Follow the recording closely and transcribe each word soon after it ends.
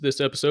This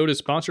episode is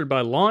sponsored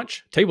by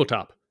Launch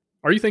Tabletop.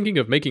 Are you thinking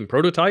of making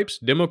prototypes,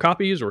 demo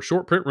copies, or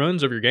short print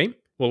runs of your game?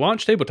 Well,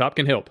 Launch Tabletop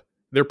can help.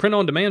 Their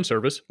print-on-demand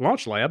service,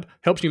 Launch Lab,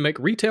 helps you make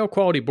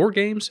retail-quality board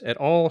games at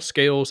all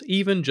scales,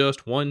 even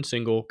just one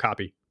single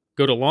copy.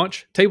 Go to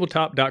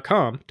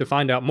launchtabletop.com to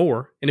find out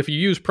more, and if you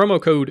use promo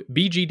code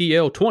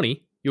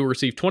BGDL20, you'll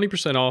receive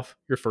 20% off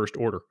your first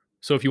order.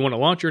 So if you want to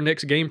launch your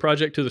next game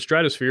project to the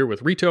stratosphere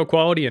with retail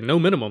quality and no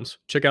minimums,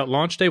 check out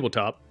Launch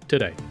Tabletop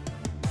today.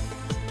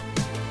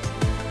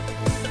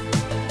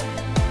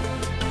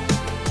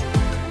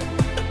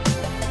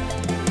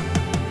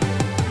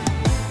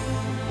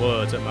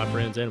 What's up, my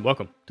friends, and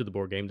welcome to the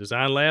Board Game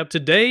Design Lab.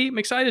 Today, I'm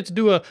excited to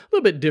do a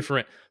little bit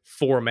different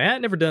format.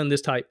 Never done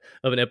this type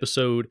of an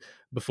episode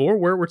before,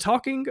 where we're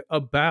talking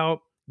about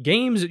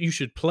games that you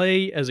should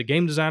play as a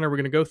game designer. We're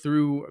going to go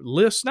through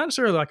lists, not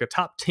necessarily like a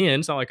top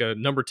 10. It's not like a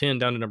number 10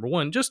 down to number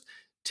 1, just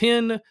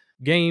 10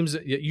 games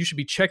that you should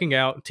be checking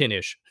out,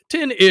 10-ish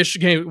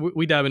games.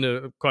 We dive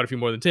into quite a few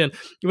more than 10.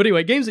 But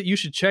anyway, games that you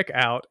should check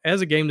out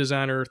as a game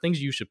designer,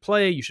 things you should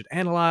play, you should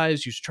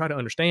analyze, you should try to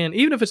understand.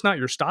 Even if it's not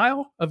your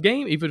style of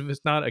game, even if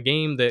it's not a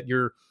game that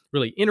you're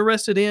really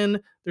interested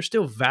in, there's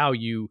still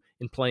value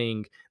in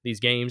playing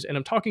these games. And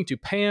I'm talking to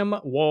Pam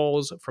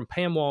Walls from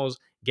Pam Walls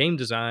Game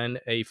Design,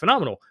 a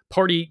phenomenal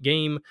party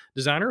game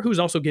designer who's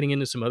also getting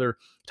into some other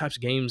types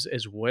of games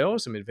as well,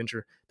 some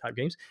adventure type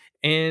games.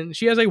 And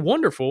she has a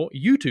wonderful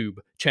YouTube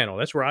channel.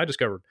 That's where I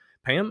discovered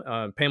Pam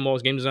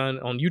Walls Game Design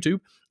on YouTube.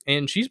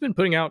 And she's been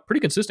putting out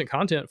pretty consistent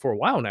content for a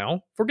while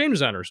now for game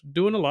designers,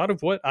 doing a lot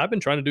of what I've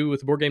been trying to do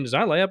with the Board Game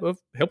Design Lab of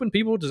helping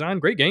people design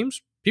great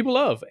games people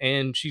love.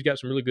 And she's got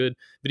some really good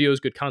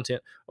videos, good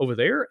content over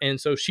there. And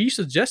so she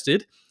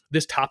suggested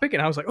this topic,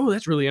 and I was like, oh,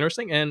 that's really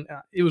interesting. And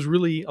it was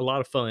really a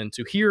lot of fun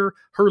to hear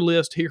her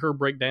list, hear her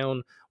break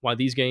down why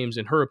these games,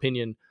 in her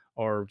opinion,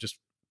 are just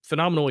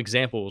phenomenal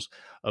examples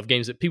of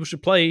games that people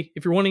should play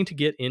if you're wanting to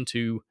get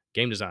into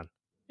game design.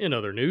 In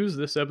other news,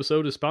 this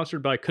episode is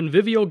sponsored by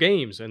Convivial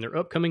Games and their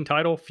upcoming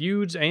title,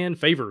 Feuds and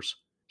Favors.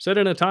 Set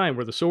in a time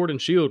where the sword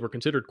and shield were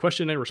considered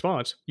question and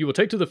response, you will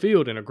take to the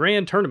field in a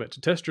grand tournament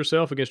to test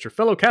yourself against your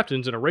fellow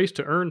captains in a race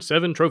to earn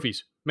 7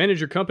 trophies. Manage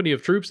your company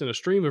of troops in a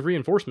stream of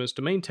reinforcements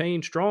to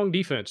maintain strong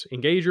defense,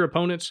 engage your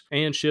opponents,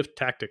 and shift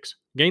tactics.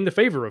 Gain the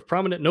favor of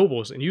prominent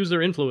nobles and use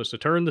their influence to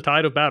turn the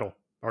tide of battle.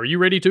 Are you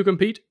ready to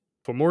compete?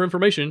 For more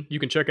information, you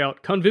can check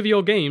out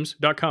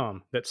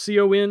convivialgames.com. That's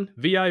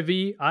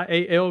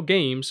CONVIVIAL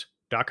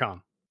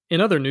games.com. In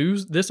other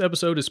news, this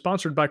episode is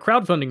sponsored by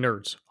Crowdfunding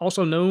Nerds,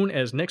 also known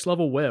as Next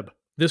Level Web.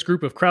 This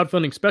group of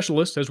crowdfunding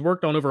specialists has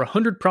worked on over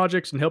 100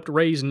 projects and helped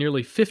raise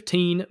nearly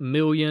 $15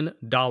 million.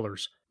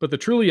 But the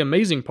truly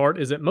amazing part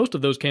is that most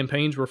of those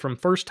campaigns were from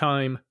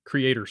first-time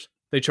creators.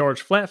 They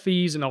charge flat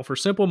fees and offer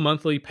simple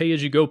monthly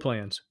pay-as-you-go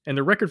plans, and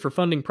the record for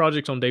funding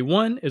projects on day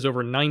one is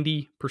over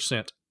 90%.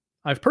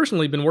 I've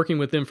personally been working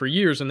with them for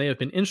years, and they have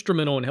been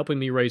instrumental in helping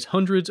me raise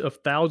hundreds of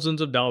thousands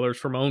of dollars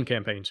for my own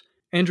campaigns.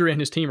 Andrew and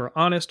his team are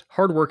honest,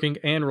 hardworking,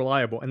 and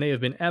reliable, and they have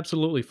been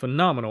absolutely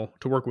phenomenal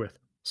to work with.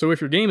 So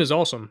if your game is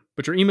awesome,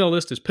 but your email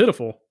list is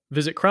pitiful,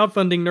 visit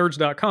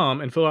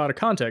crowdfundingnerds.com and fill out a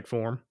contact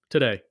form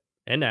today.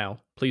 And now,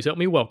 please help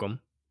me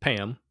welcome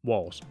Pam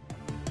Walls.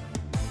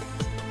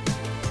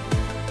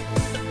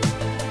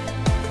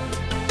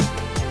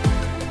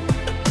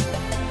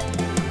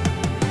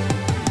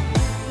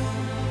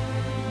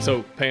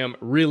 So, Pam,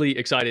 really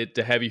excited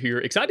to have you here.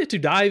 Excited to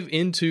dive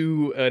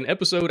into an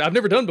episode I've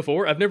never done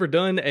before. I've never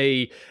done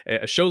a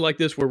show like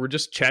this where we're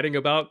just chatting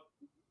about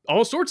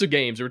all sorts of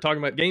games. We're talking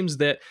about games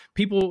that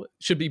people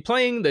should be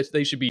playing, that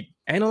they should be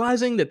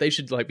analyzing, that they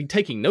should be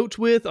taking notes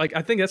with.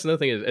 I think that's another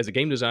thing as a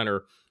game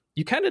designer.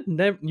 You kind of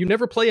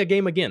never play a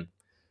game again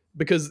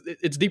because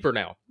it's deeper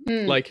now.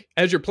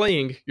 As you're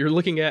playing, you're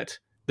looking at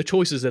the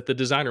choices that the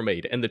designer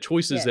made and the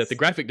choices that the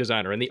graphic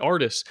designer and the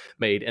artist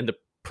made and the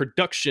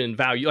production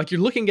value. You're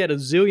looking at a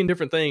zillion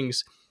different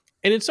things,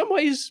 and in some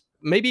ways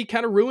maybe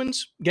kind of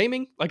ruins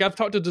gaming. I've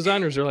talked to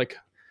designers, they're like,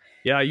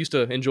 yeah, I used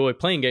to enjoy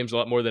playing games a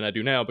lot more than I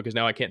do now because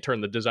now I can't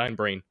turn the design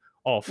brain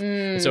off.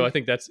 And so I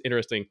think that's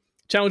interesting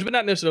challenge, but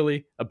not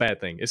necessarily a bad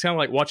thing. It's kind of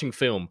like watching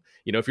film.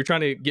 If you're trying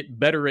to get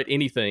better at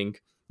anything,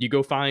 you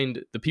go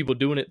find the people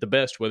doing it the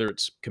best, whether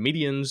it's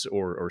comedians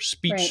or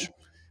speech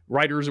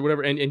writers or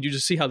whatever, and you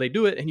just see how they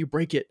do it and you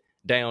break it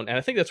down. And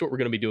I think that's what we're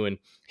going to be doing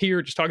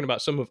here, just talking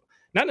about some of,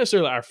 not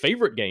necessarily our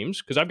favorite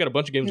games, because I've got a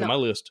bunch of games on my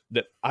list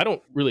that I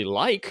don't really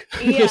like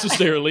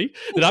necessarily,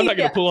 that I'm not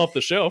going to pull off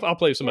the shelf. I'll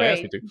play if somebody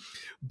asks me to.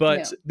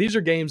 But these are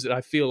games that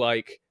I feel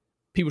like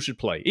people should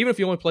play, even if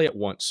you only play it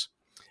once.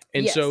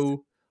 And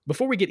so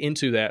before we get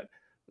into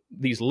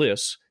these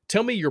lists,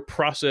 tell me your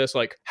process.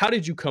 How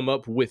did you come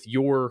up with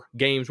your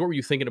games? What were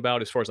you thinking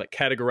about as far as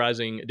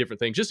categorizing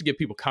different things, just to give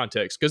people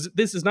context? Because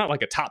this is not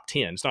like a top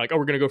 10. It's not like,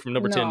 we're going to go from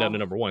number 10 down to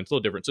number 1. It's a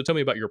little different. So tell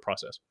me about your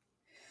process.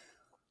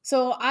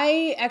 So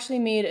I actually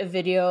made a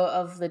video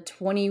of the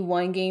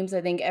 21 games I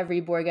think every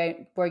board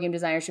game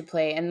designer should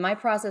play. And my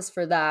process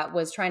for that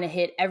was trying to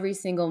hit every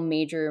single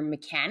major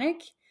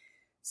mechanic.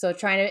 So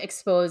trying to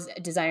expose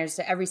designers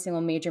to every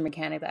single major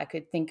mechanic that I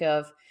could think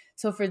of.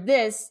 So for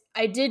this,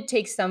 I did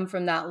take some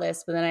from that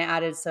list, but then I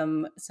added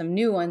some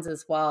new ones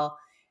as well.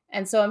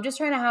 And so I'm just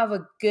trying to have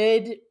a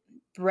good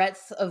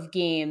breadth of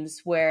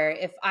games where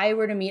if I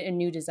were to meet a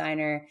new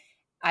designer,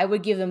 I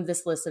would give them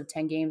this list of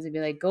 10 games and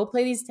be like, go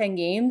play these 10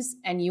 games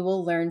and you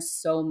will learn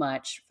so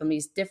much from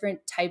these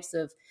different types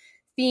of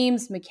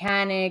themes,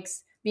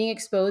 mechanics, being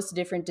exposed to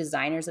different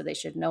designers that they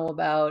should know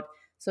about.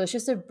 So it's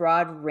just a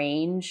broad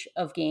range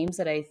of games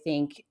that I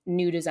think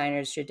new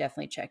designers should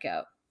definitely check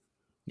out.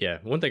 Yeah,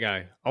 one thing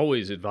I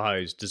always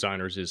advise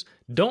designers is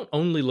don't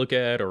only look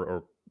at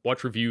or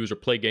watch reviews or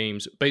play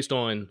games based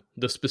on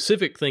the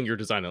specific thing you're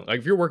designing. Like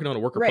if you're working on a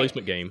worker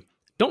placement game,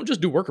 don't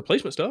just do worker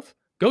placement stuff.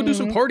 Go do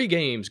some party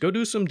games. Go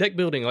do some deck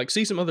building. Like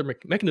see some other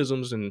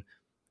mechanisms and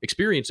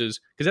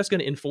experiences, because that's going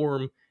to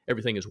inform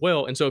everything as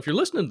well. And so if you're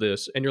listening to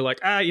this and you're like,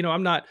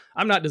 I'm not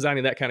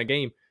designing that kind of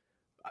game,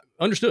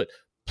 understood.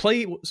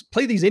 Play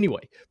these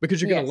anyway,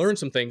 because you're going to learn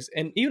some things.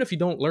 And even if you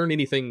don't learn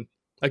anything,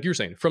 like you're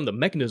saying, from the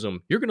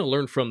mechanism, you're going to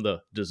learn from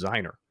the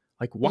designer.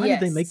 Like, why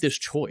did they make this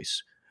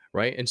choice?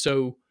 Right. And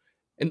so,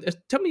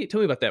 tell me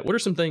about that. What are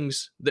some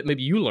things that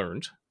maybe you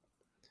learned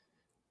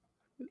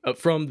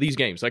from these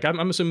games? Like,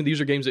 I'm assuming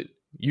these are games that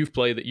you've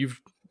played, that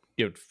you've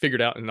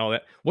figured out and all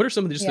that. What are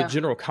some of the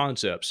general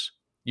concepts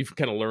you've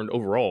kind of learned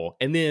overall?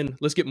 And then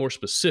let's get more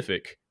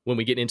specific when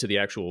we get into the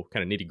actual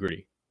kind of nitty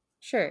gritty.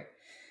 Sure.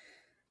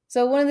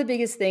 So one of the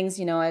biggest things,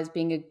 as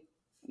being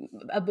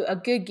a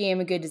good game,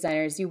 a good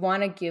designer, is you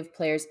want to give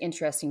players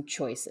interesting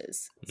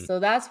choices. Mm-hmm. So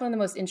that's one of the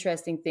most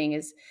interesting thing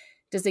is,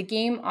 does the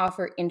game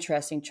offer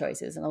interesting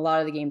choices? And a lot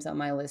of the games on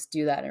my list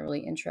do that in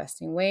really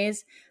interesting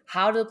ways.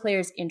 How do the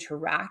players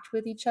interact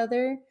with each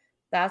other?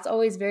 That's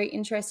always very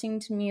interesting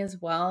to me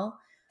as well.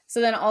 So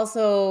then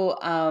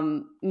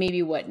also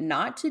maybe what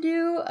not to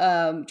do,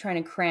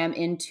 trying to cram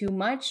in too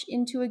much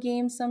into a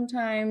game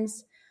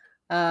sometimes.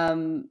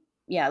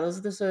 Those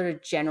are the sort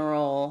of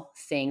general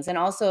things. And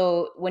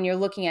also when you're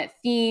looking at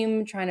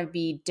theme, trying to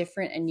be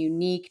different and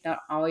unique, not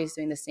always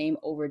doing the same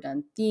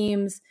overdone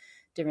themes,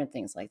 different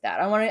things like that.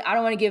 I don't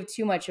want to give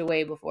too much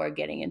away before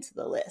getting into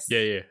the list.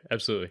 Yeah,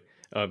 absolutely.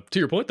 To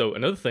your point though,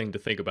 another thing to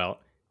think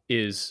about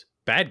is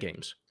bad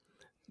games.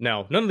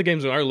 Now, none of the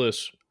games on our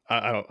list,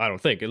 I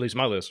don't think, at least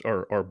my list,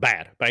 are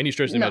bad by any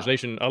stretch of the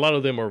imagination. A lot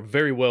of them are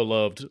very well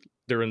loved.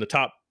 They're in the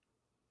top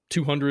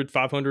 200,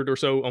 500 or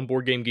so on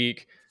Board Game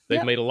Geek.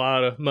 They've made a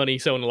lot of money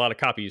selling a lot of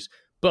copies,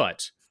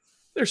 but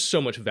there's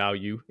so much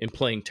value in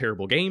playing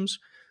terrible games,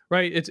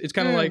 right? It's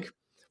kind of like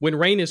when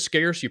rain is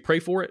scarce, you pray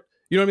for it.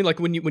 You know what I mean? Like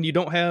when you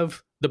don't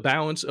have the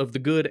balance of the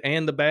good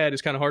and the bad,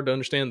 it's kind of hard to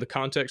understand the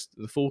context,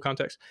 the full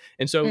context.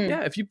 And so,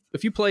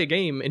 if you play a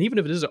game, and even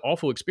if it is an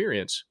awful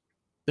experience,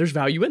 there's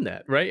value in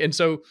that, right? And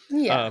so,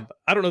 I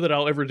don't know that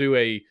I'll ever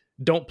do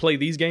don't play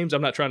these games.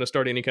 I'm not trying to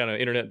start any kind of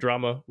internet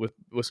drama with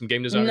some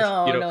game designers.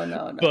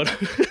 No.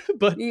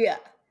 But yeah.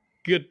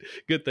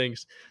 Good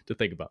things to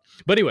think about.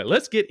 But anyway,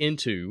 let's get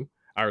into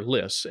our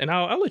lists, and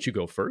I'll let you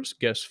go first,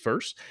 guess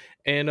first.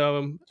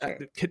 And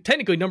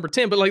technically number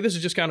 10, but like this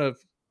is just kind of,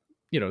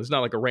 it's not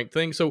like a ranked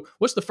thing. So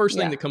what's the first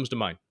thing that comes to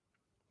mind?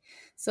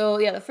 So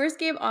the first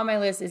game on my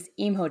list is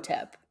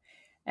Imhotep.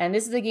 And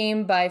this is a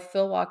game by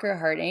Phil Walker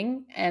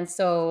Harding. And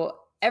so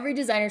every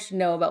designer should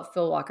know about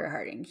Phil Walker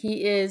Harding.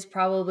 He is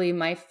probably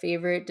my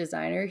favorite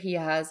designer. He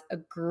has a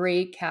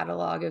great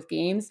catalog of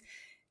games.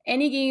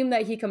 Any game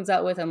that he comes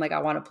out with, I'm like, I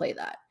want to play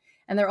that.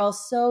 And they're all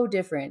so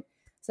different.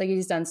 It's like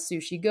he's done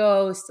Sushi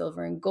Go,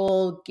 Silver and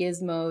Gold,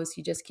 Gizmos.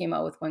 He just came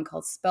out with one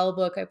called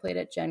Spellbook I played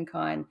at Gen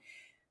Con.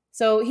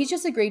 So he's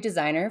just a great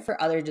designer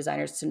for other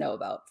designers to know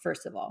about,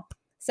 first of all.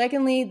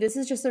 Secondly, this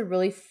is just a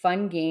really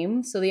fun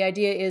game. So the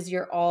idea is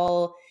you're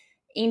all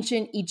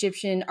ancient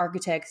Egyptian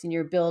architects and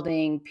you're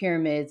building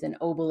pyramids and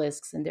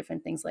obelisks and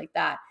different things like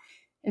that.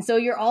 And so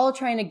you're all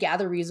trying to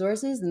gather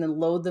resources and then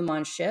load them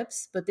on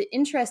ships. But the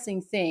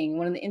interesting thing,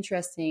 one of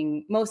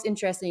the most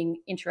interesting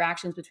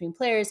interactions between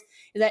players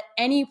is that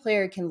any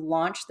player can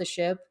launch the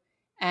ship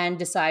and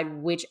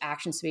decide which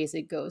action space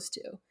it goes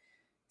to.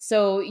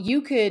 So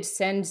you could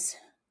send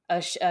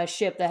a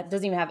ship that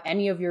doesn't even have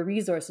any of your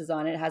resources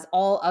on it. It has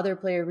all other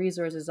player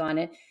resources on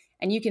it.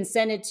 And you can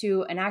send it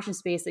to an action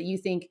space that you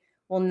think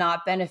will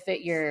not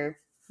benefit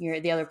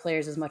the other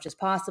players as much as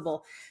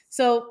possible.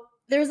 So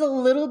there's a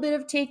little bit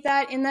of take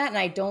that in that, and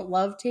I don't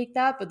love take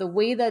that, but the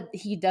way that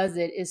he does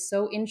it is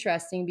so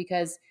interesting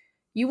because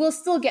you will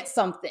still get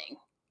something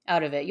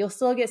out of it. You'll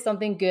still get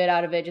something good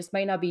out of it. Just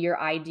might not be your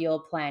ideal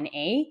plan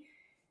A.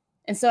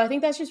 And so I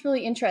think that's just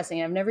really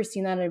interesting. I've never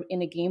seen that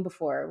in a game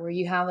before, where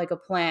you have like a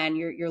plan,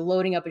 you're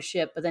loading up a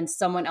ship, but then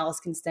someone else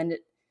can send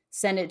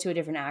it to a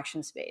different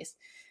action space.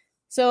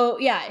 So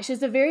it's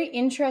just a very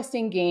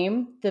interesting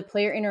game. The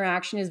player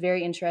interaction is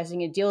very interesting.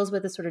 It deals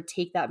with a sort of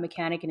take that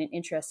mechanic in an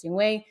interesting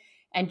way,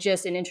 and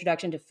just an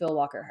introduction to Phil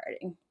Walker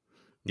Harding.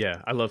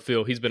 Yeah, I love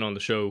Phil. He's been on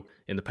the show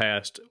in the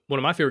past. One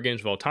of my favorite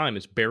games of all time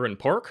is Baron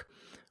Park,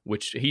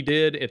 which he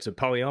did. It's a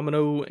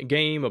polyomino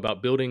game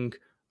about building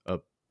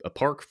a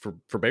park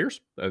for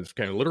bears. It's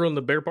kind of literal in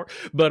the bear park.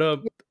 But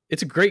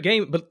it's a great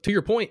game. But to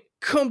your point,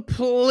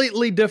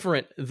 completely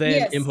different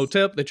than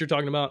Imhotep that you're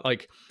talking about.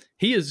 Like,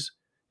 his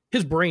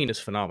brain is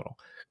phenomenal.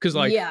 Because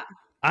like Yeah.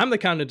 I'm the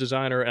kind of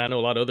designer, and I know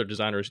a lot of other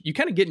designers, you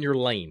kind of get in your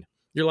lane.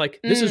 You're like,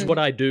 this is Mm, what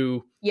I do.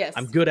 I'm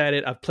yes. good at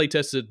it. I've play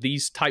tested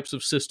these types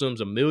of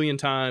systems a million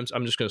times.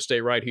 I'm just going to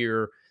stay right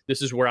here.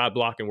 This is where I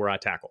block and where I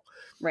tackle.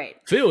 Right.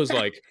 Phil is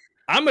like,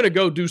 I'm going to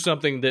go do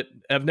something that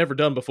I've never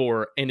done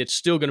before, and it's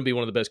still going to be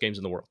one of the best games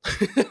in the world.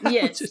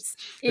 Yes, It's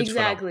phenomenal.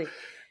 exactly.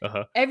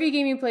 Uh-huh. Every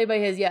game you play by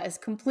his, yeah, is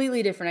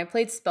completely different. I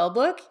played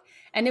Spellbook,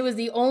 and it was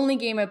the only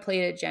game I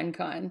played at Gen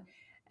Con.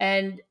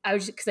 And I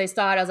was because I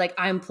saw it, I was like,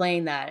 I'm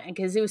playing that. And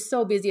because it was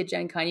so busy at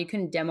Gen Con, you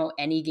couldn't demo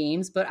any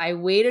games. But I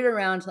waited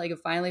around till I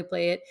could finally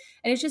play it.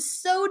 And it's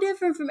just so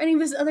different from any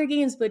of his other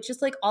games. But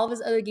just like all of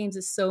his other games,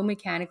 is so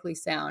mechanically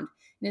sound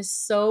and is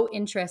so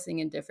interesting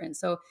and different.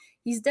 So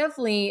he's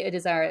definitely a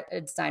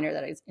designer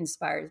that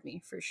inspires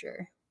me for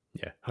sure.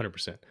 Yeah,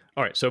 100%.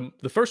 All right, so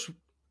the first,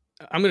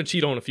 I'm going to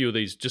cheat on a few of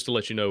these just to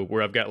let you know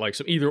where I've got like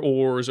some either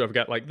ors, or I've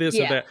got like this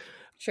or Yeah, that.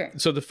 sure.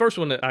 So the first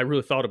one that I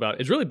really thought about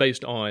is really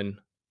based on,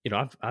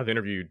 I've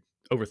interviewed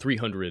over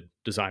 300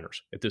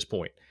 designers at this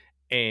point,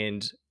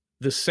 and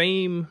the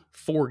same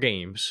 4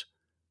 games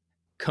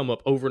come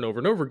up over and over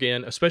and over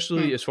again,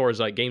 especially as far as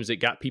like games that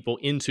got people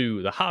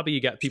into the hobby,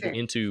 got people Sure.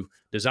 into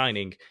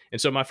designing. And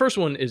so my first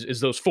one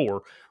is those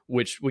 4,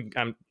 which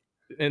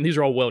and these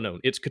are all well known.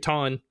 It's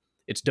Catan,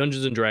 it's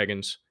Dungeons and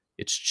Dragons,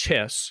 it's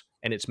chess,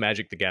 and it's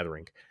Magic the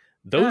Gathering.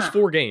 Those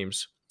 4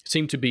 games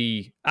seem to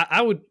be,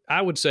 I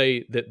would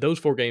say that those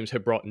 4 games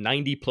have brought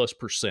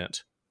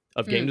 90+%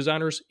 of game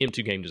designers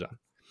into game design.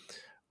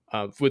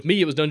 With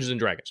me, it was Dungeons and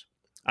Dragons.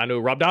 I know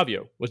Rob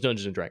Davio was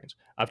Dungeons and Dragons.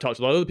 I've talked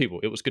to a lot of other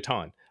people. It was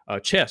Catan.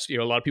 Chess, a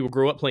lot of people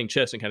grow up playing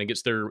chess and kind of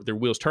gets their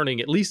wheels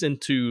turning, at least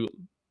into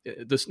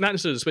this, not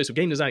necessarily the space of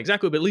game design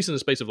exactly, but at least in the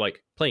space of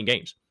like playing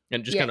games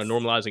and just kind of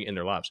normalizing it in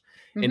their lives.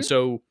 And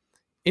so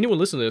anyone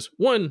listening to this,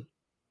 one,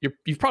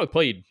 you've probably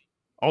played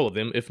all of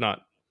them, if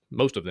not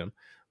most of them.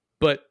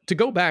 But to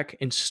go back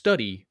and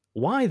study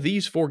why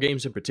these 4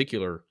 games in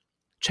particular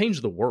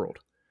changed the world,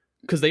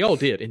 because they all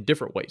did in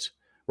different ways,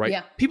 right?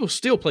 Yeah. People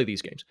still play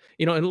these games,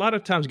 and a lot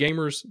of times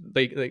gamers,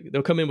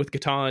 they'll come in with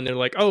Catan and they're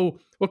like, oh,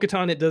 well,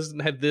 Catan, it doesn't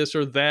have this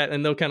or that,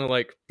 and they'll kind of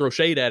like throw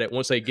shade at it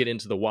once they get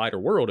into the wider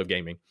world of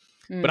gaming.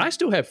 But I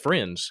still have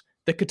friends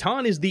that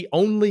Catan is the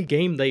only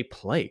game they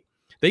play.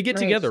 They get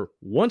together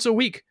once a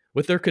week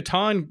with their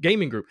Catan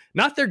gaming group,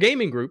 not their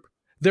gaming group,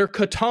 their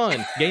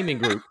Catan gaming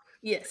group.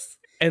 Yes.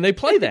 And they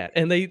play that,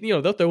 and they,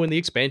 they'll throw in the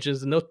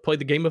expansions, and they'll play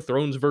the Game of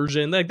Thrones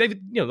version.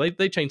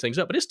 They change things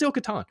up, but it's still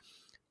Catan.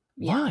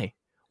 Yeah. Why?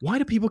 Why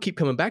do people keep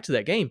coming back to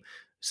that game?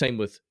 Same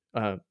with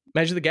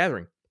Magic the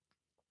Gathering.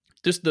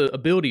 Just the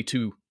ability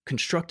to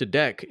construct a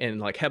deck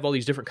and like have all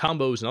these different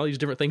combos and all these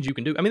different things you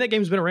can do. I mean, that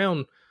game's been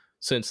around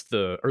since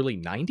the early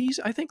 90s,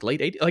 I think,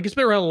 late 80s. Like, it's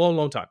been around a long,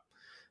 long time.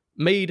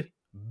 Made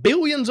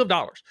billions of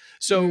dollars.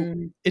 So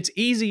it's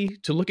easy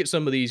to look at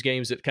some of these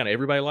games that kind of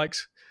everybody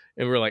likes,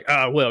 and we're like,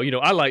 well,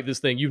 I like this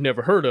thing you've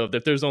never heard of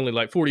that there's only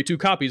like 42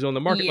 copies on the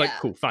market. Yeah. Like,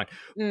 cool, fine.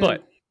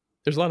 But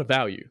there's a lot of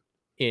value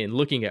in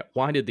looking at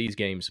why did these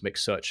games make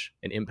such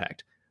an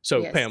impact.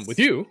 So Pam, with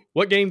you,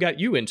 what game got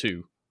you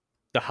into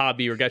the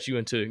hobby or got you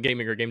into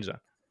gaming or game design?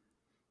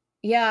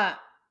 Yeah.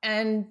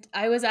 And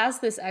I was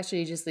asked this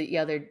actually just the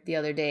other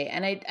day,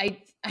 and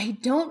I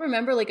don't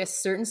remember like a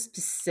certain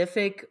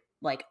specific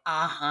like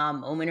aha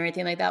moment or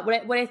anything like that.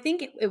 What I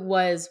think it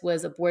was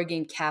a board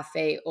game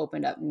cafe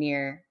opened up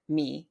near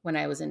me when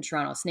I was in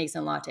Toronto, Snakes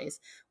and Lattes,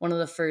 one of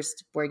the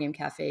first board game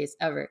cafes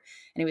ever.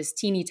 And it was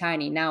teeny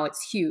tiny. Now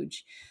it's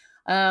huge.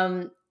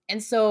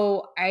 And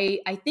so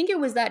I think it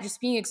was that,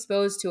 just being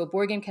exposed to a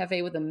board game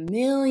cafe with a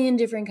million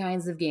different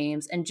kinds of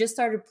games and just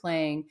started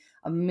playing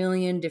a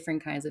million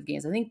different kinds of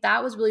games. I think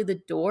that was really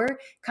the door,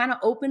 kind of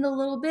opened a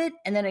little bit,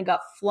 and then it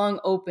got flung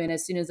open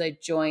as soon as I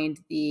joined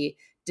the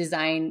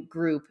design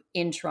group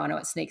in Toronto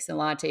at Snakes and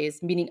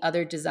Lattes, meeting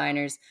other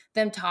designers,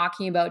 them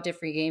talking about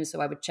different games. So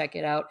I would check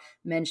it out,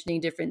 mentioning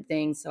different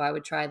things. So I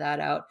would try that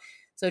out.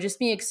 So just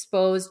being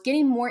exposed,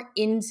 getting more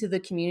into the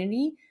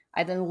community.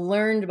 I then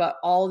learned about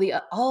all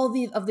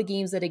the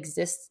games that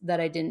exist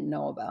that I didn't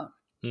know about.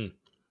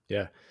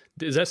 Yeah.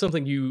 Is that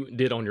something you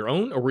did on your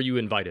own, or were you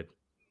invited?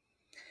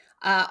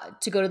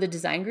 To go to the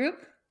design group?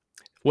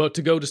 Well,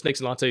 to go to Snakes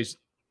and Lattes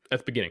at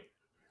the beginning.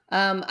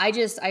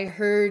 I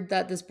heard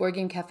that this board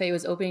game cafe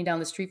was opening down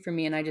the street from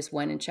me, and I just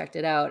went and checked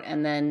it out.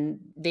 And then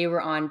they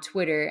were on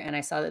Twitter, and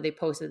I saw that they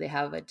posted they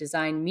have a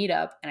design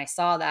meetup, and I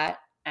saw that,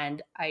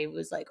 and I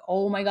was like,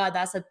 oh my God,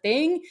 that's a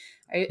thing.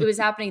 It was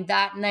happening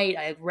that night.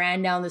 I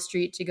ran down the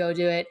street to go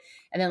do it.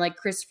 And then like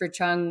Christopher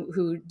Chung,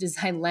 who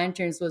designed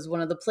Lanterns, was one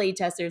of the play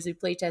testers who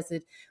play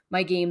tested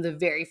my game the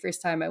very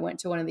first time I went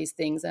to one of these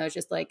things. And I was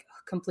just like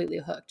completely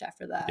hooked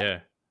after that.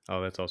 Yeah.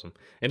 Oh, that's awesome.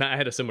 And I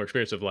had a similar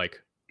experience of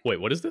like,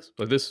 wait, what is this?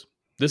 Like this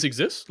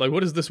exists? Like,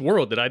 what is this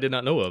world that I did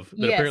not know of?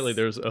 That apparently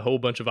there's a whole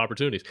bunch of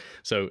opportunities.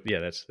 So yeah,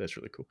 that's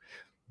really cool.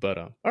 But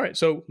all right,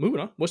 so moving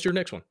on. What's your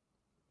next one?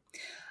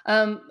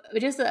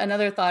 Just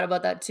another thought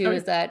about that too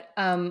is that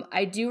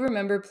I do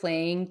remember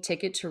playing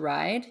Ticket to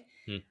Ride,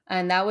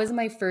 and that was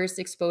my first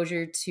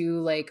exposure to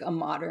like a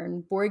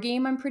modern board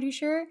game, I'm pretty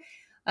sure.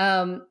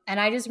 And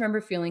I just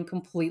remember feeling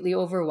completely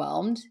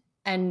overwhelmed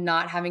and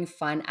not having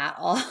fun at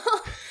all.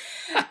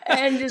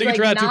 And just Ticket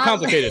to like Ride too not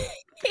complicated.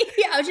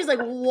 yeah, I was just like,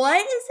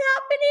 what is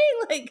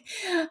happening?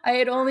 Like I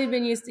had only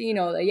been used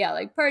to,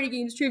 like party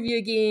games,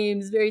 trivia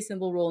games, very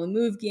simple roll and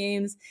move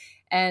games.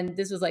 And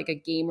this was like a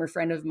gamer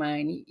friend of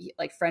mine,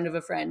 like friend of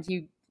a friend.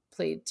 He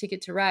played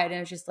Ticket to Ride. And I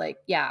was just like,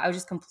 yeah, I was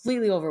just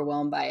completely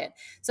overwhelmed by it.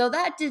 So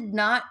that did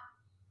not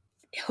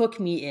hook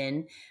me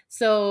in.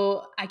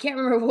 So I can't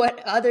remember what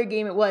other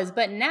game it was,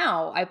 but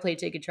now I play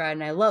Ticket to Ride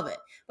and I love it.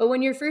 But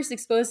when you're first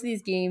exposed to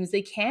these games,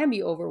 they can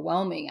be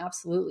overwhelming,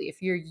 absolutely,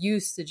 if you're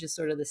used to just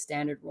sort of the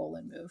standard roll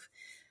and move.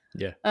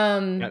 Yeah,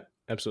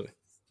 absolutely.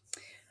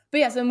 But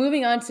yeah, so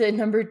moving on to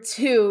number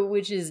 2,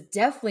 which is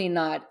definitely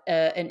not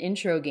an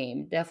intro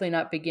game, definitely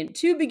not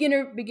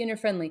beginner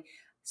friendly.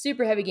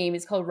 Super heavy game.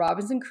 It's called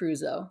Robinson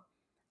Crusoe.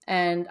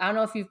 And I don't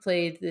know if you've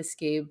played this,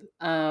 Gabe.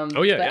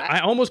 Oh yeah,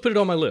 I almost put it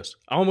on my list.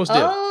 I almost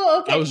did.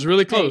 Oh, okay. I was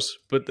really close,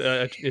 but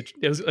it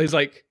was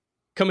like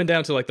coming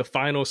down to like the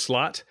final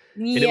slot,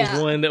 and it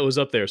was one that was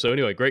up there. So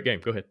anyway, great game.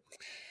 Go ahead.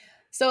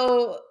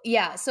 So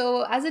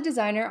as a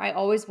designer, I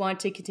always want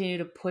to continue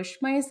to push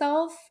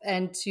myself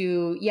and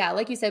to,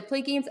 like you said,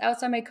 play games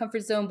outside my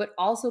comfort zone, but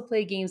also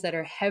play games that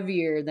are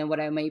heavier than what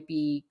I might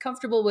be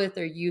comfortable with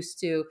or used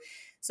to.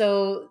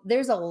 So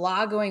there's a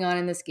lot going on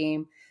in this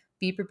game.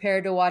 Be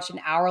prepared to watch an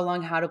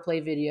hour-long how to play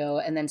video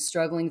and then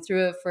struggling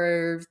through it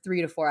for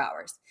 3 to 4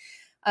 hours.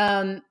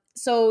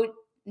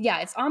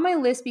 It's on my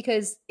list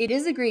because it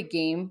is a great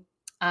game.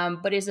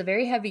 But it's a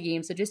very heavy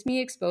game, so just be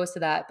exposed to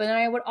that. But then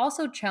I would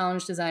also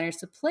challenge designers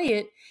to play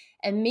it,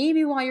 and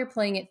maybe while you're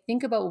playing it,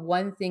 think about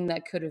one thing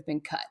that could have been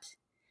cut.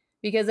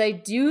 Because I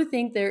do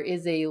think there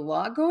is a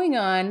lot going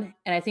on,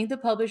 and I think the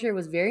publisher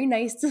was very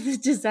nice to the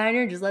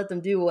designer, just let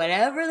them do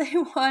whatever they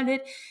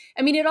wanted.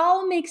 I mean, it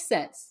all makes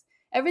sense.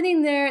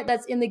 Everything there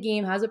that's in the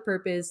game has a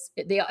purpose.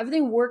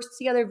 Everything works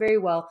together very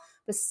well.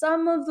 But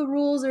some of the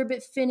rules are a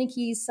bit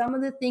finicky. Some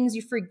of the things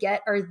you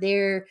forget are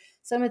there.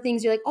 Some of the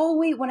things you're like, oh,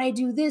 wait, when I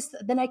do this,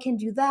 then I can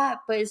do that.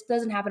 But it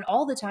doesn't happen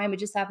all the time. It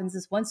just happens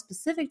this one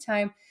specific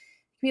time.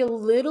 It can be a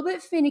little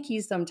bit finicky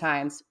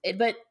sometimes.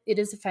 But it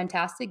is a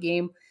fantastic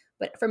game.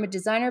 But from a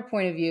designer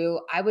point of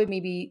view, I would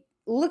maybe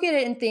look at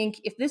it and think,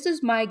 if this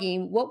is my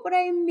game, what would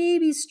I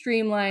maybe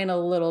streamline a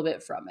little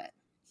bit from it?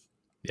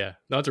 Yeah,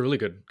 no, that's a really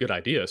good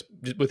idea.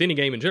 With any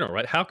game in general,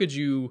 right? How could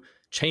you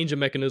change a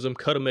mechanism,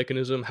 cut a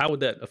mechanism? How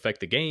would that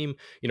affect the game?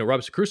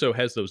 Robinson Crusoe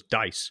has those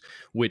dice,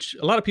 which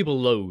a lot of people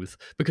loathe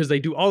because they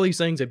do all these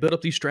things. They build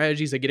up these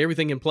strategies, they get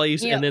everything in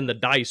place, and then the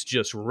dice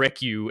just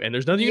wreck you, and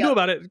there's nothing you can do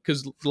about it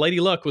because Lady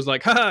Luck was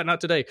like, haha, not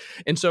today.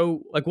 And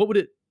so, like, what would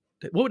it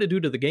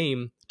do to the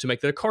game to make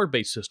that a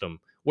card-based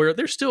system where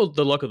there's still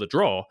the luck of the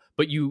draw,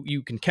 but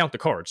you can count the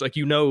cards, like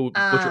what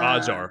your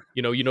odds are,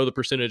 the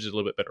percentage is a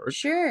little bit better.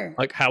 Sure.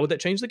 Like, how would that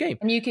change the game?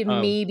 And you could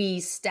maybe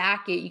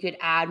stack it. You could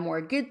add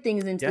more good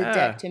things into the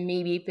deck to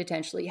maybe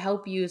potentially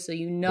help you, so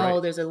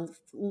there's a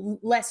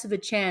less of a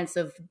chance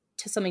of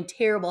something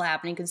terrible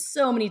happening, because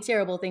so many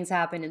terrible things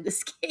happen in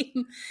this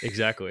game.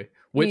 Exactly.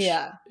 Which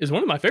is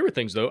one of my favorite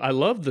things, though. I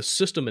love the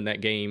system in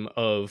that game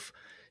of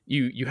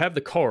you have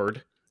the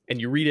card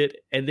and you read it,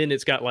 and then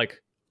it's got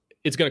like,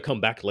 it's going to come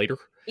back later.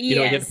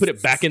 You have to put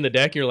it back in the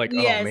deck, and you're like,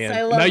 oh man.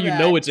 I love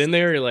now that. It's in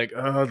there. You're like,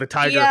 oh, the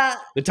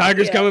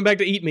tiger's coming back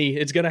to eat me.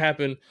 It's going to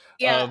happen.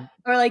 Yeah.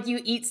 Or like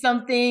you eat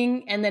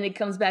something and then it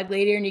comes back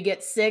later and you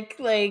get sick.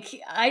 Like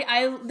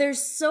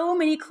there's so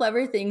many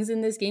clever things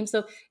in this game.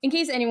 So in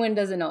case anyone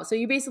doesn't know, so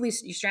you're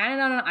stranded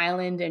on an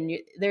island, and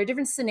there are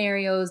different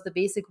scenarios. The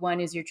basic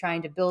one is you're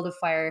trying to build a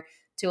fire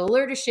to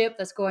alert a ship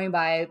that's going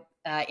by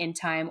in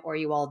time, or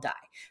you all die.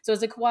 So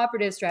it's a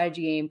cooperative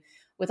strategy game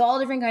with all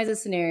different kinds of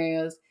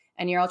scenarios,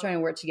 and you're all trying to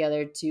work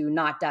together to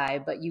not die,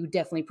 but you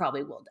definitely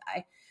probably will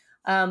die.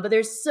 But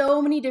there's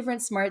so many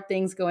different smart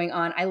things going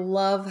on. I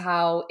love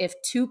how if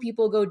 2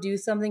 people go do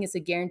something, it's a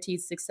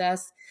guaranteed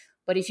success.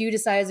 But if you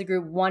decide as a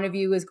group, one of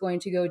you is going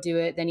to go do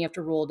it, then you have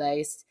to roll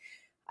dice.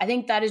 I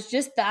think that is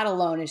just that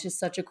alone is just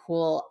such a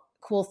cool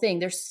thing.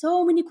 There's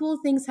so many cool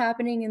things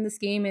happening in this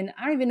game, and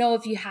I don't even know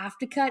if you have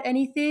to cut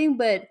anything,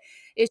 but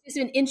it's just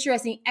an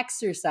interesting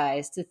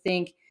exercise to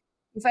think,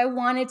 if I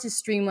wanted to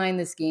streamline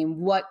this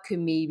game, what could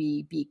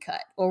maybe be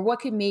cut, or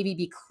what could maybe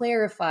be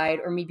clarified,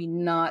 or maybe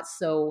not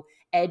so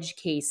edge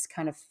case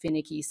kind of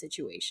finicky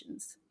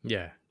situations.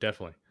 Yeah,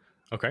 definitely.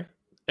 Okay.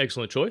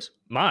 Excellent choice.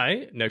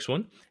 My next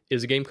one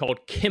is a game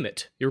called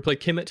Kemet. You ever played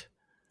Kemet?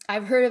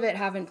 I've heard of it,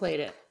 haven't played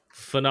it.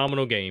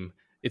 Phenomenal game.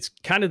 It's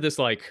kind of this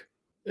like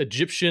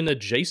Egyptian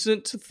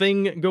adjacent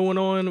thing going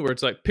on where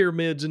it's like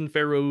pyramids and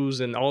pharaohs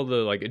and all the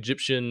like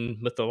Egyptian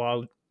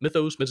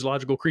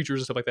mythological creatures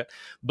and stuff like that.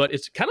 But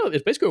it's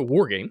basically a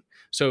war game.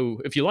 So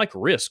if you like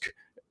Risk,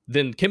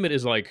 then Kemet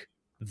is like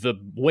the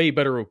way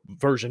better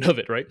version of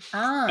it, right?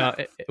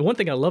 One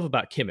thing I love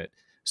about Kemet,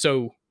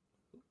 so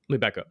let me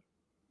back up.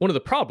 One of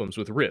the problems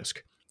with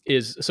Risk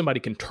is somebody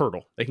can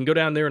turtle. They can go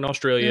down there in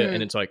Australia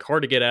and it's like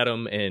hard to get at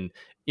them, and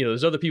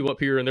there's other people up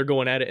here and they're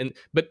going at it,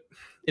 but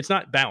it's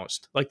not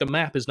balanced. Like the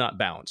map is not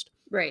balanced.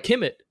 Right.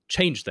 Kemet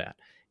changed that.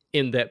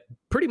 in that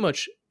pretty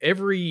much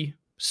every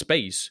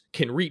space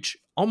can reach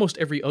almost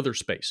every other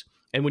space.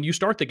 And when you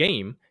start the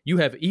game, you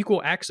have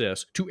equal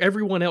access to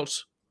everyone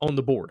else on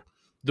the board,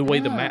 the way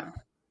the map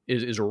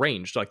is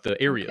arranged, like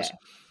the areas. Okay.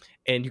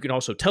 And you can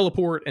also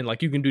teleport, and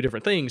like you can do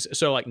different things.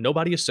 So like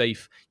nobody is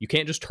safe. You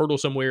can't just turtle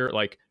somewhere.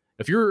 Like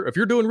if you're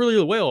doing really,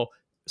 really well,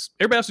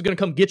 everybody else is going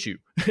to come get you,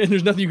 and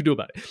there's nothing you can do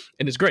about it.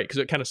 And it's great because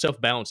it kind of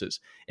self-balances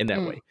in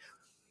that way.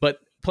 But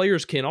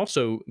players can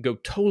also go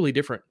totally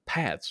different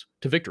paths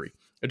to victory.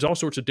 There's all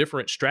sorts of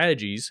different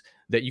strategies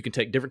that you can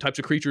take, different types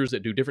of creatures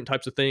that do different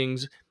types of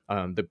things.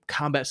 The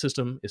combat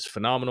system is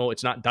phenomenal.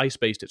 It's not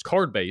dice-based, it's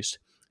card-based.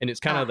 And it's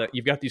kind of that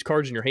you've got these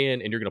cards in your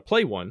hand and you're going to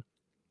play one,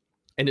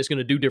 and it's going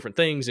to do different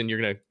things, and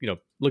you're going to,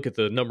 look at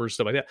the numbers,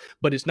 stuff like that.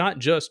 But it's not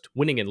just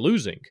winning and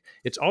losing.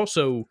 It's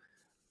also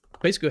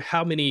basically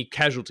how many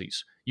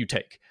casualties you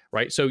take,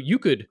 right? So you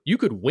could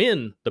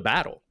win the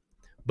battle,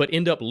 but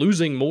end up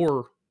losing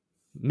more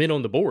men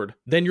on the board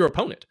than your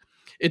opponent.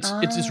 It's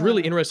this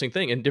really interesting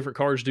thing, and different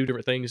cards do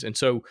different things. And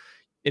so,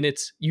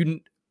 it's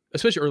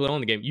especially early on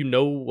in the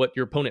game, what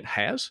your opponent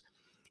has.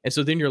 And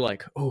so then you're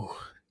like, oh,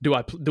 do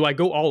I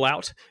go all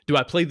out? Do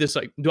I play this?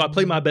 Like, do I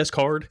play my best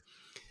card?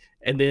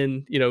 And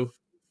then,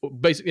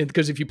 basically,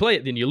 because if you play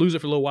it, then you lose it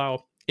for a little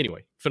while.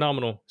 Anyway,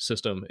 phenomenal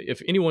system.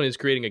 If anyone is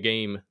creating a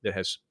game that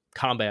has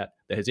combat,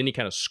 that has any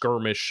kind of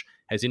skirmish,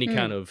 has any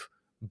kind of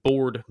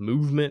board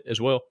movement as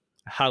well,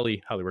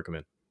 highly, highly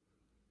recommend.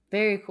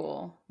 Very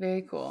cool.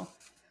 Very cool.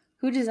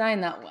 Who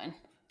designed that one?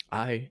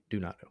 I do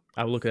not know.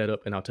 I'll look that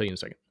up and I'll tell you in a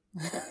second.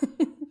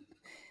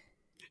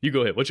 You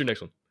go ahead. What's your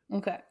next one?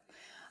 Okay.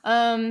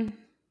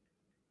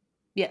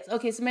 Yes.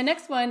 Okay. So my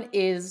next one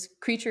is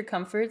Creature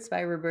Comforts by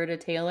Roberta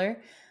Taylor.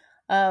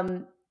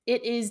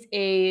 It is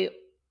a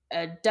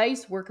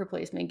dice worker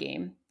placement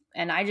game.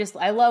 And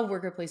I love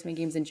worker placement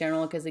games in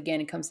general, because again,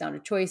 it comes down to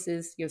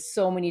choices. You have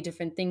so many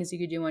different things you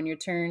could do on your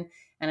turn.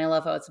 And I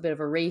love how it's a bit of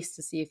a race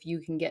to see if you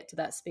can get to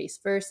that space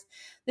first.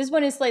 This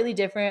one is slightly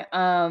different.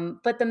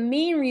 But the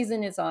main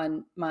reason it's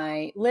on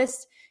my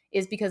list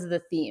is because of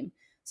the theme.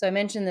 So I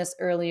mentioned this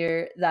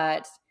earlier,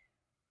 that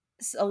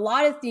a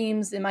lot of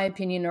themes, in my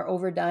opinion, are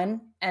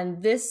overdone.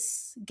 And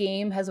this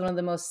game has one of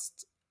the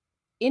most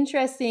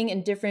interesting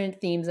and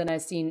different themes that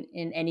I've seen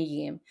in any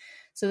game.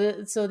 So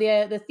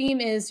the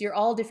theme is you're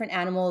all different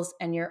animals,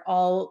 and you're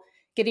all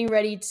getting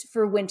ready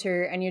for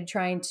winter, and you're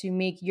trying to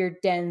make your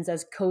dens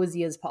as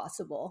cozy as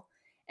possible.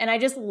 And I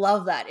just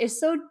love that. It's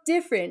so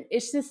different.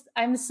 It's just,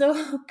 I'm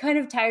so kind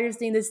of tired of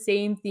seeing the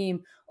same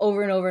theme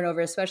over and over and over,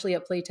 especially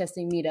at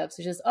playtesting meetups.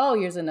 It's just, oh,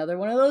 here's another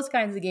one of those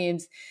kinds of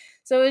games.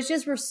 So it's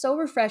just, we're so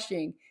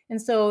refreshing. And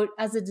so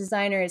as a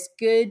designer, it's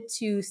good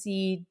to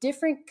see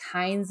different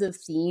kinds of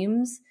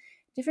themes,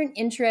 different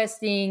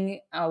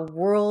interesting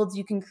worlds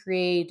you can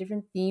create,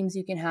 different themes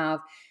you can have.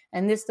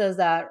 And this does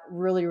that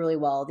really, really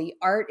well. The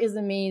art is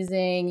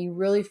amazing. You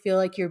really feel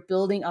like you're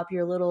building up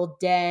your little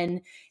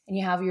den, and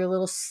you have your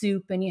little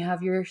soup, and you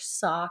have your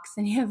socks,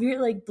 and you have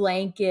your like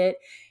blanket,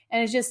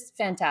 and it's just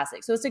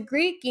fantastic. So it's a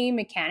great game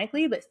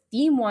mechanically, but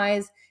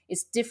theme-wise,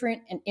 it's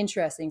different and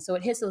interesting. So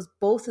it hits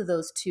both of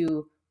those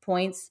 2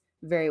 points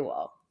very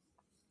well.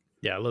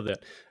 Yeah, I love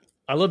that.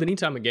 I love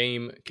anytime a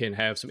game can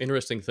have some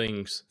interesting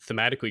things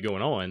thematically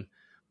going on,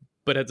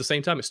 but at the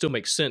same time, it still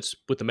makes sense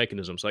with the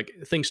mechanisms. Like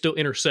things still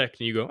intersect,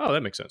 and you go, oh,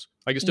 that makes sense.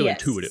 Like it's still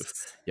intuitive.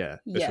 Yeah,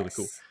 that's really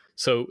cool.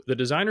 So the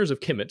designers of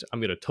Kemet, I'm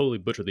going to totally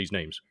butcher these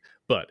names,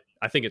 but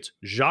I think it's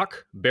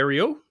Jacques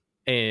Barriot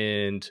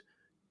and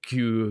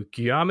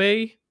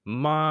Guillaume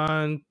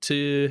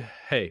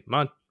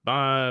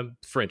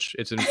French.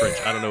 It's in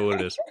French. I don't know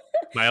what it is.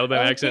 My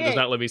Alabama accent does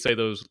not let me say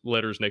those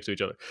letters next to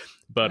each other.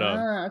 But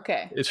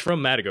it's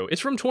from Matago.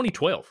 It's from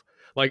 2012.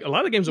 Like a lot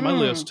of the games on my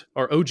list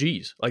are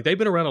OGs. Like they've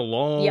been around a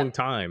long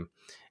time.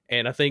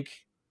 And I think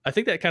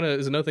that kind of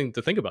is another thing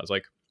to think about. It's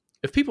like,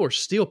 if people are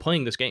still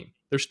playing this game,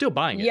 they're still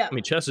buying it. I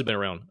mean, chess has been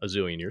around a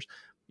zillion years.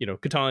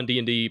 Catan,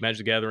 D&D, Magic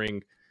the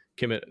Gathering,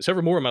 Kemet,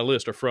 several more on my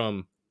list are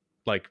from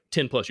like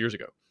 10 plus years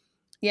ago.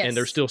 Yes. And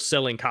they're still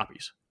selling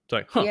copies. It's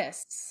like,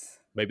 yes.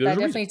 Maybe that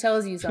definitely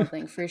tells you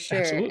something for sure.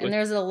 Absolutely. And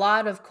there's a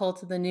lot of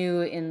Cult of the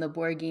New in the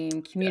board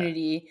game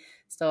community. Yeah.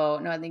 So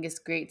no, I think it's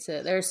great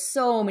there's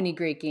so many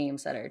great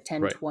games that are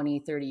 10, 20,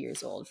 30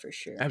 years old for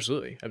sure.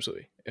 Absolutely.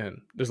 Absolutely.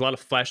 And there's a lot of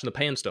flash in the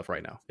pan stuff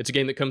right now. It's a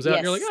game that comes out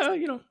and you're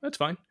like, that's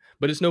fine.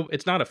 But it's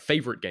not a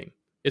favorite game.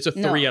 It's a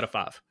 3 out of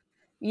 5.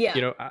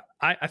 Yeah.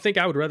 I think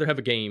I would rather have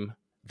a game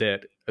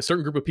that a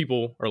certain group of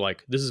people are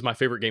like, this is my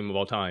favorite game of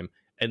all time.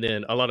 And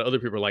then a lot of other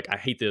people are like, I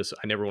hate this.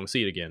 I never want to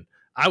see it again.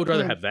 I would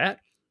rather have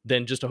that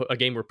than just a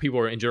game where people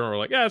are in general are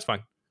like, yeah, it's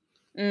fine.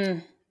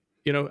 Something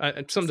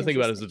to think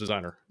about as a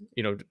designer.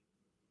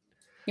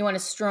 You want a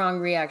strong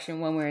reaction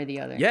one way or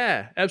the other.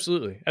 Yeah,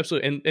 absolutely.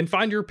 Absolutely. And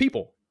find your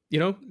people,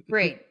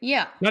 Right.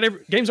 Yeah. Not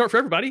games aren't for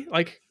everybody.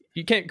 Like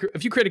you can't,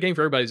 if you create a game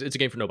for everybody, it's a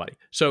game for nobody.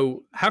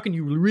 So how can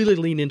you really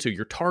lean into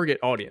your target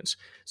audience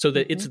so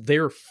that it's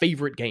their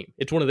favorite game?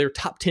 It's one of their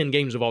top 10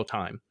 games of all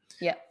time.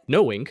 Yeah.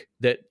 Knowing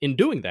that in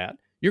doing that,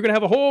 you're going to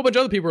have a whole bunch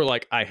of other people who are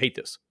like, I hate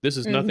this. This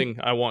is Mhm. nothing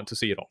I want to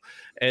see at all.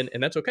 And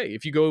that's okay.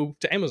 If you go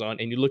to Amazon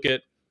and you look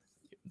at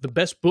the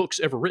best books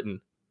ever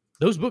written,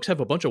 those books have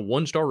a bunch of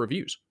 1-star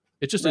reviews.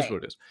 It just is Right.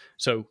 what it is.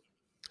 So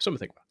something to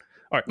think about.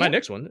 All right, my Yeah.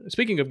 next one,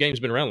 speaking of games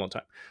been around a long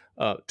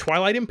time,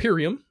 Twilight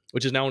Imperium,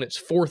 which is now in its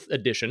 4th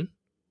edition,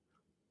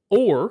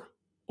 or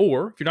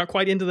if you're not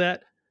quite into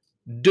that,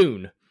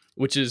 Dune,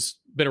 which has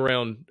been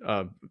around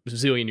a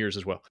zillion years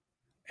as well.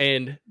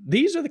 And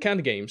these are the kind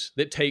of games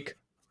that take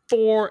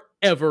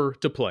forever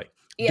to play.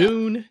 Yeah.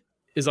 Dune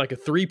is like a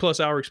 3+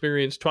 hour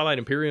experience. Twilight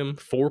Imperium,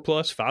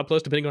 4+,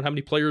 5+, depending on how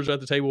many players are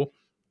at the table.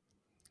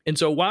 And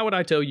so why would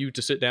I tell you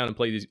to sit down and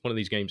play one of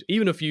these games,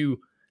 even if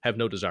you have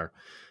no desire?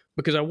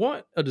 Because I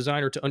want a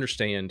designer to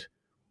understand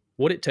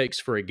what it takes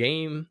for a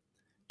game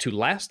to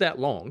last that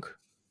long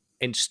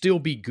and still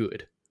be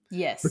good.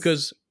 Yes.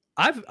 Because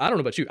I don't know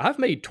about you, I've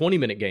made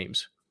 20-minute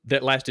games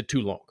that lasted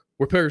too long,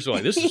 where players are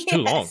like, this is too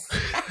long.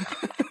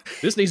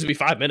 This needs to be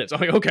 5 minutes. I'm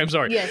like, okay, I'm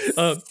sorry. Yes.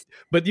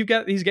 But you've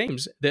got these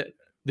games that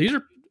these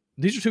are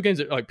 2 games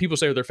that like people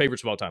say are their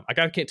favorites of all time. Like,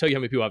 I can't tell you how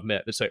many people I've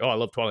met that say, oh, I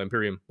love Twilight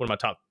Imperium, one of my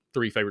top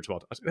 3 favorites of all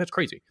time. I say, that's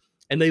crazy.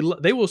 And they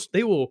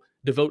will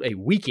devote a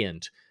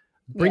weekend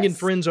bringing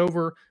friends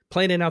over,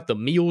 planning out the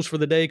meals for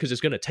the day because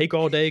it's going to take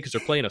all day because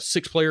they're playing a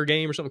 6-player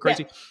game or something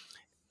crazy.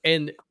 Yeah.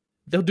 And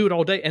they'll do it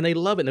all day and they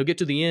love it. And they'll get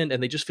to the end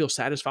and they just feel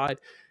satisfied.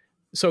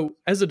 So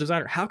as a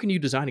designer, how can you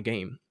design a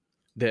game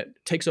that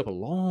takes up a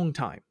long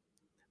time,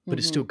 but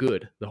it's still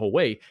good the whole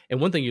way? And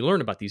one thing you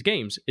learn about these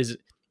games is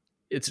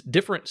it's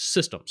different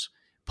systems.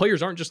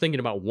 Players aren't just thinking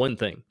about one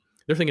thing.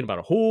 They're thinking about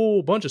a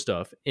whole bunch of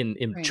stuff in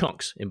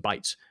chunks, in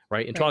bites,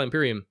 right? In Twilight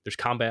Imperium, there's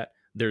combat.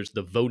 There's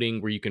the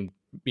voting where you can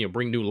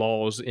bring new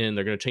laws in.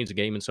 They're going to change the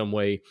game in some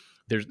way.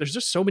 There's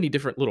just so many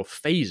different little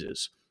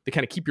phases that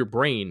kind of keep your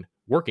brain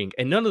working.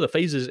 And none of the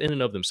phases in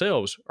and of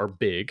themselves are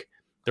big.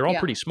 They're all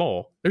pretty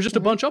small. There's just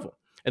a bunch of them.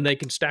 And they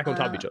can stack on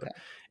top of each other.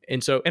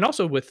 And so, and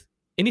also with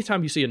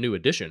anytime you see a new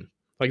edition,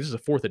 like this is a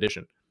 4th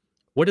edition,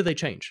 what did they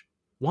change?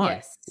 Why?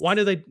 Yes. Why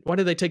did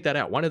they take that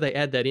out? Why did they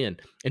add that in?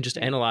 And just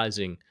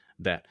analyzing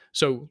that.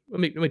 So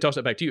let me toss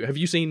that back to you. Have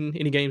you seen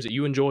any games that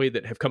you enjoy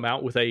that have come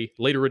out with a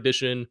later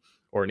edition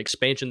or an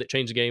expansion that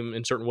changed the game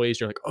in certain ways?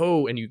 You're like,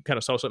 oh, and you kind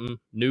of saw something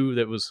new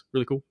that was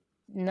really cool?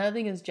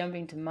 Nothing is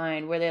jumping to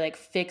mind where they like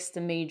fixed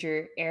a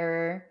major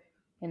error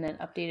in an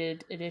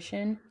updated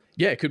edition.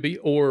 Yeah, it could be,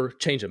 or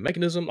change a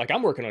mechanism. Like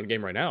I'm working on a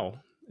game right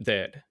now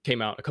that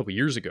came out a couple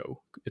years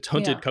ago. It's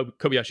Hunted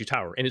Kobayashi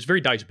Tower, and it's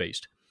very dice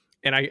based.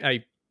 And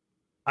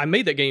I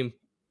made that game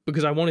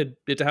because I wanted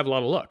it to have a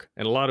lot of luck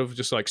and a lot of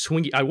just like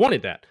swingy. I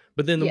wanted that,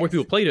 but then the more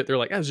people played it, they're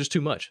like, "Oh, it's just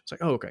too much." It's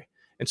like, "Oh, okay."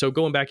 And so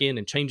going back in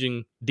and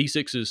changing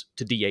D6s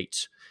to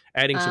D8s,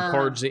 adding some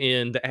cards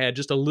in that add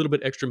just a little bit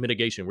extra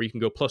mitigation where you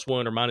can go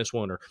 +1 or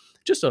 -1, or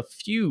just a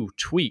few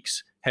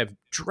tweaks have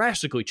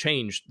drastically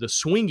changed the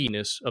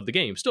swinginess of the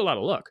game. Still a lot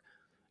of luck.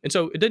 And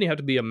so it doesn't have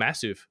to be a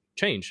massive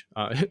change.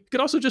 It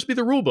could also just be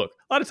the rule book.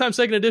 A lot of times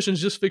second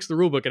editions just fix the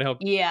rule book and how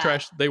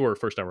trash they were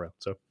first time around.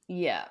 So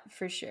yeah,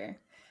 for sure.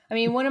 I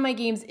mean, one of my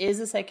games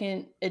is a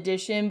 2nd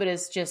edition, but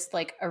it's just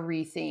like a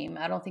retheme.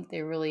 I don't think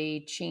they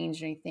really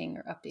changed anything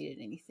or updated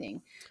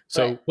anything.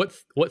 So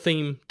what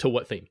theme to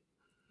what theme?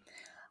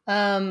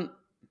 Well,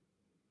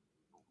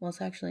 it's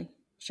actually,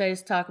 should I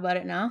just talk about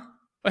it now?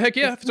 Oh, heck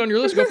yeah. If it's on your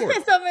list, go for it.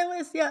 It's on my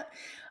list, yeah.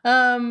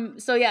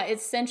 So yeah,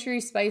 it's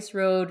Century Spice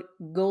Road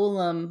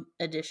Golem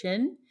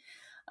Edition.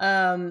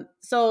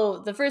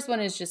 So the first one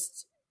is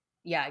just,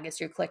 I guess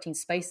you're collecting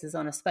spices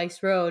on a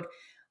spice road.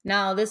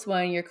 Now this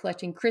one, you're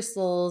collecting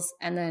crystals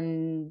and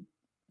then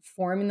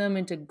forming them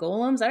into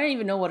golems. I didn't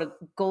even know what a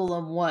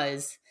golem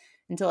was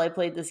until I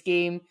played this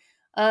game.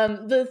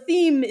 The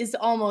theme is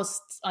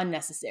almost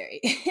unnecessary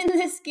in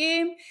this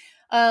game.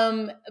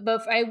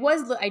 But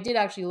I did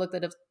actually look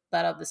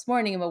that up this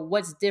morning about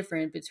what's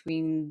different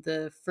between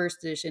the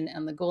 1st edition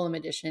and the Golem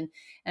edition.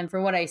 And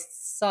from what I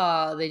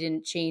saw, they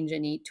didn't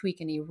tweak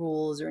any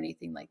rules or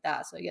anything like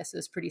that. So I guess it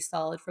was pretty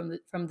solid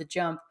from the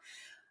jump.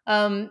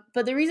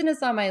 But the reason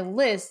it's on my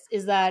list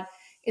is that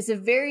it's a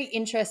very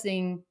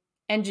interesting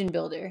engine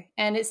builder.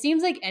 And it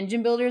seems like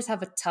engine builders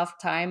have a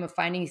tough time of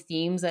finding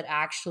themes that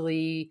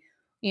actually,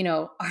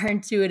 are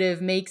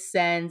intuitive, make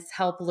sense,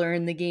 help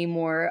learn the game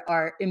more,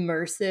 are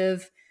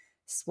immersive.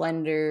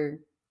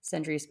 Splendor,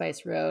 Century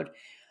Spice Road.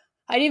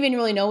 I didn't even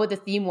really know what the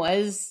theme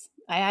was.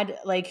 I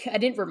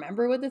didn't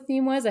remember what the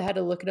theme was. I had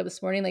to look it up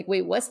this morning. Like,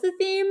 wait, what's the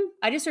theme?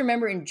 I just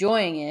remember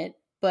enjoying it,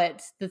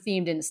 but the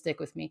theme didn't stick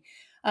with me.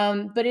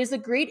 But it's a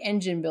great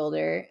engine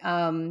builder.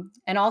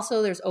 And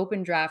also there's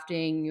open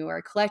drafting. You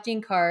are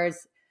collecting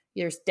cards.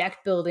 There's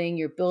deck building.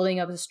 You're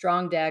building up a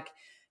strong deck.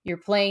 You're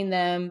playing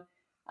them.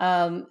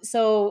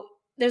 So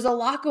there's a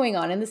lot going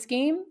on in this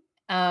game,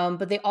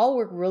 but they all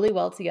work really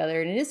well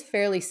together. And it is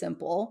fairly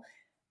simple.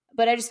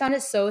 But I just found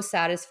it so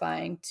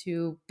satisfying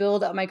to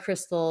build up my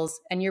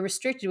crystals, and you're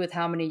restricted with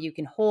how many you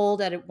can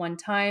hold at one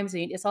time. So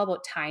it's all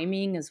about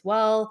timing as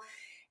well.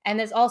 And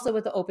there's also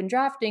with the open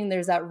drafting,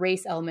 there's that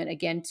race element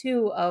again,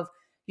 too, of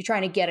you're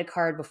trying to get a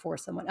card before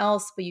someone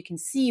else, but you can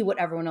see what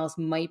everyone else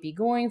might be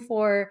going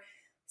for.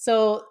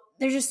 So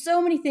there's just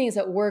so many things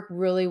that work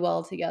really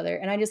well together.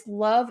 And I just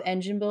love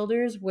engine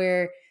builders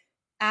where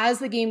as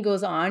the game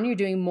goes on, you're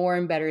doing more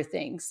and better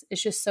things.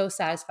 It's just so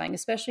satisfying,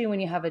 especially when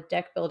you have a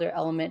deck builder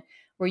element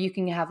where you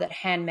can have that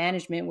hand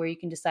management where you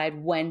can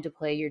decide when to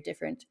play your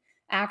different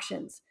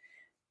actions.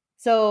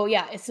 So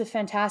yeah, it's a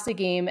fantastic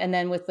game. And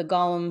then with the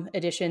Golem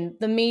edition,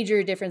 the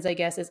major difference, I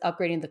guess, is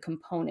upgrading the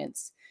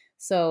components.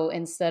 So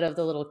instead of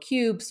the little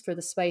cubes for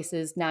the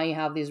spices, now you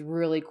have these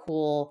really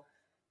cool,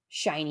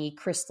 shiny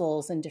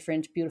crystals and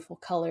different beautiful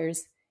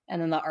colors.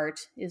 And then the art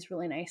is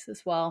really nice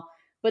as well.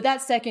 But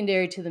that's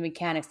secondary to the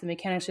mechanics. The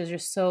mechanics are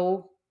just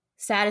so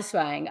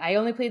satisfying. I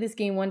only played this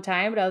game one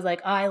time, but I was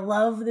like, oh, I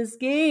love this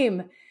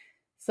game.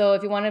 So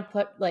if you want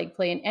to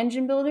play an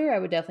engine builder, I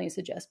would definitely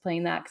suggest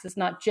playing that because it's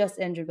not just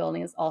engine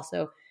building, it's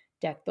also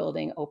deck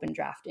building, open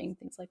drafting,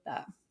 things like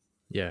that.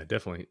 Yeah,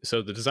 definitely.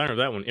 So the designer of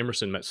that one,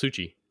 Emerson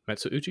Matsuuchi.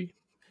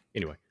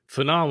 Anyway,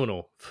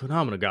 phenomenal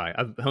guy.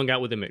 I've hung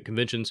out with him at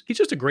conventions. He's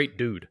just a great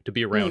dude to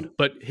be around.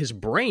 But his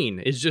brain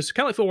is just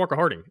kind of like Phil Walker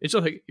Harding. It's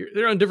just like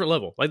they're on a different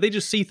level. Like they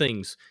just see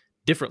things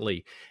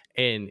differently.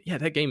 And yeah,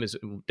 that game is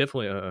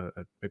definitely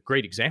a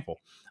great example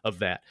of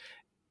that.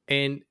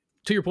 And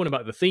to your point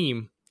about the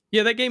theme,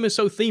 yeah, that game is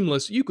so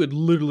themeless, you could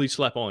literally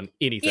slap on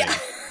anything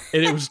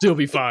and it would still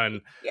be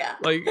fine. Yeah.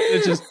 Like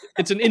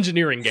it's an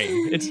engineering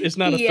game. It's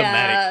not a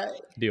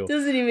thematic deal. It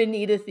doesn't even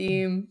need a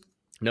theme.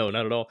 No,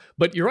 not at all.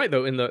 But you're right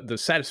though, in the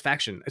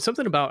satisfaction. It's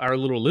something about our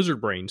little lizard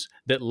brains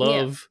that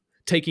love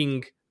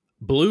taking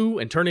blue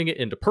and turning it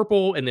into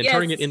purple and then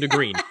turning it into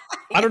green.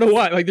 I don't know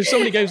why. Like there's so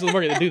many games in the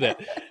market that do that.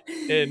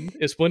 And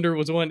Splendor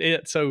was one.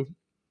 So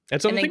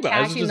that's something to think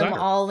about as a designer. Cashing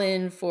them all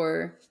in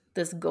for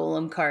this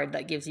golem card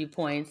that gives you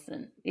points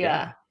and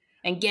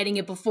and getting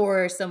it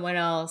before someone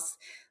else.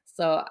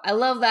 So I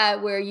love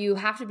that where you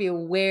have to be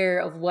aware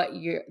of what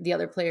the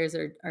other players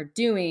are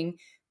doing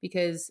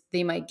because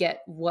they might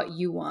get what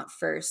you want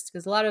first.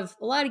 Because a lot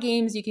of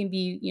games you can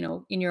be,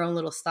 in your own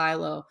little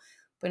silo,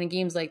 but in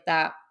games like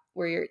that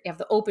where you have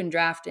the open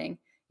drafting,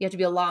 you have to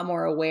be a lot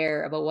more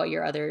aware about what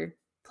your other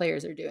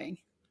players are doing.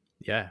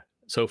 Yeah.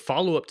 So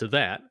follow up to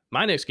that,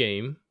 my next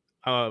game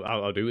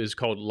I'll do is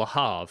called Le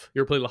Havre.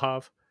 You ever play Le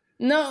Havre?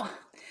 No.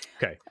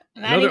 Okay.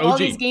 I'm adding all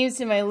these games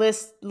to my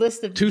list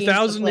of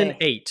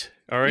 2008.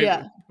 All right.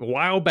 Yeah. A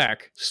while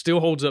back. Still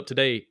holds up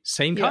today.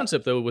 Same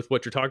concept, though, with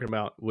what you're talking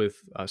about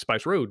with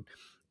Spice Road,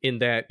 in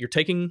that you're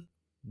taking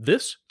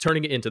this,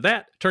 turning it into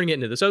that, turning it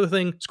into this other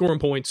thing, scoring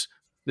points.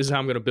 This is how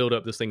I'm going to build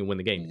up this thing and win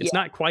the game. It's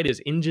not quite as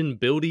engine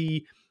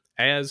buildy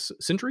as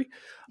Century,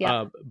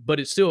 but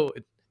it's still,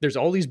 there's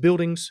all these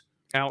buildings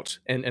out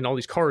and all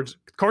these cards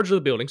are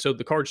the building, so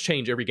the cards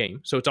change every game,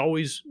 so it's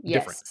always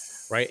different,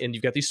 right? And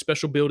you've got these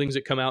special buildings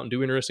that come out and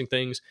do interesting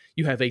things.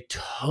 You have a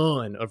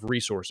ton of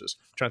resources.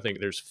 I'm trying to think,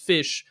 there's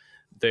fish,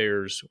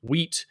 there's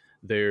wheat,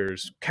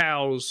 there's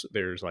cows,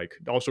 there's like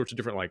all sorts of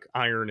different like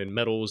iron and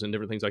metals and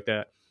different things like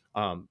that,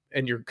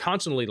 and you're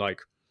constantly like,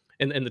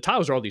 and the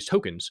tiles are all these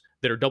tokens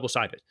that are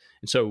double-sided,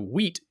 and so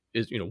wheat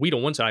is wheat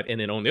on one side,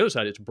 and then on the other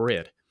side it's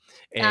bread.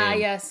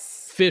 And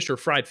fish or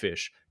fried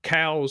fish,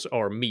 cows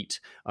are meat,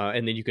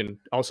 and then you can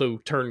also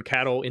turn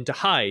cattle into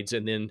hides,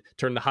 and then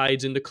turn the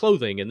hides into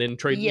clothing, and then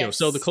trade,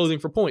 sell the clothing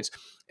for points.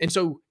 And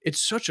so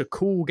it's such a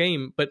cool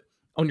game. But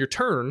on your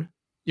turn,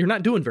 you're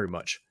not doing very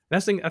much.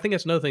 I think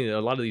that's another thing that a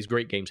lot of these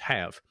great games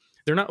have.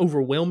 They're not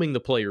overwhelming the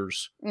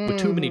players with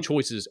too many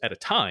choices at a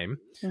time,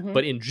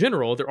 but in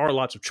general, there are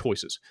lots of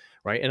choices,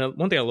 right? And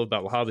one thing I love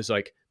about Le Havre is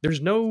like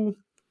there's no,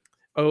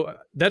 oh,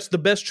 that's the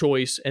best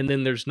choice, and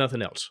then there's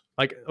nothing else.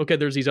 Like, okay,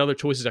 there's these other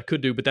choices I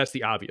could do, but that's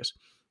the obvious.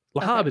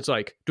 Le Havre, it's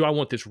like, do I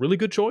want this really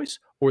good choice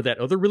or that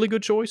other really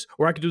good choice?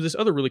 Or I could do this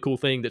other really cool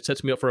thing that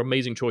sets me up for an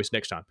amazing choice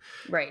next time.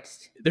 Right.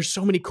 There's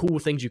so many cool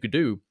things you could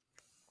do.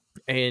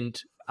 And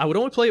I would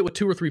only play it with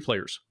 2 or 3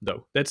 players,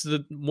 though. That's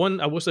the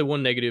one, I will say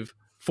one negative.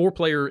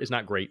 4-player is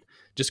not great,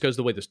 just because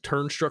the way this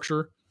turn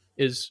structure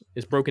is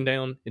broken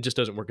down, it just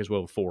doesn't work as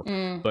well with 4.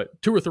 But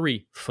 2 or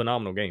 3,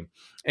 phenomenal game.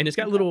 And it's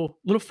got little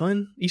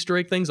fun Easter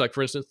egg things, like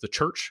for instance, the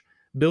church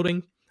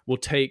building will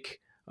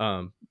take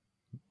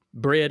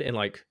bread and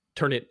like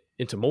turn it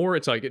into more.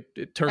 It's like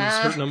it turns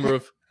a certain number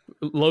of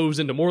loaves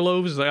into more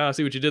loaves. It's like, I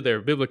see what you did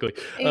there biblically.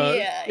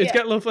 It's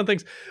got little fun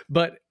things,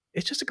 but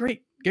it's just a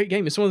great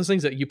game. It's one of those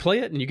things that you play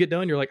it and you get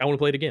done, you're like, I want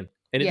to play it again.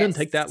 And it doesn't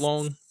take that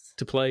long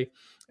to play.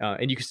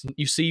 And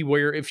you see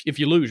where if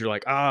you lose, you're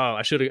like,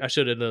 I should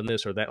have done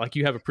this or that. Like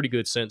you have a pretty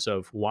good sense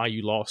of why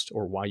you lost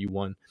or why you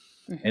won.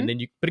 And then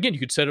you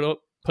could set it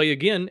up, play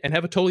again, and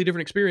have a totally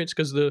different experience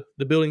because the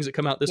buildings that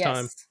come out this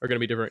time are going to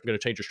be different, going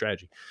to change your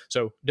strategy.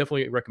 So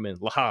definitely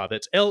recommend Le Havre.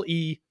 That's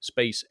LE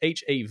space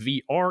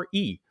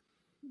HAVRE.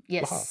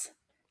 Yes,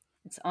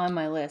 it's on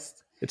my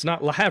list. It's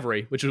not Le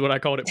Havre, which is what I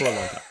called it for a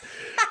long time.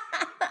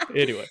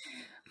 Anyway.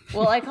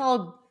 Well, I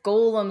call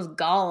golems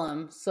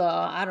Gollum, so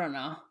I don't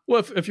know.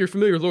 Well, if you're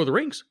familiar with Lord of the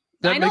Rings,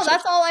 I know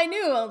that's all I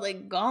knew. I was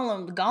like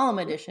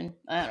Gollum edition.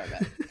 I don't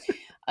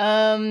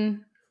know.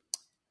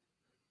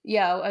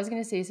 Yeah, I was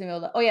gonna say something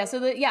about that. Oh yeah, so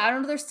I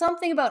don't know. There's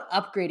something about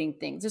upgrading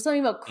things. There's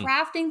something about Mm.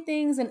 crafting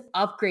things and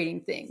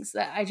upgrading things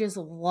that I just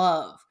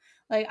love.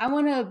 Like I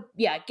want to,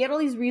 get all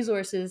these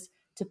resources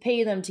to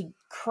pay them to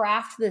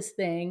craft this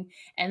thing,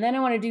 and then I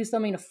want to do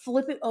something to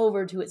flip it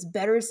over to its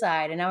better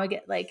side. And now I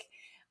get like,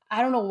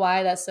 I don't know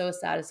why that's so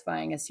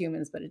satisfying as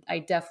humans, but I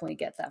definitely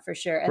get that for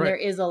sure. And Right. there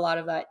is a lot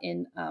of that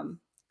in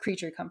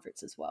creature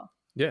comforts as well.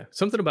 Yeah.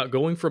 Something about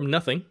going from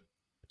nothing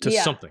to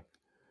Yeah. something.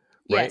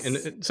 Right. And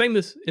Yes. same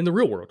as in the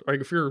real world.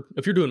 Like if you're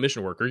doing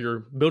mission work or you're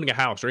building a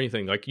house or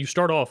anything, like you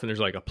start off and there's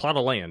like a plot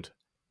of land.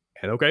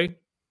 And okay.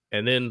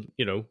 And then,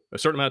 a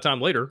certain amount of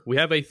time later, we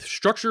have a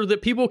structure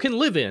that people can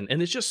live in.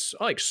 And it's just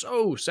like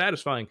so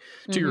satisfying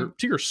to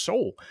your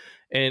soul.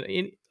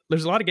 And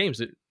there's a lot of games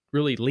that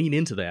really lean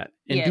into that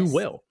and do Yes.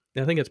 well.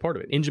 And I think that's part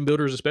of it. Engine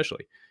builders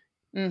especially.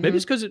 Maybe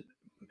it's because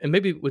and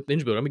maybe with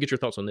engine builder, I'm gonna get your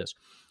thoughts on this.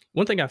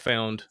 One thing I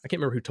found, I can't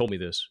remember who told me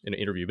this in an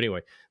interview, but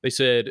anyway, they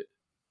said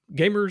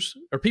gamers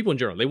or people in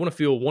general, they want to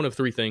feel one of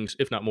three things,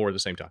 if not more, at the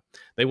same time.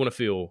 They want to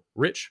feel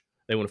rich,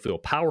 they want to feel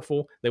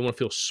powerful, they want to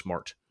feel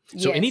smart.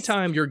 So Yes.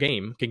 anytime your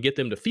game can get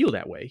them to feel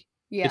that way,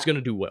 it's going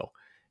to do well.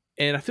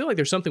 And I feel like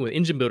there's something with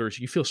engine builders,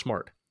 you feel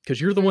smart because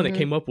you're the one that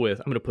came up with,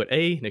 I'm going to put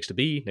A next to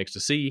B next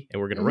to C,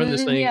 and we're going to run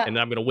this thing, and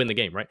then I'm going to win the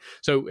game, right?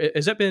 So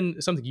has that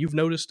been something you've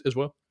noticed as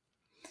well?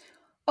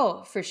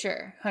 Oh, for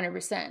sure.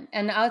 100%.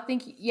 And I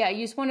think, you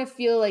just want to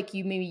feel like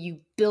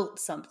you built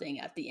something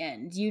at the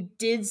end. You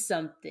did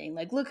something.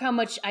 Like, look how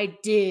much I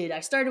did. I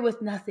started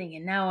with nothing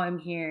and now I'm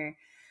here.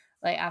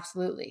 Like,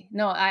 absolutely.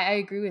 No, I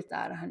agree with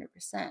that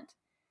 100%.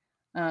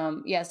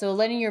 So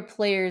letting your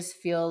players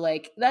feel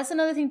like that's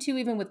another thing too,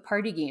 even with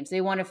party games,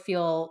 they want to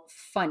feel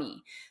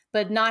funny,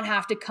 but not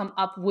have to come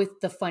up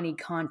with the funny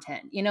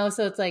content,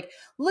 So it's like,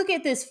 look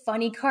at this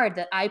funny card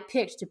that I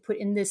picked to put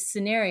in this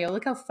scenario.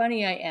 Look how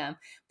funny I am.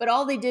 But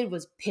all they did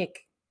was pick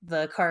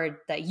the card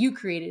that you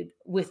created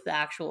with the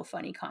actual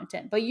funny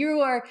content. But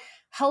you are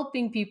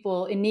helping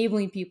people,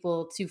 enabling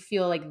people to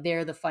feel like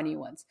they're the funny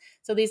ones.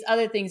 So these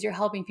other things, you're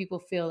helping people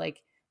feel like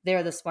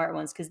they're the smart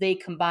ones because they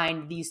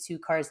combined these two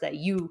cards that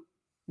you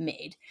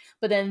made,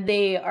 but then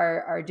they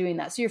are doing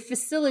that. So you're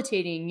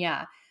facilitating,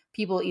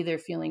 people either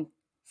feeling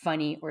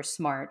funny or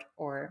smart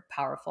or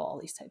powerful, all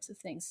these types of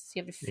things. So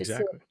you have to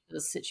facilitate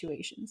those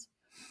situations.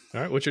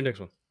 All right. What's your next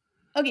one?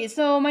 Okay.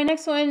 So my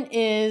next one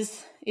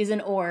is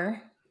an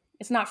ore.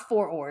 It's not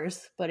 4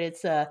 ores, but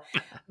it's a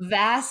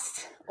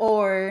vast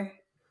ore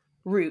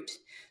root.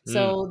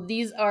 So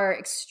these are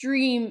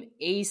extreme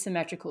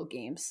asymmetrical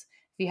games.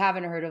 If you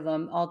haven't heard of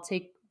them, I'll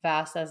take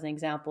vast as an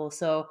example.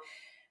 So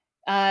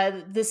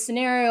the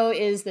scenario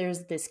is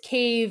there's this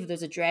cave,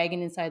 there's a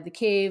dragon inside the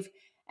cave,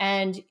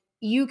 and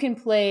you can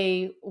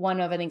play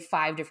one of, I think,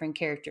 5 different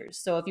characters.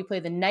 So if you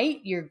play the knight,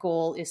 your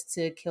goal is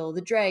to kill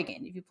the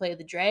dragon. If you play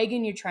the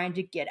dragon, you're trying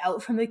to get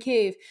out from the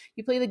cave.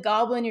 You play the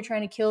goblin, you're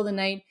trying to kill the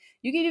knight.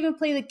 You can even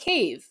play the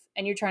cave,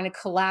 and you're trying to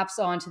collapse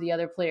onto the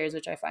other players,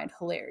 which I find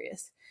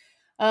hilarious.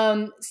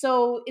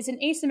 So it's an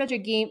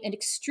asymmetric game, an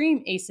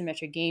extreme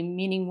asymmetric game,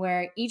 meaning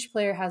where each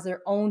player has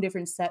their own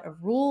different set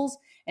of rules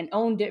and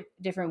own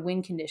different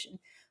win condition.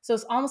 So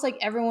it's almost like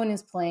everyone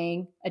is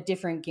playing a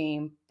different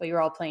game, but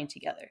you're all playing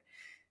together.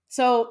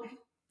 So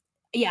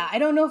I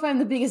don't know if I'm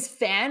the biggest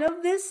fan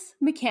of this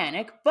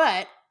mechanic,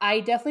 but I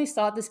definitely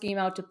sought this game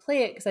out to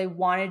play it because I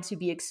wanted to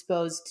be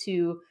exposed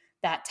to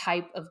that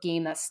type of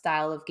game, that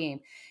style of game.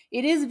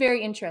 It is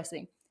very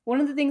interesting. One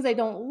of the things I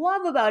don't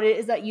love about it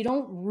is that you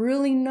don't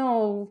really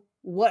know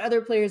what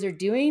other players are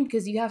doing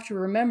because you have to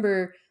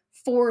remember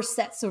 4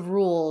 sets of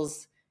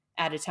rules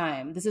at a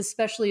time. This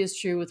especially is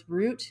true with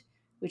Root,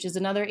 which is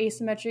another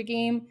asymmetric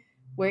game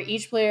where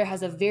each player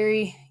has a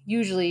very,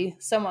 usually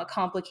somewhat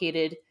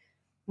complicated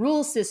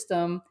rule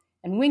system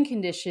and win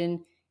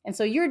condition. And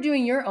so you're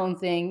doing your own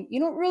thing. You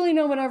don't really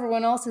know what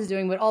everyone else is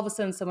doing, but all of a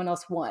sudden someone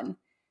else won.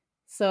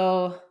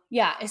 So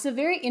it's a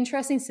very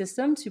interesting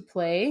system to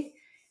play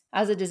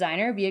as a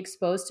designer, be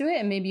exposed to it,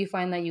 and maybe you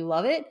find that you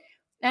love it.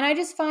 And I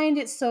just find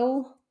it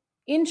so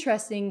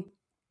interesting.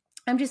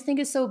 I just think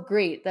it's so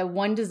great that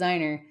one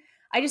designer,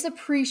 I just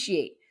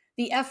appreciate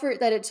the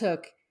effort that it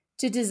took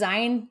to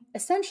design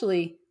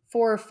essentially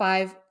 4 or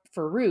 5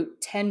 for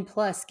Root, 10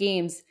 plus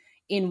games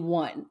in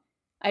one.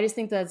 I just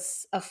think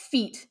that's a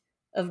feat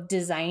of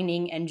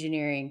designing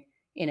engineering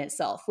in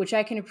itself, which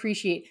I can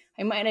appreciate.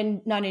 I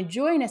might not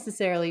enjoy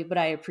necessarily, but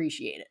I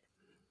appreciate it.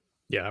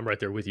 Yeah, I'm right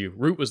there with you.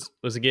 Root was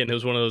again, it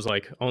was one of those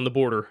like on the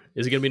border.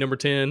 Is it going to be number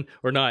 10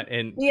 or not?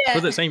 And for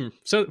the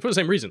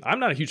same reason, I'm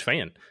not a huge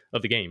fan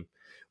of the game,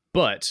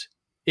 but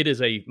it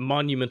is a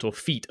monumental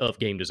feat of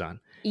game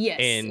design. Yes,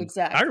 and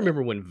exactly. I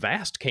remember when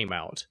Vast came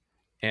out,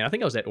 and I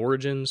think I was at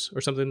Origins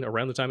or something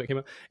around the time it came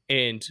out,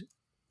 and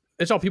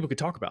that's all people could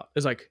talk about.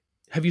 It's like,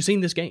 have you seen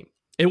this game?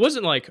 It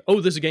wasn't like,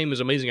 oh, this game is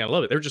amazing, I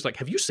love it. They were just like,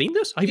 have you seen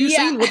this? Have you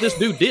seen what this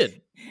dude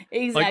did?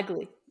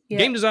 Exactly.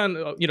 Game design,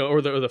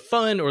 or the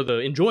fun or the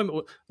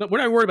enjoyment. We're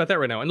not worried about that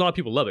right now. And a lot of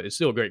people love it. It's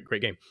still a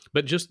great game.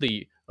 But just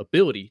the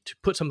ability to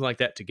put something like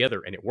that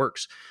together and it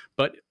works.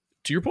 But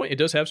to your point, it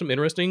does have some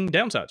interesting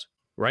downsides,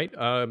 right?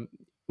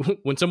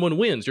 when someone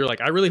wins, you're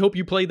like, I really hope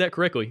you played that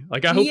correctly.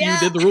 Like, I hope you Yeah.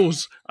 did the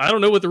rules. I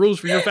don't know what the rules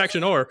for your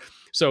faction are,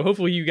 so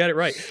hopefully you got it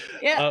right.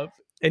 Yeah.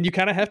 And you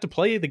kind of have to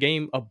play the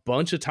game a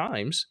bunch of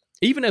times,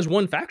 even as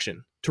one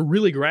faction, to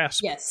really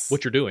grasp Yes.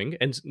 what you're doing.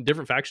 And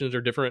different factions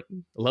are different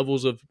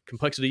levels of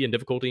complexity and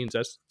difficulty, and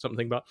that's something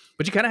to think about.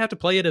 But you kind of have to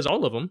play it as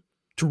all of them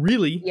to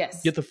really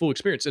Yes. get the full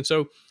experience. And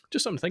so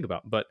just something to think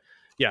about. But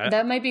yeah,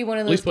 that might be one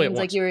of at those least play it things,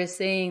 like once. you were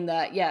saying,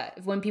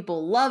 that when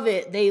people love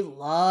it, they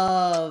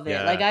love it.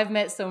 Yeah. Like, I've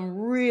met some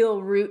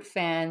real Root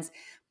fans,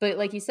 but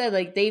like you said,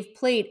 like, they've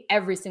played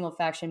every single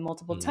faction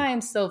multiple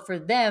times. So for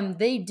them,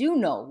 they do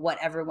know what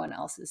everyone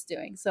else is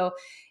doing. So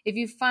if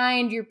you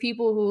find your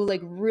people who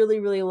like really,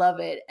 really love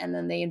it, and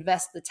then they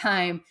invest the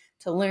time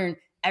to learn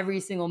every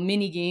single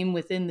mini game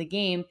within the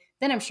game,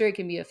 then I'm sure it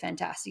can be a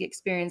fantastic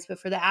experience. But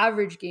for the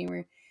average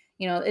gamer,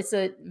 it's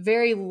a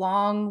very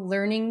long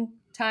learning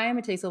time.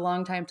 It takes a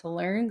long time to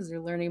learn because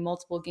you're learning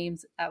multiple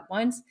games at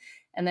once.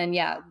 And then,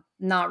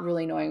 not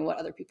really knowing what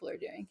other people are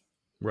doing.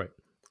 Right.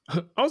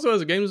 Also,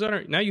 as a game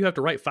designer, now you have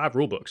to write 5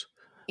 rule books,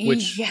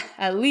 which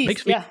at least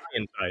makes me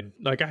inside.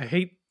 Like, I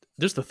hate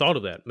just the thought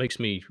of that. Makes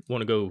me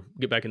want to go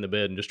get back in the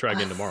bed and just try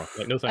again tomorrow.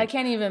 Like, no thanks. I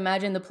can't even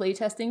imagine the play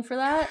testing for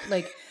that.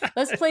 Like,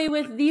 let's play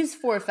with these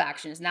 4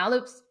 factions. Now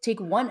let's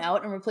take one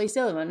out and replace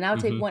the other one. Now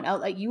take one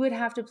out. Like, you would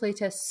have to play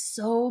test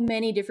so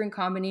many different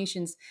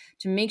combinations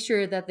to make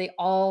sure that they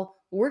all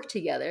work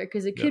together,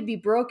 because it could be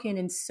broken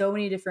in so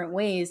many different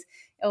ways.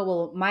 Oh,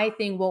 well, my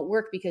thing won't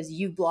work because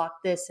you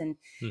blocked this. And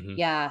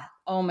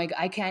oh my God,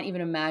 I can't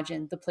even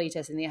imagine the play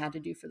testing they had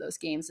to do for those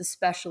games,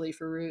 especially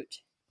for Root.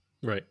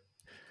 Right.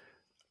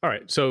 All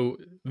right. So,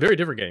 very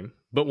different game,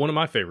 but one of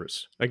my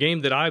favorites, a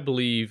game that I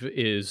believe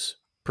is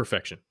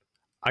perfection.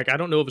 Like, I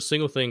don't know of a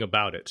single thing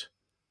about it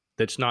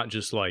that's not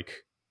just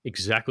like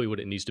exactly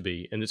what it needs to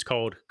be. And it's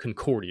called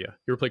Concordia.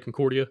 You ever play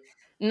Concordia?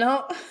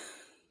 No.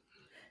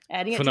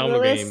 Adding it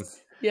Phenomenal to the game.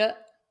 list. Yeah.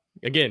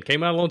 Again,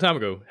 came out a long time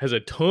ago, has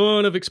a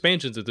ton of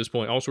expansions at this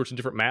point, all sorts of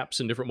different maps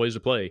and different ways to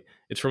play.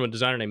 It's from a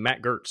designer named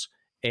Matt Gertz.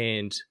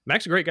 And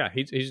Matt's a great guy.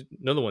 He's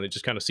another one that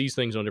just kind of sees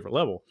things on a different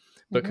level.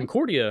 But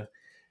Concordia,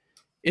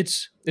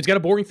 it's got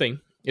a boring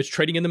thing. It's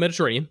trading in the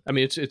Mediterranean. I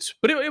mean,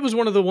 but it was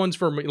one of the ones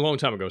from a long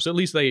time ago. So at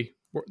least there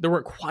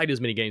weren't quite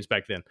as many games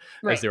back then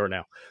as there are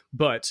now.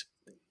 But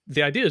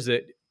the idea is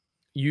that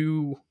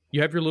you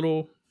have your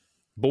little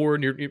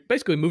board, and you're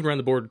basically moving around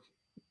the board,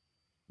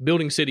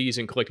 building cities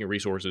and collecting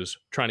resources,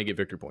 trying to get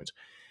victory points.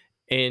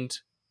 And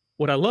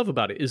what I love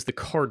about it is the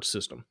card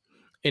system.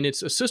 And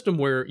it's a system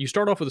where you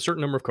start off with a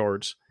certain number of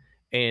cards,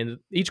 and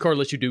each card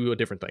lets you do a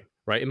different thing,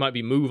 right? It might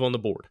be move on the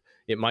board.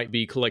 It might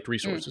be collect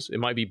resources. It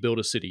might be build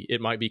a city.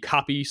 It might be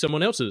copy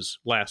someone else's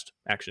last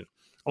action.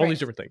 All these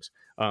different things.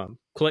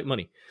 Collect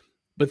money.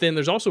 But then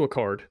there's also a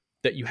card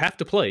that you have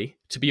to play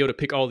to be able to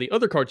pick all the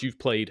other cards you've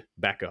played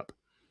back up.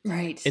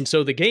 Right. And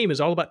so the game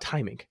is all about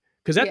timing,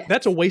 because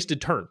that's a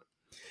wasted turn.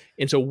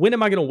 And so when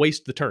am I going to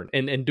waste the turn?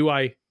 And do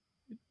I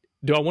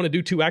want to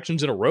do 2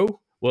 actions in a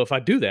row? Well, if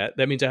I do that,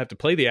 that means I have to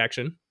play the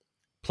action,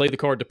 play the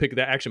card to pick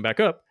that action back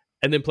up,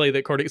 and then play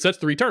that card. So that's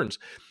 3 turns.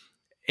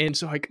 And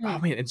so oh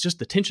man, it's just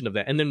the tension of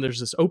that. And then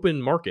there's this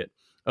open market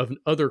of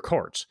other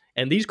cards.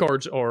 And these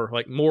cards are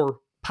like more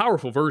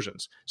powerful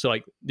versions. So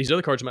like these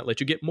other cards might let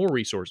you get more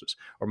resources,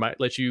 or might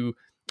let you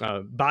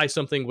buy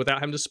something without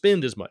having to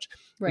spend as much.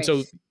 Right. And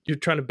so you're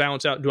trying to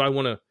balance out, do I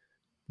want to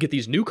get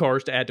these new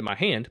cards to add to my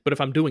hand? But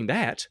if I'm doing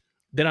that,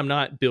 then I'm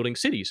not building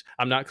cities.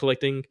 I'm not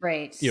collecting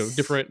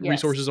different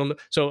resources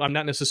so I'm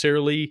not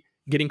necessarily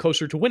getting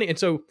closer to winning. And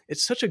so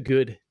it's such a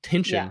good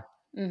tension.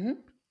 Yeah.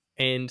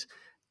 And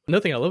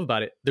another thing I love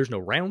about it, there's no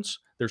rounds,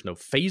 there's no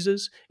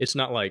phases. It's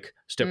not like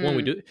step 1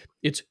 we do.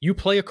 It's you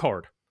play a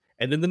card,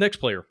 and then the next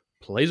player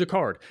plays a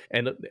card,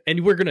 and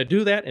we're going to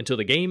do that until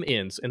the game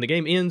ends. And the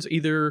game ends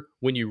either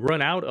when you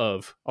run out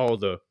of all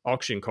the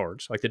auction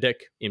cards, like the deck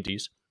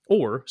empties,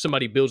 or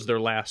somebody builds their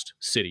last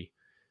city.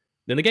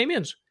 Then the game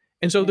ends.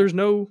 And so there's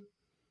no,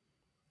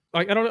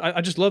 I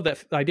just love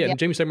that idea. And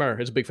Jamie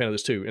Stegmaier is a big fan of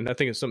this too. And I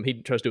think it's something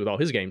he tries to do with all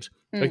his games.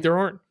 Like there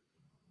aren't,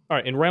 all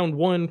right, in round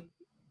 1,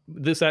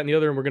 this, that, and the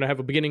other, and we're going to have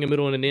a beginning, a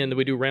middle, and an end, and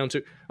we do round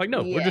 2. Like,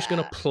 no, we're just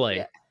going to play.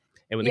 Yeah.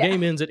 And when the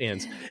game ends, it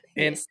ends.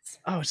 And it's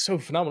so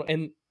phenomenal.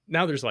 And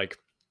now there's like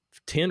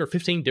 10 or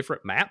 15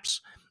 different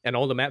maps, and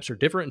all the maps are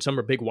different. And some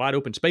are big, wide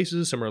open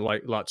spaces. Some are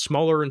like a lot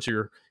smaller. And so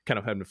you're kind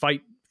of having to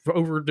fight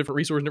over different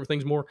resources and different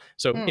things more.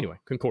 So anyway,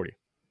 Concordia.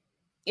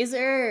 Is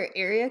there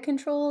area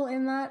control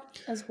in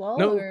that as well?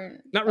 No,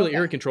 not really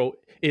area control.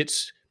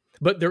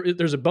 But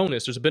there's a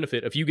bonus. There's a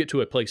benefit. If you get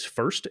to a place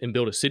first and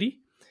build a city,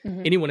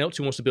 anyone else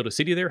who wants to build a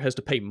city there has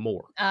to pay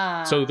more.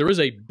 So there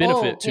is a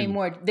benefit to pay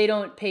more. They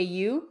don't pay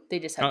you. They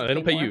just have to they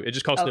don't pay you. It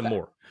just costs them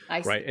more.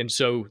 I see. Right. And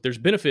so there's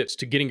benefits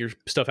to getting your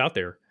stuff out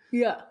there.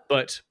 Yeah.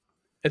 But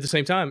at the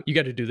same time, you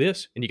got to do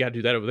this, and you got to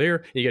do that over there,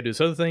 and you got to do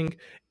this other thing.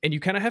 And you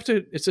kind of have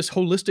to, it's this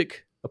holistic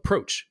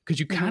approach, because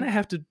you kind of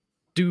have to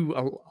do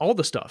all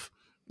the stuff.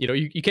 You know,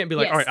 you can't be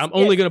like, all right, I'm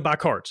only going to buy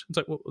cards. It's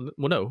like, well,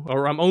 no.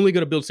 Or I'm only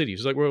going to build cities.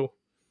 It's like, well,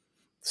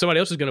 somebody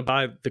else is going to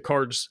buy the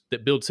cards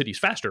that build cities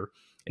faster.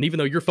 And even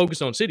though you're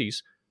focused on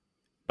cities,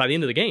 by the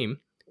end of the game,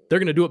 they're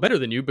going to do it better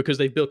than you because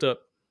they've built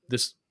up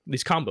these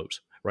combos,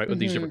 right, with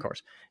these different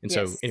cards. And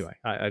so anyway,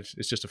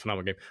 it's just a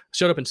phenomenal game.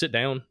 Shut Up and Sit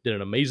Down did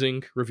an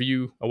amazing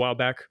review a while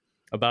back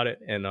about it,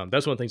 and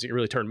that's one of the things that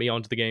really turned me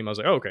on to the game. I was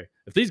like, oh, okay,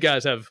 if these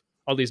guys have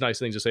all these nice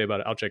things to say about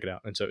it, I'll check it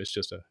out. And so it's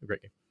just a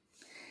great game.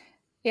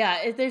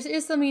 Yeah, there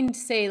is something to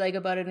say like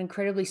about an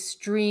incredibly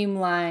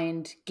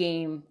streamlined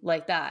game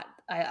like that.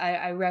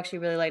 I actually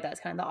really like that.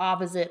 It's kind of the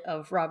opposite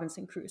of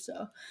Robinson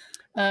Crusoe.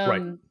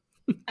 Right.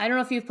 I don't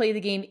know if you've played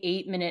the game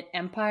 8 Minute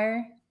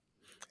Empire.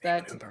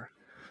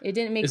 It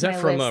didn't make. Is that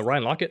from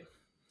Ryan Lockett?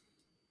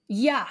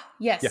 Yeah.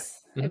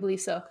 Yes, I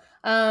believe so.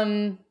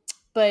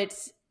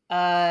 But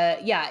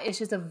it's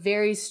just a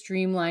very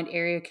streamlined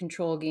area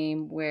control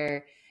game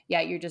where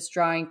you're just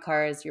drawing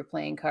cards, you're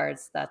playing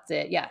cards. That's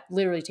it. Yeah,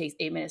 literally takes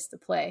 8 minutes to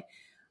play.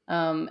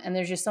 And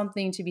there's just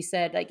something to be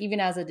said, like even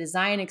as a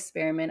design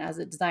experiment, as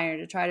a designer,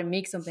 to try to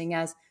make something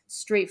as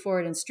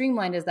straightforward and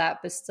streamlined as that,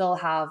 but still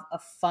have a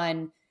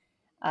fun,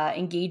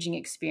 engaging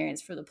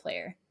experience for the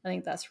player. I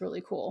think that's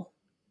really cool.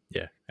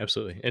 Yeah,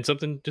 absolutely. And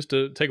something just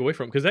to take away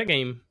from, because that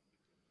game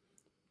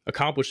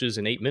accomplishes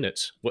in 8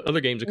 minutes what other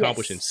games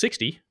accomplish in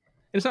 60. And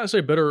it's not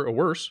necessarily better or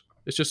worse.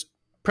 It's just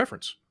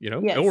preference,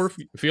 or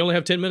if you only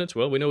have 10 minutes,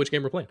 well, we know which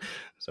game we're playing.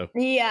 So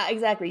yeah,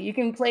 exactly. You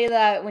can play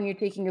that when you're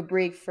taking a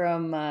break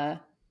from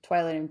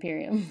Twilight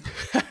Imperium.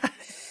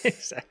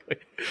 Exactly.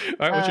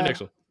 All right, what's your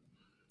next one?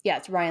 Yeah,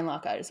 it's Ryan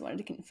Lockett. I just wanted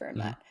to confirm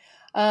that.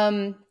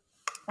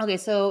 Okay,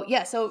 so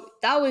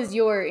that was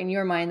in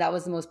your mind, that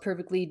was the most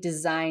perfectly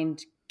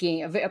designed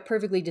game, a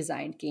perfectly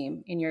designed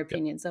game in your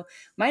opinion. Yep. So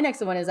my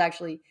next one is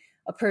actually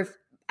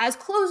as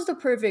close to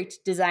perfect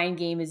design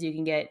game as you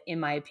can get, in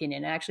my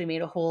opinion. I actually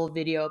made a whole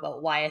video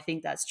about why I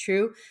think that's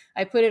true.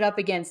 I put it up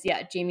against,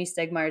 Jamey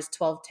Stegmaier's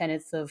 12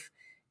 Tenets of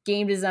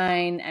Game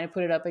Design, and I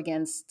put it up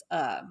against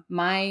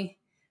my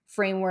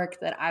framework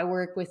that I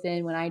work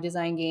within when I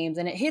design games,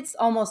 and it hits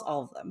almost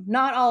all of them.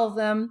 Not all of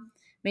them.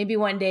 Maybe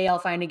one day I'll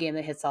find a game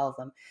that hits all of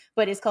them.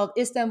 But it's called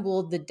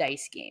Istanbul the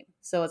Dice Game.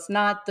 So it's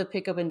not the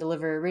pick up and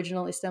deliver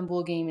original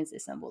Istanbul game. It's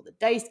Istanbul the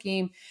Dice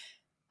Game.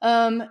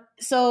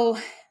 So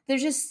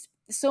there's just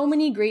so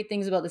many great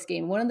things about this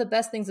game. One of the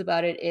best things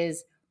about it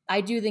is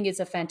I do think it's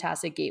a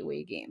fantastic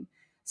gateway game.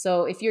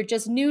 So if you're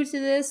just new to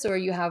this, or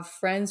you have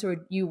friends who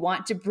you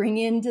want to bring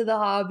into the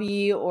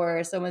hobby,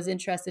 or someone's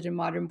interested in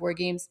modern board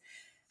games,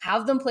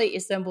 have them play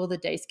Istanbul the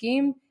Dice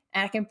Game.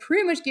 And I can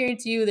pretty much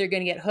guarantee you they're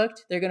going to get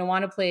hooked. They're going to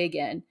want to play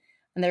again.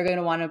 And they're going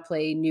to want to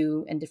play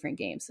new and different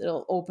games.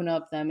 It'll open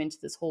up them into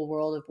this whole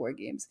world of board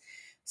games.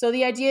 So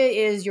the idea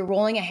is you're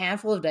rolling a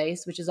handful of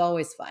dice, which is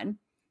always fun.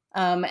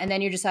 And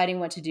then you're deciding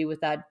what to do with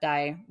that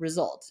die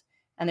result.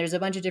 And there's a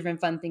bunch of different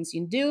fun things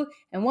you can do.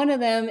 And one of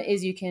them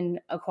is you can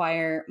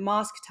acquire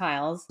mosque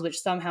tiles,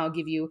 which somehow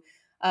give you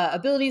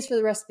abilities for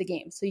the rest of the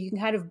game. So you can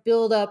kind of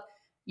build up,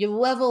 you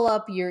level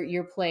up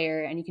your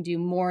player, and you can do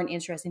more and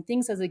interesting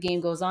things as the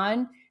game goes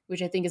on,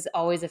 which I think is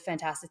always a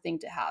fantastic thing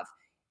to have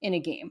in a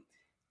game.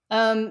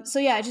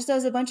 It just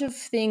does a bunch of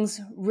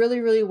things really,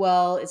 really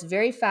well. It's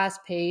very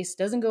fast paced,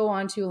 doesn't go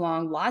on too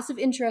long, lots of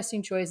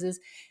interesting choices.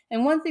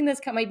 And one thing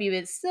that's might be a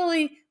bit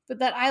silly, but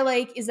that I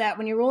like, is that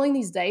when you're rolling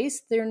these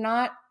dice, they're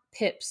not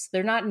pips.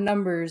 They're not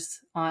numbers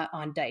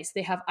on dice.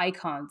 They have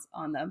icons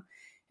on them.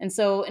 And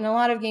so in a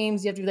lot of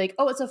games, you have to be like,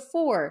 oh, it's a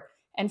 4.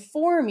 And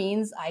 4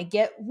 means I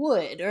get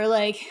wood, or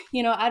I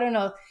don't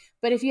know.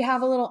 But if you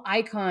have a little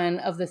icon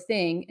of the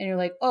thing and you're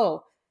like,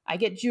 oh, I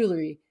get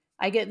jewelry,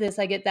 I get this,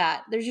 I get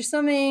that. There's just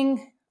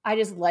something I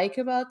just like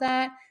about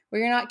that,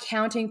 where you're not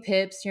counting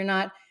pips. You're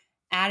not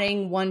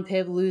adding 1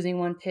 pip, losing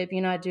 1 pip.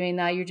 You're not doing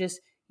that.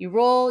 You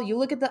roll, you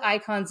look at the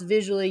icons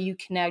visually, you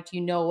connect,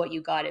 you know what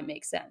you got. It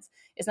makes sense.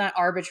 It's not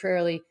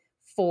arbitrarily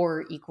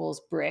 4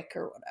 equals brick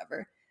or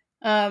whatever.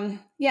 So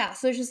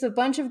there's just a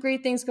bunch of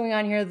great things going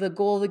on here. The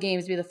goal of the game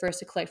is to be the first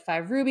to collect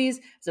 5 rubies.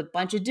 There's a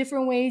bunch of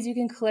different ways you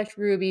can collect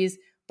rubies,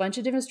 bunch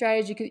of different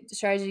strategies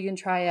you can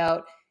try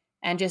out,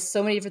 and just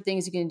so many different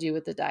things you can do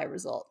with the die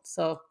result.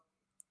 So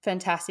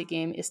fantastic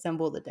game,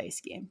 Istanbul the Dice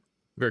Game.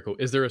 Very cool.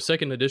 Is there a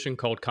second edition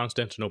called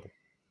Constantinople?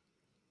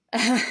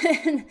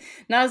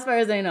 Not as far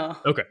as I know.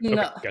 Okay,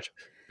 gotcha.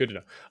 Good to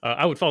know.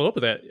 I would follow up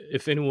with that.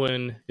 If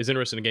anyone is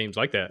interested in games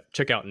like that,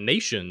 check out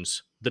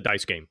Nations the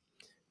Dice Game.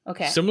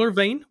 Okay. Similar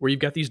vein, where you've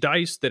got these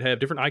dice that have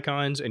different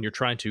icons, and you're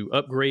trying to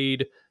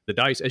upgrade the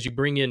dice. As you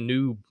bring in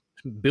new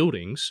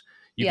buildings,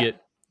 you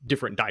get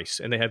different dice,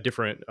 and they have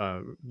different,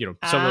 some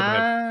of them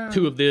have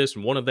 2 of this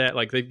and 1 of that.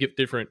 Like, they give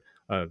different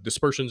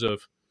dispersions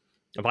of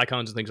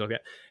icons and things like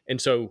that.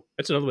 And so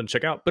that's another one to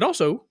check out. But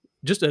also,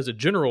 just as a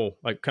general,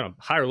 like, kind of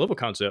higher level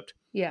concept,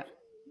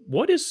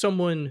 what is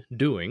someone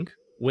doing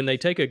when they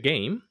take a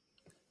game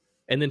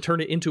and then turn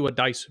it into a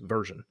dice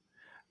version?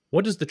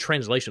 What does the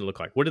translation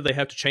look like? What do they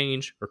have to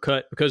change or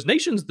cut? Because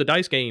Nations, the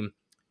Dice Game,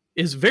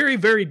 is very,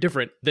 very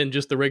different than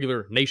just the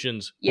regular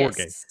Nations board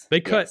game. They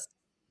cut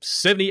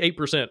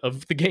 78%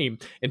 of the game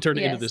and turn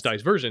it into this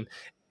dice version,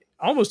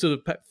 almost to the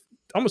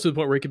point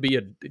where it could be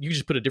you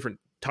just put a different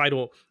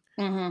title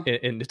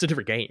and it's a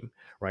different game,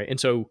 right? And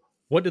so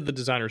what did the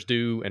designers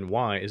do and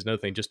why is another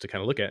thing just to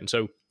kind of look at. And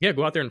so, yeah,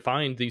 go out there and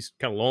find these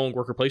kind of long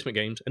worker placement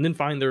games and then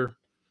find their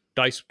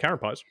dice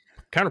counterparts.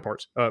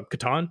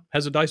 Catan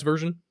has a dice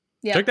version.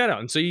 Yeah. Check that out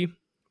and see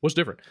what's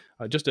different.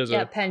 Just as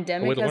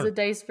Pandemic has learn. a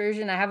dice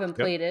version. I haven't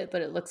played it,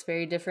 but it looks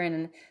very different.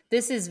 And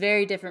this is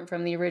very different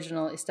from the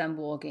original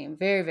Istanbul game.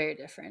 Very, very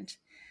different.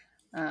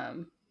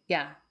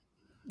 Yeah,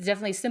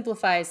 definitely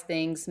simplifies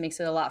things, makes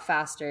it a lot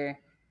faster.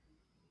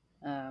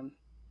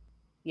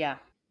 Yeah.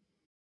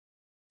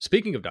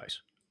 Speaking of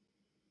dice,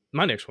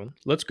 my next one,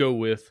 let's go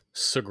with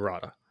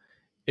Sagrada.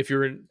 If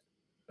you're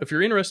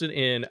interested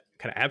in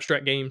kind of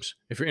abstract games,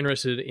 if you're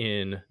interested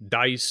in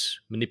dice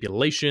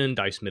manipulation,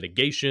 dice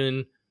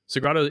mitigation,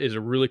 Sagrada is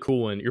a really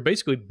cool one. You're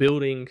basically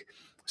building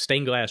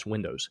stained glass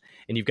windows,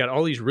 and you've got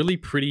all these really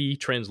pretty,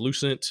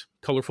 translucent,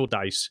 colorful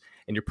dice,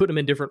 and you're putting them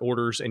in different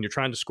orders, and you're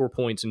trying to score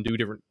points and do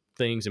different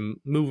things and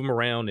move them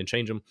around and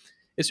change them.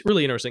 It's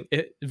really interesting.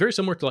 It's very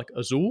similar to like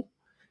Azul,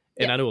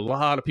 and I know a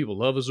lot of people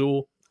love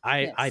Azul.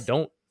 I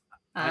don't.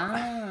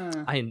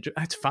 I enjoy.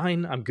 It's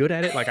fine. I'm good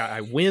at it. Like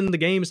I win the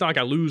game. It's not like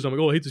I lose. I'm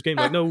like, oh, I hate this game.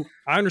 Like, no,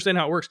 I understand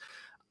how it works.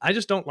 I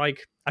just don't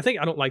like. I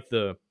don't like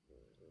the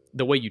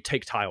way you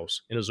take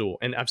tiles in Azul,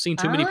 and I've seen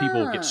too many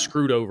people get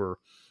screwed over.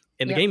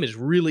 And the game is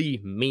really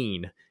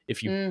mean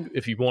if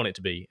you want it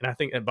to be, and I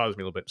think that bothers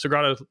me a little bit.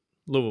 Sagrada's a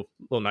little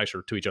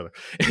nicer to each other,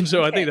 and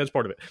so I think that's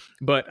part of it.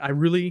 But I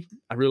really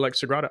like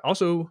Sagrada.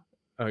 Also,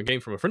 a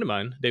game from a friend of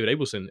mine, David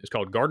Abelson, is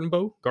called Garden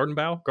Bow,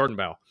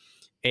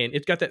 and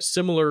it's got that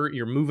similar.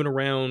 You're moving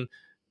around,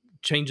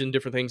 changing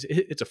different things.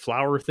 It's a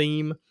flower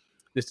theme.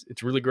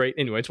 It's really great.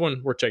 Anyway, it's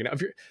one worth checking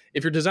out.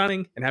 If you're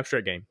designing an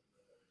abstract game,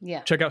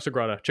 check out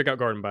Sagrada, check out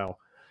Garden Bow,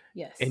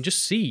 and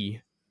just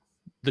see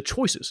the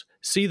choices,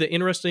 see the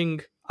interesting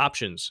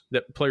options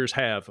that players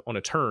have on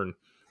a turn,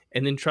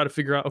 and then try to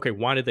figure out, okay,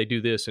 why did they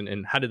do this,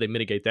 and how did they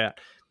mitigate that?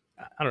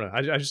 I don't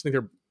know. I just think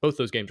both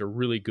those games are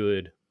really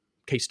good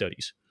case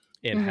studies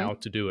in how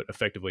to do it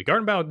effectively.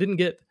 Garden Bow didn't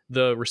get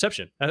the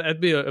reception.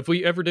 That'd be if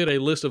we ever did a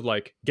list of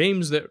like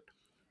games that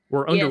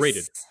were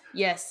underrated.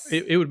 Yes.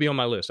 It would be on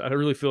my list. I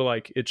really feel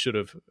like it should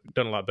have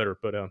done a lot better,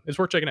 but it's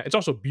worth checking out. It's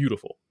also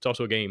beautiful. It's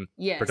also a game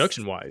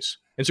production wise,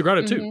 and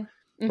Sagrada too.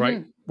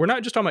 Right? We're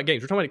not just talking about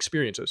games. We're talking about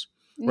experiences,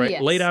 right?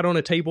 Yes. Laid out on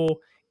a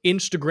table,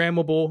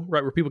 Instagrammable,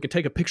 right? Where people can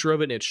take a picture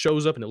of it and it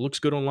shows up and it looks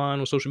good online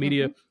on social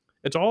media.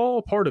 It's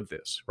all part of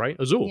this, right?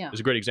 Azul is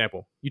a great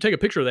example. You take a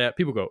picture of that,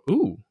 people go,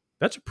 ooh,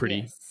 that's a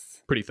pretty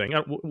thing.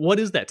 What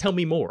is that? Tell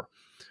me more.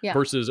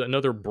 Versus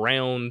another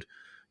browned,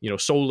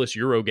 soulless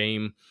Euro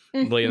game.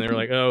 And they're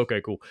like, oh, okay,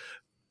 cool.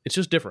 It's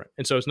just different.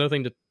 And so it's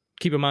nothing to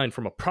keep in mind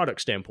from a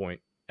product standpoint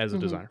as a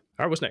designer.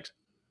 All right, what's next?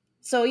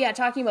 So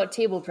talking about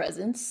table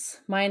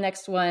presence, my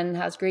next one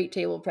has great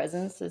table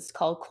presence. It's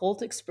called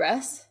Colt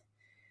Express.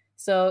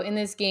 So in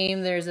this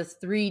game, there's a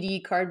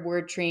 3D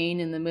cardboard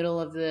train in the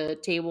middle of the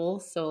table.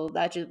 So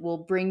that just will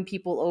bring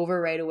people over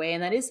right away.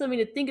 And that is something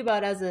to think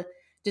about as a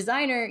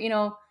designer,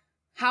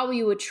 how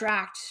you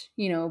attract,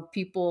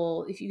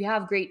 people. If you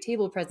have great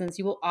table presence,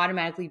 you will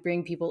automatically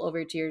bring people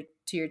over to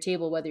your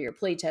table, whether you're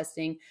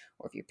playtesting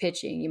or if you're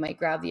pitching. You might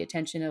grab the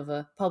attention of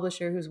a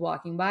publisher who's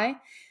walking by.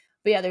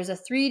 But there's a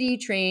 3D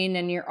train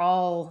and you're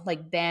all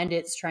like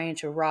bandits trying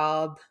to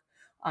rob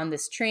on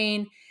this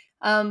train.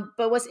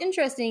 But what's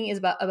interesting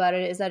about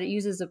it is that it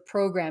uses a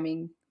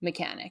programming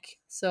mechanic.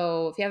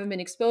 So if you haven't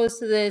been exposed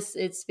to this,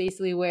 it's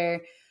basically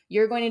where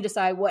you're going to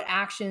decide what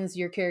actions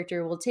your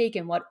character will take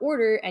in what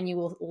order, and you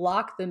will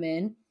lock them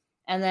in.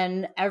 And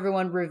then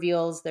everyone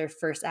reveals their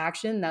first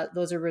action.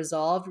 Those are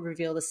resolved.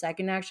 Reveal the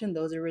second action.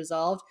 Those are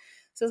resolved.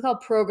 So it's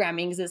called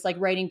programming because it's like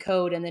writing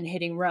code and then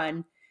hitting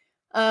run.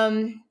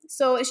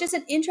 So it's just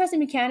an interesting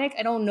mechanic.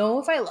 I don't know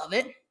if I love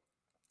it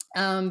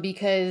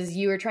because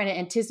you are trying to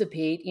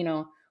anticipate,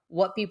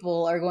 what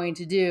people are going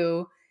to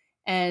do.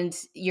 And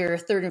your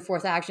third and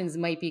fourth actions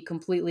might be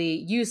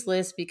completely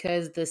useless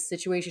because the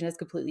situation has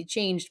completely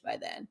changed by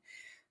then.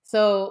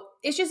 So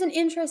it's just an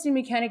interesting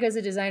mechanic as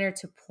a designer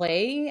to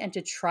play and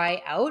to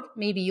try out.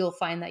 Maybe you'll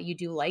find that you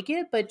do like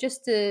it, but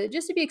just to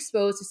be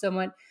exposed to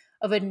somewhat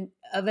of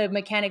a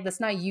mechanic that's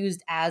not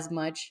used as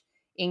much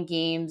in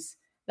games,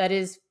 that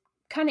is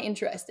kind of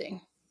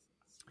interesting.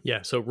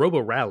 Yeah, so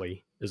Robo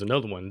Rally is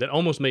another one that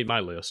almost made my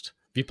list.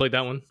 Have you played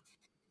that one?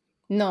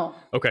 No.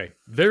 Okay.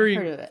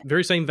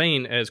 Very same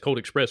vein as Colt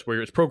Express, where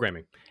it's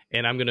programming.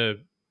 And I'm going to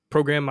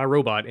program my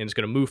robot, and it's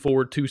going to move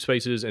forward 2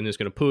 spaces, and it's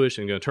going to push,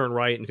 and going to turn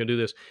right, and going to do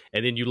this.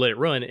 And then you let it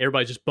run.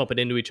 Everybody's just bumping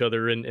into each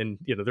other, and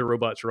their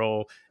robots are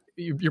all...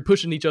 You're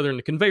pushing each other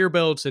into conveyor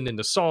belts and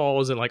into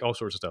saws and like all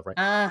sorts of stuff,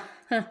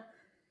 right?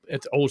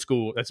 It's old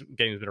school. That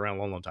game's been around a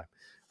long, long time.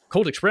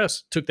 Colt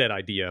Express took that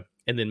idea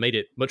and then made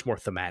it much more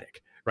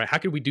thematic, right? How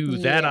could we do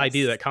that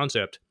idea, that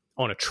concept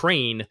on a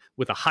train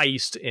with a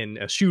heist and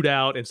a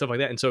shootout and stuff like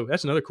that? And so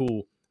that's another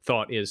cool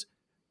thought is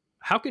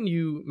how can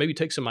you maybe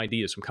take some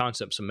ideas, some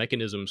concepts, some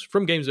mechanisms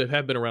from games that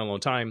have been around a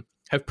long time,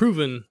 have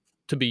proven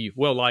to be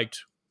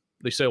well-liked,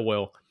 they sell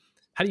well.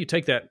 How do you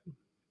take that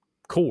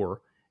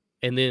core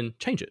and then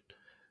change it?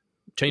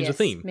 Change the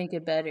theme. Make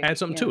it better. Add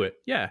something to it.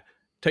 Yeah.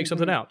 Take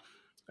something out.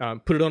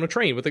 put it on a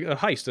train with a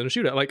heist and a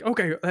shootout. Like,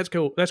 okay, that's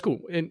cool. That's cool.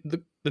 And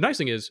the nice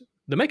thing is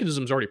the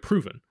mechanism is already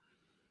proven.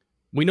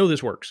 We know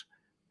this works.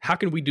 How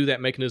can we do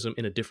that mechanism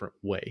in a different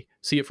way?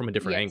 See it from a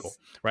different angle,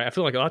 right? I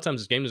feel like a lot of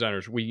times as game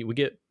designers, we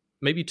get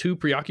maybe too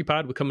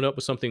preoccupied with coming up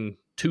with something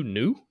too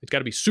new. It's got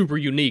to be super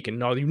unique and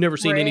no, you've never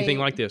seen anything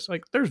like this.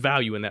 Like there's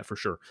value in that for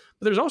sure.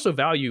 But there's also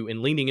value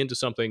in leaning into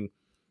something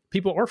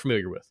people are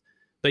familiar with.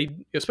 They,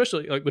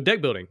 especially like with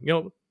deck building,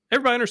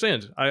 everybody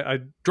understands. I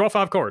draw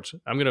 5 cards.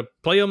 I'm going to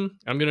play them.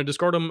 I'm going to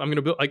discard them. I'm going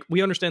to build, like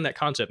we understand that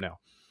concept now.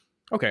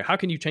 Okay. How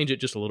can you change it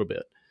just a little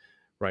bit?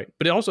 Right.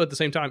 But also at the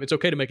same time, it's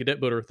okay to make a deck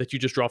builder that you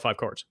just draw 5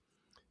 cards.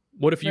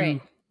 What if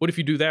you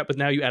do that, but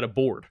now you add a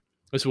board?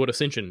 This is what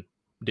Ascension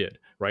did,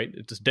 right?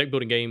 It's this deck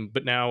building game,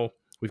 but now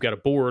we've got a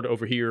board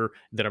over here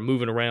that I'm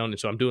moving around. And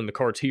so I'm doing the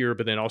cards here,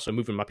 but then also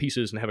moving my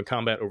pieces and having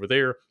combat over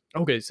there.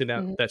 Okay. So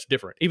now that's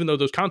different. Even though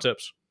those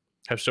concepts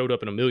have showed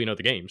up in a million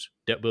other games,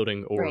 deck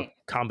building or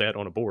combat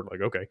on a board.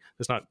 Like, okay,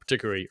 that's not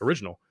particularly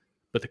original,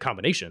 but the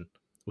combination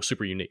was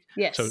super unique.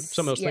 Yes. So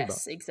something else to think about.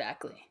 Yes,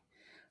 exactly.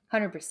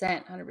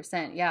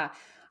 100%. Yeah.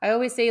 I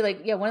always say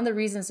one of the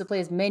reasons to play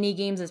as many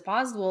games as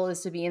possible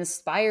is to be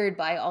inspired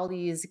by all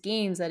these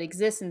games that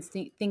exist and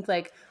think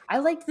like, I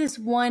like this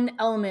one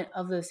element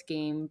of this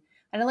game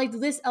and I like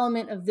this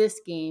element of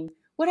this game.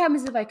 What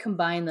happens if I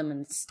combine them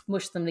and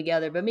smush them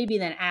together, but maybe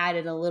then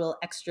added a little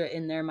extra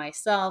in there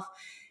myself?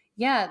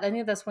 Yeah, I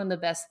think that's one of the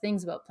best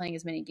things about playing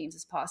as many games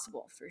as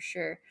possible, for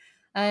sure.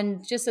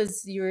 And just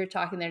as you were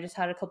talking there, just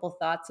had a couple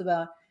thoughts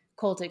about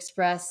Colt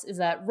Express is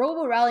that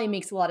Robo Rally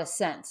makes a lot of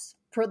sense.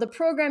 The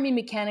programming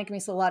mechanic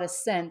makes a lot of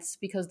sense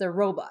because they're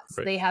robots.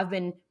 Right. They have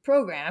been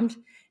programmed,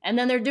 and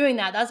then they're doing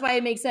that. That's why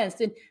it makes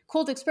sense. In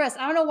Colt Express,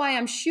 I don't know why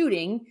I'm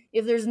shooting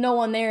if there's no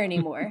one there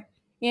anymore.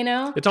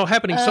 It's all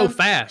happening so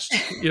fast.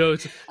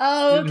 It's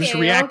just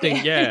reacting.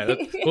 Okay. Yeah,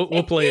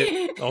 we'll play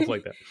it off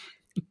like that.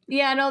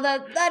 Yeah, no,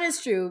 that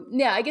is true.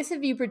 Yeah, I guess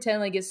if you pretend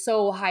like it's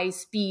so high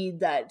speed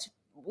that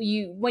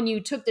when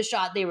you took the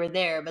shot, they were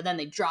there, but then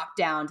they dropped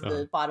down to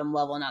the bottom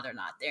level. Now they're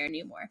not there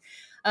anymore.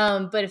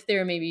 But if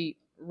they're maybe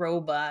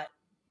robot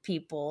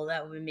people,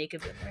 that would make a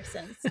bit more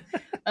sense.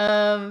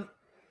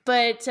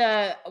 But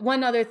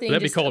one other thing,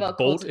 would that be called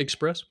Bolt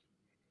Express?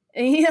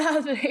 Yeah,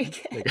 very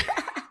good.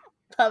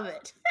 Love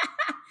it.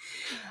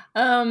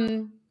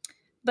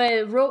 But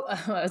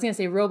I was gonna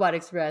say Robot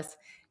Express.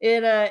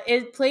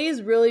 It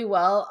plays really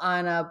well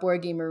on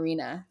Board Game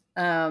Arena,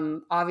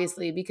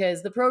 obviously,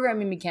 because the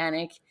programming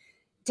mechanic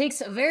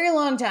takes a very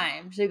long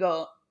time to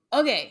go,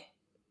 okay,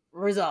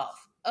 resolve.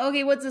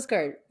 Okay, what's this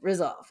card?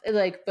 Resolve.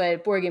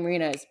 But Board Game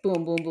Arena is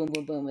boom, boom, boom,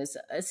 boom, boom.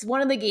 It's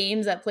one of the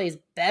games that plays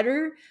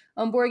better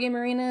on Board Game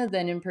Arena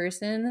than in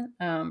person,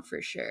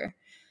 for sure.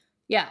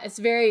 Yeah, it's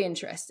very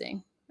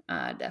interesting,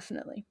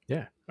 definitely.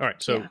 Yeah. All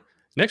right, so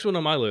next one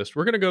on my list,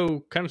 we're going to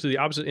go kind of to the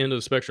opposite end of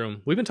the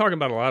spectrum. We've been talking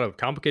about a lot of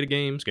complicated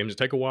games that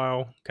take a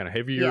while, kind of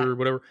heavier,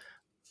 whatever.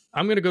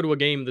 I'm going to go to a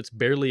game that's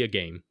barely a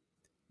game,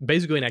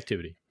 basically an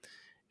activity.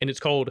 And it's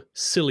called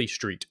Silly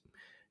Street.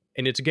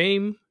 And it's a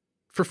game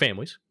for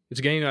families. It's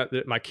a game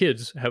that my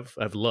kids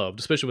have loved,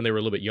 especially when they were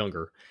a little bit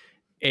younger.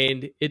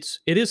 And it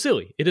is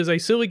silly. It is a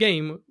silly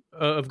game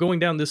of going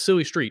down this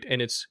silly street. And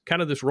it's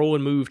kind of this roll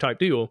and move type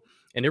deal.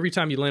 And every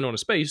time you land on a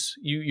space,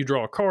 you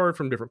draw a card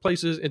from different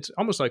places. It's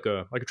almost like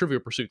a Trivial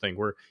Pursuit thing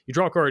where you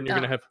draw a card and you're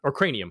going to have, or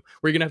Cranium,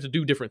 where you're going to have to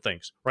do different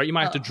things, right? You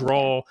might have to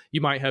draw,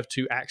 you might have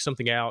to act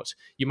something out.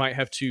 You might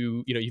have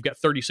to, you've got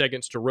 30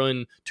 seconds to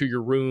run to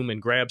your room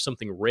and grab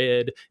something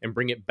red and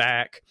bring it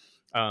back.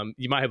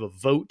 You might have a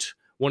vote.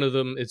 One of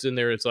them is in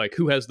there. It's like,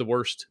 who has the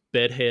worst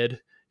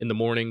bedhead in the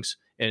mornings?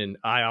 And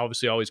I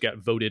obviously always got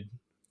voted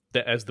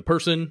as the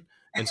person.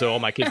 And so all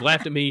my kids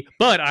laughed at me,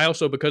 but I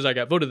also, because I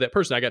got voted that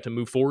person, I got to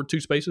move forward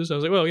 2 spaces. I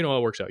was like, well,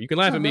 it works out. You can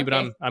laugh at me, but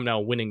I'm now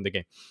winning the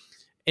game.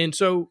 And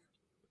so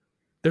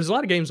there's a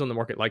lot of games on the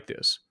market like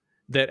this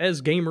that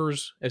as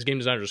gamers, as game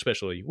designers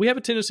especially, we have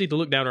a tendency to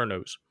look down our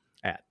nose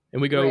at. And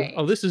we go,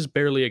 oh, this is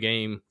barely a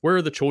game. Where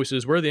are the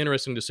choices? Where are the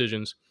interesting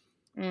decisions?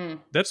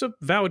 That's a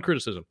valid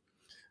criticism.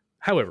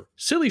 However,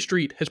 Silly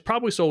Street has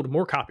probably sold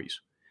more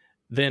copies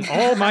than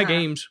all my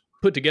games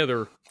put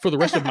together for the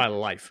rest of my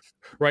life,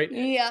 right?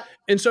 Yeah.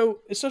 And so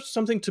it's just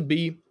something to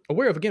be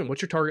aware of. Again,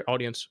 what's your target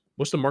audience?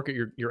 What's the market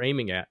you're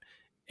aiming at?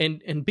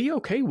 And be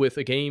okay with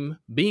a game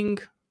being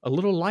a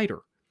little lighter.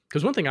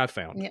 Because one thing I've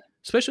found,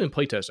 especially in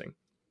playtesting,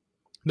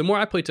 the more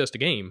I playtest a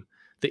game,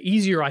 the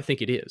easier I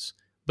think it is.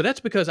 But that's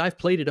because I've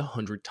played it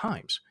 100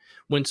 times.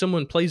 When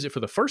someone plays it for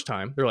the first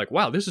time, they're like,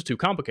 wow, this is too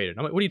complicated.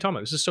 I'm like, what are you talking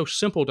about? This is so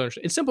simple to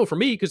understand. It's simple for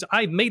me because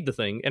I've made the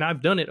thing and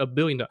I've done it 1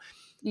 billion times.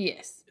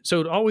 Yes.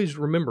 So to always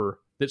remember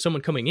that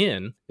someone coming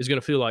in is going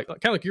to feel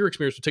kind of like your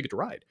experience with Ticket to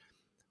Ride.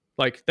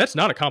 Like, that's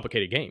not a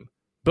complicated game.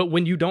 But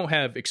when you don't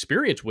have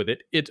experience with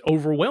it, it's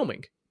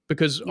overwhelming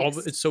because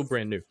it's so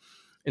brand new.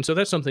 And so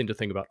that's something to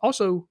think about.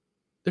 Also,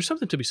 there's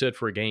something to be said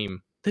for a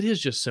game that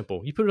is just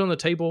simple. You put it on the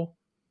table.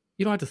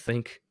 You don't have to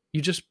think.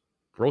 You just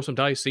roll some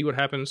dice, see what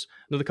happens.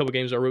 Another couple of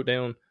games I wrote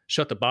down,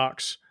 Shut the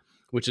Box,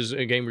 which is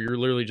a game where you're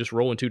literally just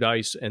rolling 2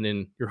 dice and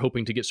then you're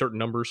hoping to get certain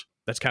numbers.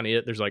 That's kind of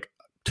it. There's like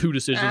 2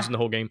 decisions in the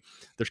whole game.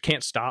 There's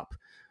Can't Stop,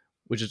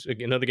 which is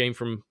another game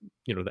from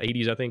the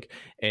 80s, I think.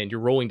 And you're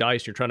rolling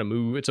dice. You're trying to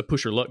move. It's a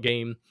push your luck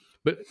game,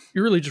 but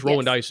you're really just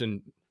rolling dice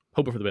and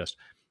hoping for the best.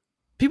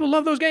 People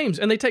love those games,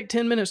 and they take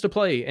 10 minutes to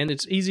play, and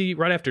it's easy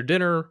right after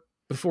dinner,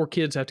 before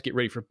kids have to get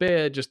ready for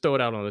bed. Just throw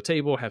it out on the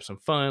table, have some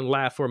fun,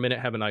 laugh for a minute,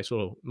 have a nice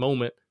little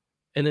moment,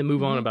 and then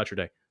move on about your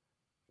day.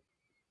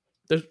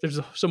 There's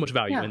so much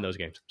value in those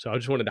games. So I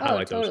just wanted to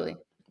highlight those.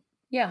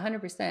 Yeah,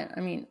 100%. I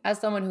mean, as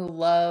someone who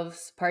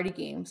loves party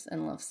games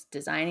and loves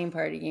designing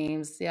party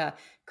games,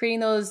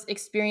 creating those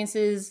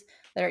experiences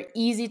that are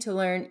easy to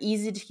learn,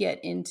 easy to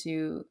get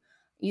into,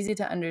 easy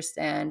to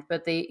understand,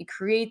 but they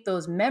create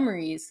those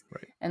memories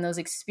and those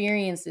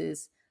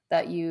experiences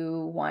that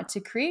you want to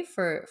create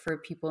for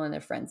people and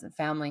their friends and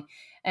family.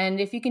 And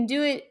if you can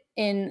do it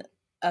in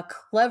a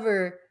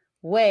clever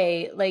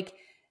way, like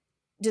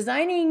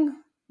designing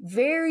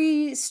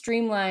very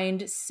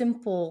streamlined,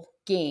 simple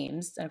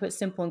games, and I put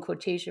simple in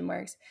quotation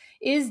marks,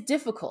 is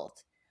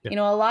difficult. A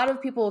lot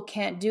of people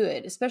can't do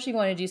it, especially if you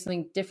want to do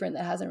something different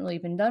that hasn't really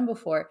been done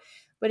before.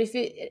 But if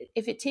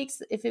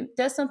it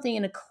does something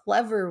in a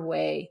clever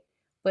way,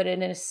 but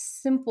in a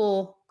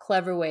simple,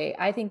 clever way,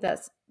 I think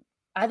that's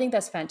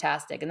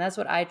fantastic. And that's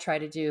what I try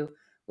to do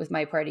with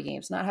my party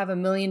games. Not have a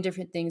million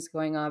different things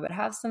going on, but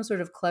have some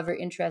sort of clever,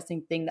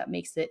 interesting thing that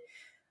makes it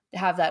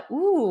have that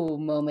ooh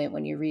moment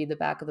when you read the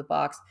back of the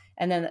box.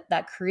 And then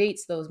that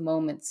creates those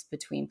moments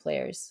between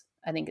players.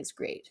 I think it's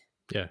great.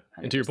 Yeah.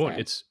 100%. And to your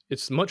point,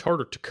 it's much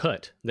harder to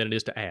cut than it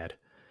is to add.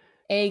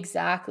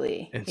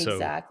 Exactly. And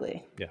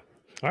exactly. So,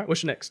 all right,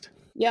 what's your next?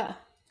 Yeah.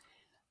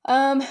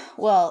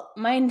 Well,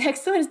 my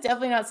next one is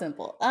definitely not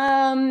simple.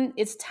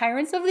 It's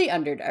Tyrants of the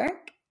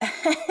Underdark.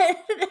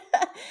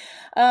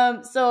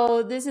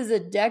 So this is a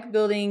deck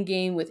building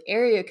game with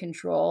area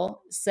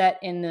control set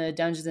in the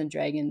Dungeons and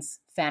Dragons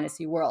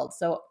fantasy world.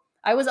 So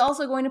I was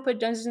also going to put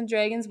Dungeons and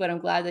Dragons, but I'm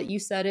glad that you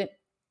said it,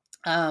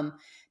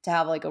 to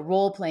have like a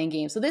role-playing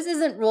game. So this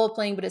isn't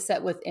role-playing, but it's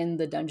set within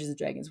the Dungeons and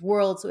Dragons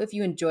world. So if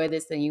you enjoy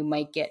this, then you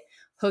might get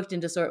hooked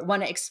into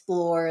want to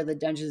explore the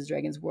Dungeons and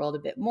Dragons world a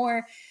bit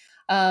more.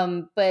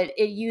 But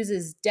it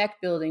uses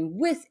deck building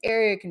with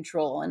area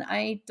control. And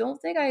I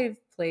don't think I've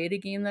played a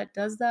game that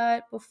does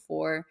that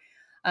before.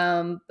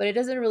 But it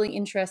does it in a really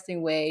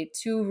interesting way.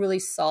 2 really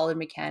solid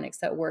mechanics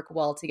that work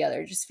well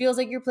together. It just feels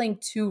like you're playing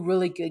 2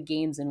 really good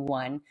games in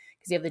one,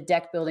 because you have the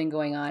deck building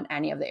going on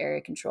and you have the area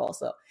control.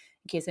 So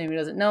in case anybody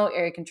doesn't know,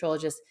 area control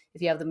is just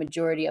if you have the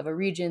majority of a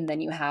region,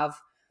 then you have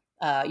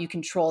you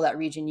control that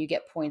region, you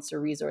get points or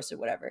resource or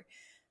whatever.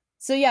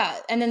 So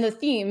and then the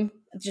theme,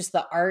 just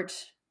the art,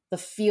 the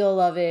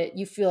feel of it,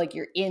 you feel like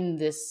you're in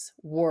this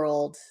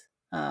world.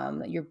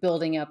 You're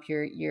building up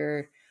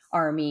your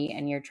army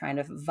and you're trying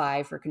to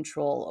vie for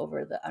control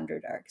over the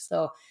Underdark.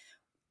 So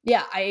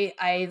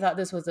I thought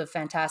this was a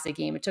fantastic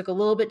game. It took a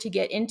little bit to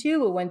get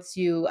into, but if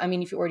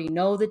you already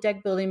know the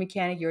deck building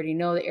mechanic, you already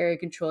know the area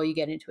control, you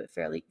get into it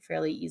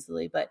fairly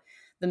easily. But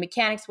the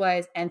mechanics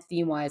wise and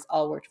theme wise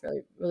all worked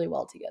really, really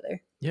well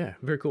together. Yeah,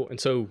 very cool. And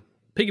so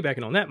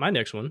piggybacking on that, my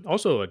next one,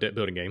 also a deck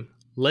building game,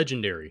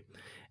 Legendary.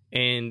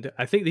 And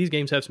I think these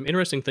games have some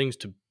interesting things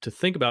to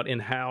think about in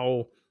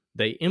how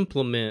they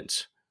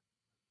implement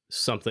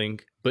something,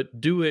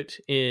 but do it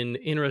in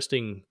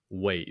interesting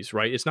ways,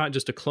 right? It's not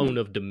just a clone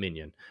of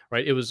Dominion,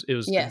 right? It was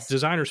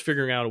designers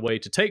figuring out a way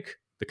to take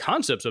the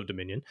concepts of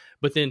Dominion,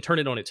 but then turn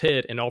it on its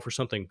head and offer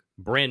something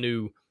brand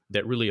new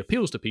that really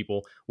appeals to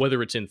people,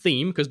 whether it's in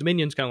theme, because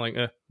Dominion's kind of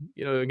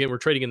like, again, we're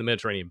trading in the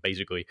Mediterranean,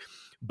 basically.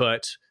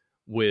 But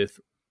with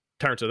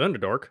Tyrants of the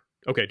Underdark,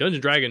 okay,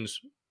 Dungeons & Dragons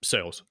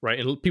sells, right?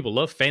 And people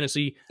love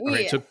fantasy,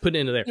 right? So put it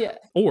into there. Yeah.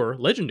 Or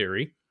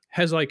Legendary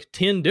has like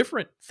 10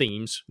 different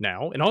themes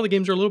now, and all the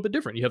games are a little bit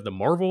different. You have the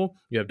Marvel,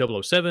 you have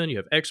 007, you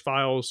have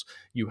X-Files,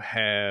 you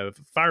have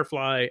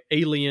Firefly,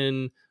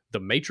 Alien,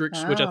 The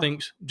Matrix, which I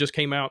think just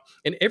came out.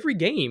 And every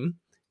game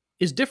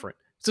is different.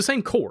 It's the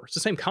same core, it's the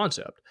same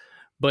concept,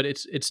 but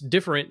it's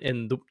different,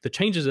 and the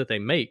changes that they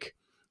make,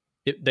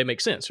 they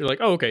make sense. You're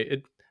like, oh,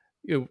 okay,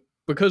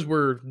 because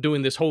we're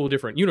doing this whole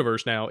different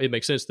universe now, it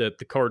makes sense that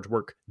the cards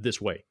work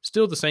this way.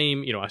 Still the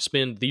same, I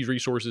spend these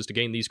resources to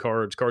gain these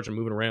cards. Cards are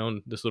moving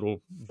around this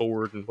little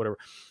board and whatever.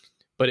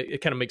 But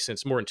it kind of makes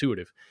sense, more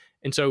intuitive.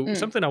 And so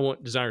something I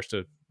want designers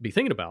to be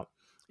thinking about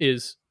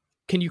is,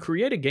 can you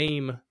create a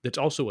game that's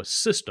also a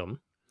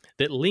system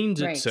that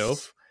leans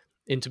itself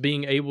into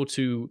being able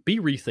to be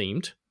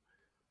rethemed?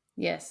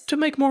 Yes. To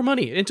make more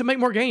money and to make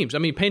more games. I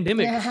mean,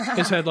 Pandemic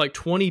has had like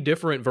 20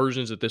 different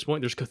versions at this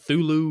point. There's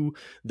Cthulhu.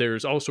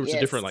 There's all sorts of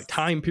different like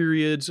time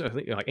periods. I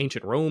think like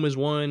Ancient Rome is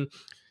one.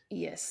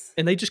 Yes.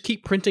 And they just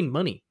keep printing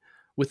money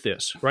with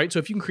this, right? So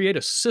if you can create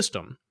a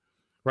system,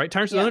 right?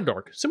 Tyrants of the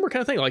Underdark, similar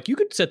kind of thing. Like you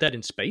could set that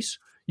in space.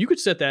 You could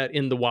set that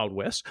in the Wild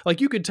West. Like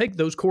you could take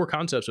those core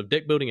concepts of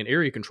deck building and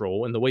area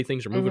control and the way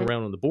things are moving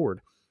around on the board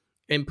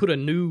and put a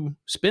new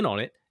spin on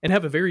it and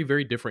have a very,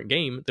 very different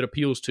game that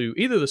appeals to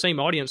either the same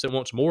audience that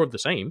wants more of the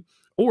same,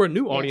 or a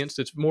new audience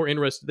that's more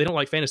interested. They don't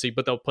like fantasy,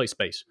 but they'll play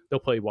space. They'll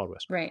play Wild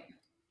West. Right.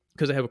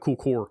 Because they have a cool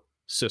core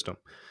system.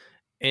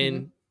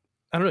 And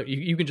I don't know,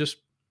 you can just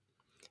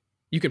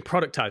you can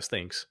productize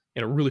things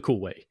in a really cool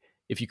way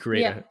if you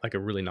create Yeah. a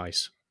really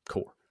nice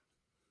core.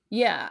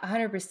 Yeah,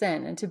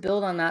 100%. And to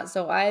build on that,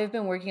 so I've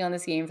been working on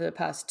this game for the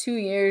past 2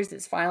 years.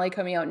 It's finally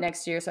coming out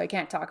next year, so I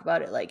can't talk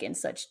about it like in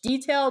such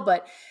detail,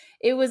 but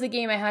it was a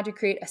game I had to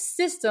create a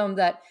system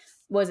that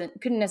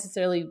couldn't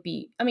necessarily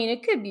be, I mean,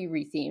 it could be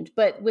rethemed,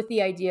 but with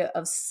the idea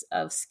of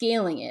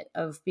scaling it,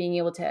 of being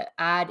able to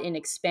add in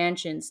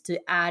expansions, to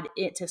add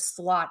it, to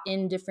slot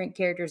in different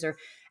characters or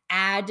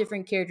add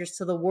different characters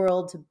to the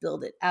world to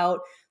build it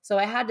out. So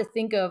I had to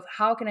think of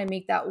how can I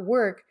make that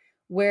work,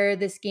 where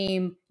this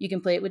game, you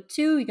can play it with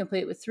 2, you can play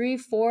it with 3,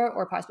 4,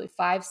 or possibly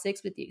 5,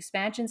 6 with the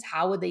expansions.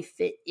 How would they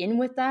fit in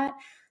with that?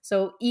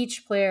 So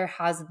each player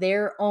has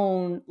their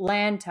own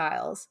land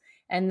tiles.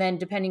 And then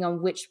depending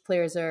on which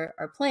players are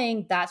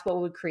playing, that's what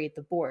would create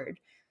the board.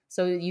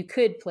 So you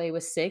could play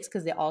with 6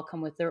 because they all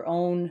come with their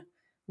own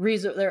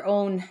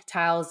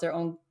tiles, their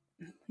own.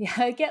 Yeah,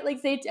 I get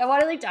I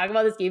want to talk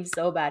about this game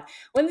so bad.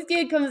 When this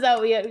game comes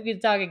out, we can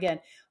talk again.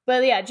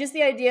 But yeah, just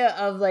the idea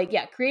of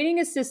creating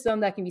a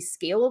system that can be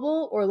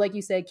scalable, or like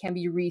you said, can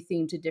be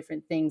rethemed to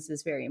different things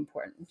is very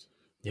important.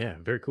 Yeah,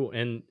 very cool.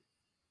 And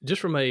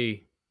just from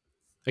a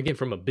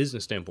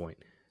business standpoint,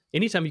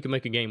 anytime you can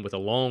make a game with a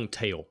long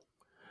tail,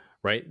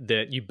 right,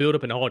 that you build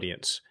up an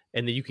audience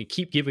and then you can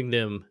keep giving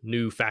them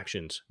new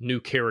factions, new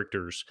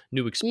characters,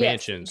 new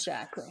expansions,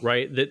 yes, exactly.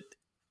 Right?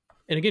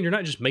 And again, you're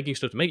not just making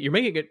stuff to make it. You're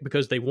making it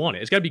because they want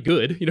it. It's got to be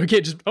good. You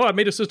can't just, I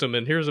made a system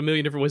and here's a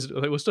million different ways.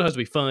 It still has to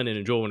be fun and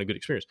enjoyable and a good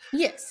experience.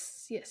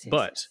 Yes.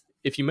 But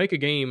if you make a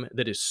game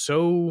that is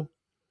so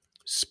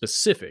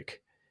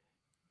specific,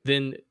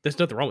 then there's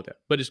nothing wrong with that.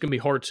 But it's going to be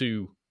hard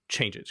to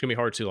change it. It's going to be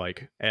hard to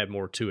add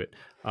more to it.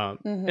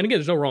 And again,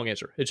 there's no wrong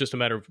answer. It's just a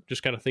matter of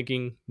just kind of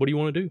thinking, what do you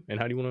want to do and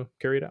how do you want to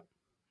carry it out?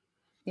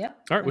 Yep.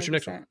 All right. What's your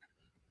next one?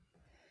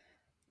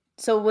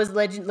 So was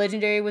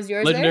Legendary was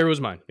yours? Legendary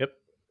was mine. Yep.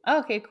 Oh,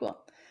 okay, cool.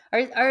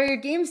 Our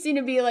games seem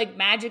to be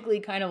magically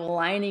kind of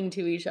aligning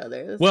to each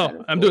other. That's kind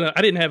of cool.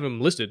 I didn't have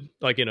them listed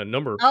in a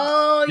number.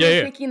 Oh,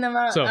 you're picking them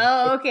up. So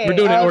okay. We're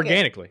doing it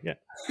organically. Yeah.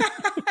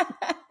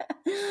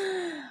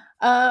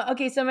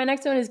 Okay, so my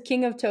next one is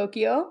King of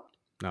Tokyo.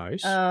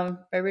 Nice.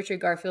 By Richard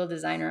Garfield,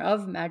 designer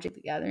of Magic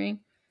the Gathering.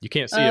 You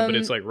can't see it, but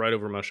it's right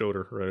over my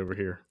shoulder, right over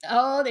here.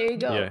 Oh, there you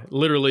go. Yeah,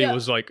 literally it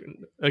was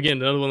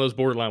again, another one of those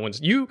borderline ones.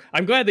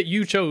 I'm glad that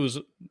you chose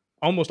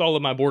almost all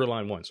of my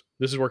borderline ones.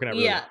 This is working out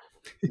really well.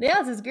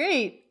 Yeah, this is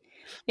great.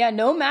 Yeah,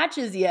 no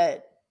matches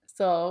yet.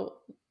 So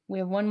we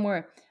have one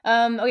more.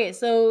 Okay,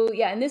 so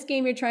in this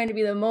game, you're trying to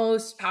be the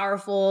most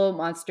powerful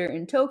monster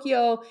in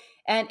Tokyo.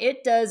 And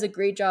it does a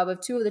great job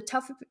of 2 of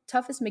the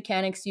toughest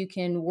mechanics you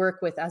can work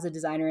with as a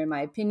designer, in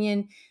my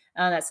opinion.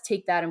 That's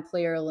take that and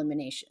player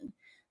elimination.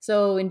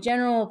 So in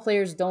general,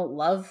 players don't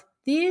love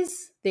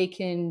these. They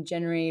can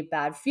generate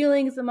bad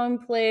feelings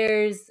among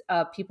players.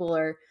 People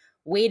are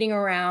waiting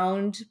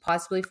around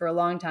possibly for a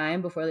long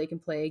time before they can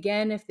play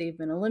again if they've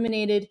been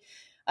eliminated.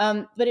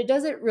 But it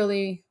does it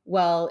really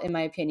well, in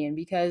my opinion,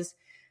 because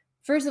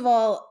first of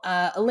all,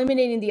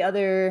 eliminating the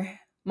other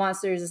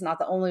monsters is not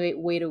the only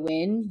way to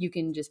win. You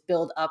can just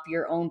build up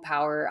your own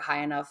power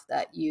high enough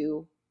that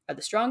you are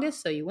the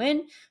strongest, so you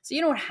win. So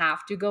you don't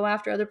have to go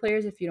after other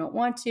players if you don't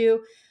want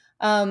to.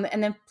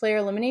 And then player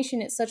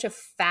elimination, it's such a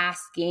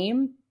fast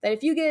game that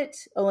if you get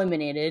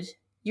eliminated,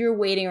 you're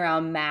waiting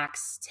around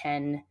max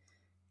 10,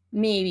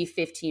 maybe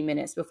 15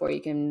 minutes before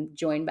you can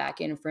join back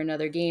in for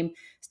another game.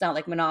 It's not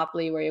like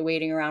Monopoly where you're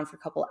waiting around for a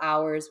couple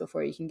hours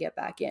before you can get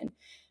back in.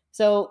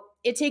 So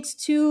it takes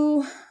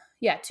two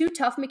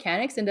tough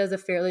mechanics and does a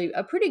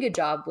pretty good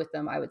job with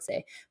them, I would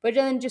say. But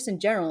then just in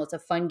general, it's a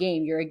fun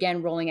game. You're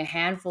again rolling a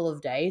handful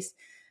of dice,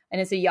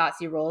 and it's a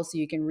Yahtzee roll, so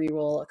you can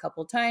re-roll a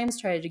couple times,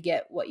 try to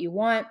get what you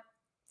want,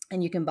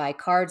 and you can buy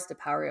cards to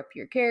power up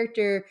your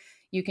character.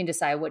 You can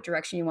decide what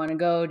direction you want to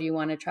go. Do you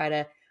want to try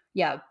to,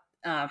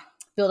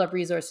 build up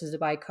resources to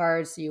buy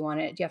cards? Do you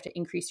have to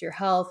increase your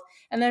health?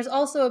 And there's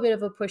also a bit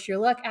of a push your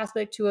luck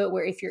aspect to it,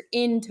 where if you're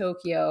in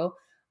Tokyo,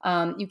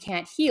 you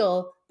can't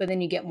heal, but then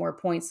you get more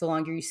points the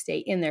longer you stay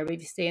in there. But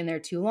if you stay in there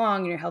too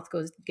long and your health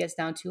gets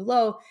down too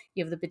low,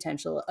 you have the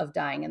potential of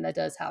dying, and that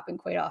does happen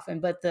quite often.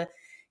 But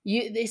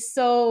you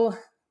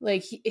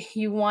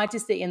want to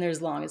stay in there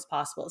as long as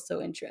possible. It's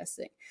so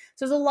interesting.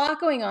 So there's a lot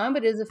going on,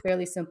 but it is a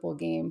fairly simple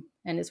game,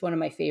 and it's one of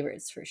my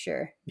favorites for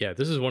sure. Yeah,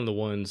 this is one of the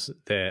ones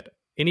that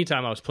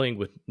anytime I was playing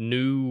with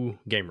new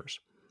gamers,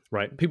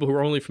 right, people who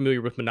are only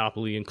familiar with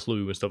Monopoly and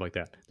Clue and stuff like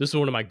that, this is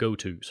one of my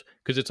go-tos,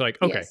 because it's okay,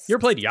 yes. You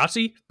ever played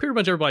Yahtzee? Pretty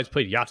much everybody's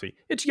played Yahtzee.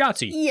 It's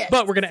Yahtzee, yes.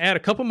 But we're going to add a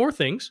couple more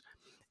things,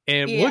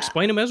 and we'll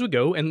explain them as we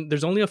go, and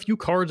there's only a few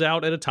cards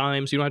out at a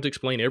time, so you don't have to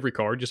explain every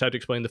card. You just have to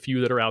explain the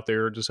few that are out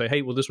there. Just say,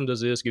 hey, well, this one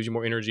does this, gives you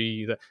more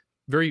energy.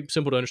 Very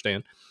simple to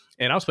understand.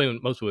 And I was playing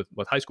mostly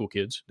with high school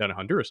kids down in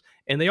Honduras,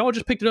 and they all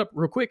just picked it up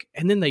real quick,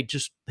 and then they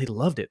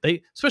loved it.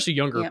 They, especially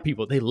younger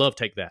people, they love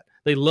Take That.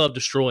 They love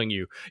destroying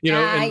you,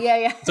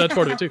 So that's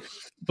part of it too.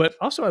 But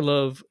also I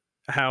love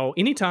how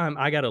anytime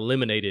I got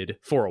eliminated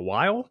for a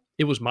while,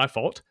 it was my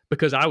fault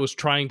because I was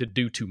trying to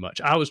do too much.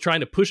 I was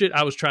trying to push it.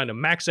 I was trying to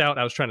max out.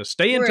 I was trying to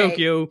stay in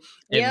Tokyo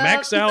and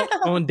max out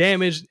on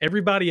damage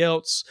everybody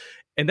else.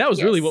 And that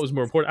was really what was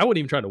more important. I wasn't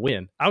even trying to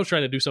win. I was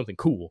trying to do something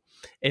cool.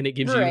 And it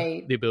gives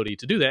you the ability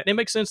to do that. And it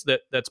makes sense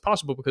that that's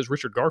possible because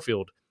Richard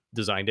Garfield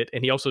designed it.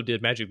 And he also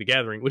did Magic the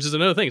Gathering, which is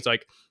another thing. It's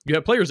like you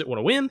have players that want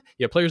to win.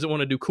 You have players that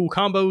want to do cool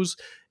combos.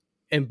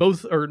 And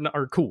both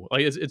are cool.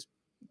 Like it's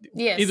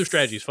either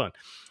strategy is fun.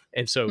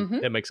 And so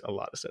that makes a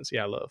lot of sense.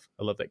 Yeah,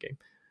 I love that game.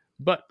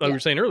 But like we were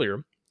saying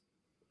earlier,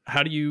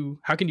 how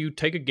can you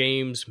take a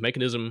game's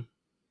mechanism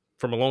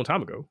from a long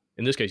time ago,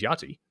 in this case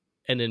Yahtzee,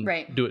 and then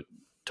do it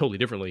totally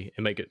differently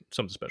and make it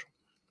something special?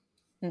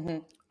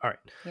 All right.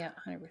 Yeah,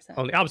 100%.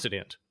 On the opposite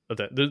end of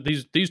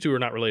that, these two are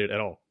not related at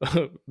all.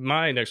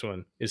 My next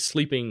one is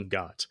Sleeping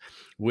Gods,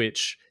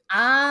 which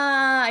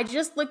I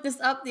just looked this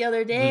up the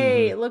other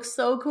day. It looks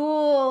so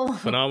cool.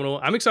 Phenomenal.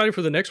 I'm excited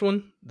for the next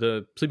one,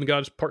 the Sleeping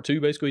Gods Part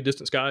 2, basically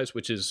Distant Skies,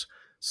 which is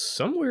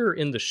somewhere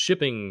in the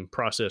shipping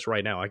process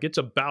right now. Like it's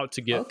about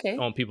to get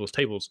on people's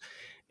tables.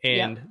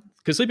 And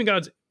because Sleeping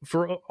Gods,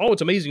 for all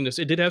its amazingness,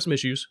 it did have some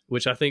issues,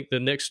 which I think the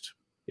next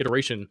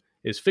iteration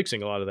is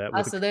fixing a lot of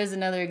that. So there's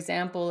another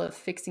example of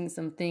fixing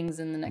some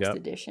things in the next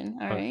edition.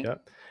 All right.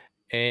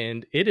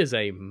 And it is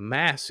a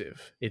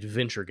massive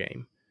adventure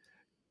game.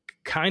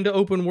 Kind of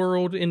open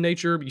world in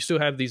nature, but you still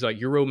have these like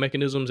Euro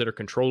mechanisms that are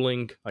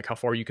controlling like how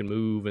far you can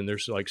move, and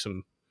there's like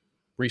some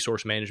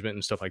resource management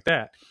and stuff like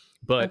that.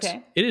 But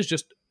it is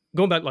just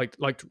going back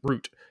like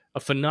Root,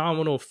 a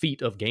phenomenal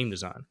feat of game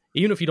design.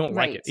 Even if you don't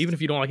like it, even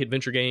if you don't like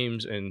adventure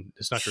games and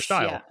it's not your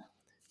style,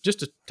 just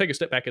to take a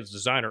step back as a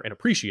designer and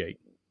appreciate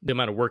the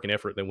amount of work and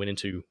effort that went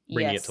into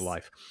bringing it to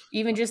life.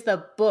 Even just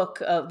the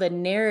book of the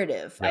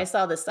narrative. I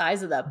saw the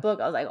size of that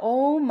book. I was like,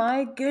 oh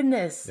my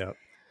goodness.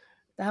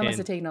 That must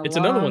have taken a long time. It's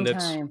another one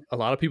that's a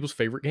lot of people's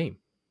favorite game.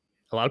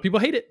 A lot of people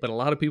hate it, but a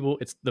lot of people,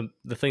 it's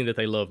the thing that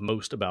they love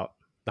most about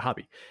the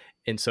hobby.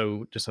 And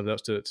so just something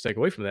else to take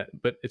away from that.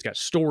 But it's got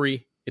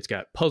story, it's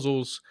got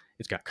puzzles,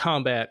 it's got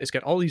combat, it's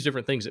got all these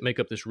different things that make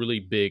up this really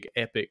big,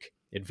 epic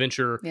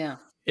adventure.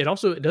 It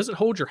doesn't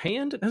hold your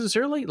hand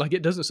necessarily. Like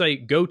it doesn't say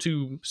go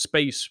to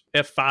space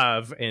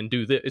F5 and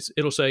do this.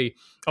 It'll say,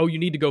 oh, you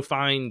need to go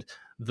find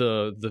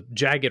the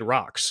jagged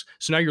rocks.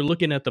 So now you're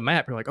looking at the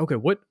map. You're like, okay,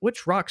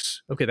 which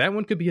rocks? Okay, that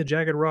one could be a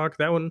jagged rock.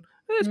 That one,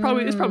 it's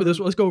probably this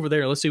one. Let's go over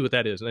there and let's see what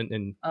that is,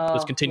 and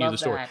let's continue the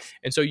story.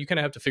 And so you kind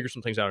of have to figure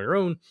some things out on your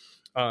own.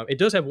 It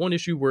does have one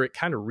issue where it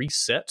kind of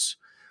resets,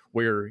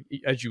 where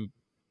as you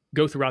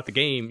go throughout the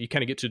game, you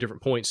kind of get to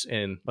different points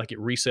and like it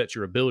resets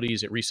your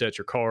abilities, it resets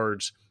your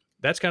cards.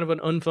 That's kind of an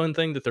unfun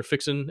thing that they're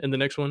fixing in the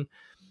next one.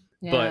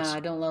 Yeah, but I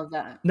don't love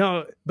that.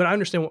 No, but I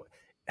understand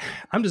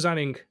I'm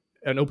designing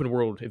an open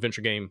world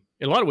adventure game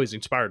in a lot of ways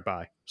inspired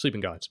by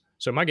Sleeping Gods.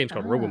 So my game's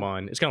called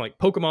Robomon. It's kind of like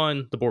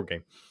Pokemon, the board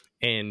game.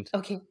 And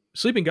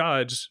Sleeping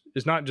Gods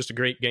is not just a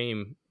great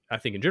game, I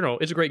think in general.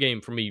 It's a great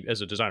game for me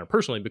as a designer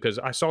personally, because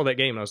I saw that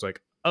game and I was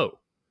like, oh,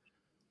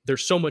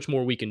 there's so much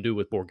more we can do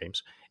with board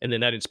games. And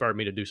then that inspired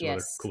me to do some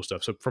other cool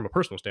stuff. So from a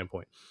personal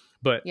standpoint.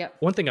 But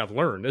one thing I've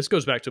learned, this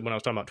goes back to when I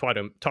was talking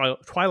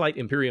about Twilight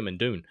Imperium and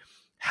Dune.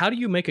 How do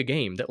you make a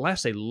game that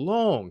lasts a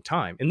long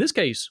time? In this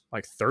case,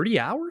 like 30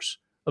 hours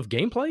of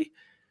gameplay,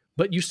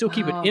 but you still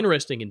keep it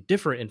interesting and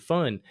different and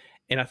fun.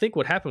 And I think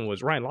what happened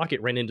was Ryan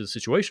Lockett ran into the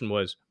situation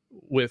was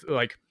with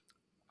like,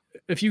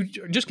 if you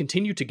just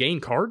continue to gain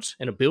cards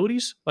and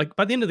abilities, like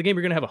by the end of the game,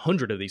 you're going to have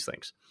 100 of these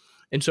things.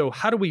 And so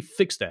how do we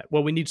fix that?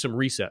 Well, we need some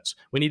resets.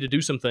 We need to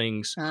do some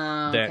things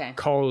that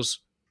cause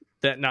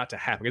that not to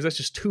happen, because that's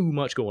just too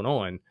much going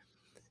on.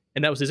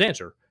 And that was his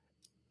answer.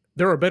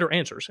 There are better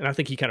answers. And I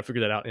think he kind of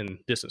figured that out in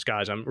Distant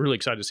Skies. I'm really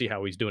excited to see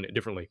how he's doing it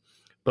differently.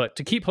 But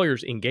to keep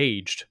players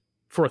engaged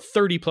for a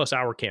 30 plus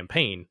hour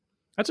campaign,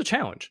 that's a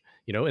challenge,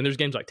 you know. And there's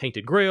games like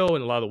Tainted Grail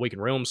and a lot of the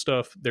Awakened Realms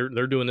stuff. They're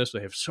doing this.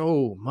 They have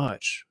so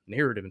much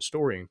narrative and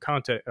story and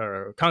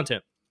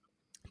content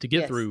to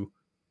get through.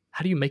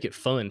 How do you make it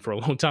fun for a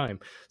long time?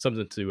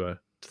 Something to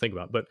think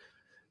about. But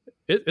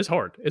it's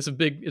hard. It's a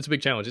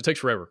big challenge. It takes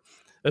forever.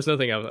 That's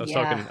another thing I was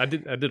talking. I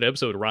did an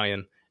episode of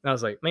Ryan, and I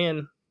was like,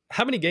 man,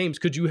 how many games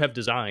could you have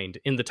designed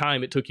in the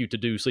time it took you to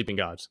do Sleeping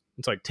Gods?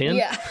 It's like 10.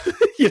 Yeah.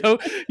 You know,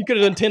 you could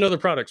have done 10 other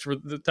products for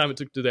the time it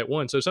took to do that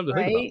one. So something to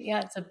think about.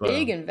 Yeah, it's a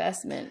big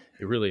investment.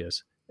 It really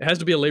is. It has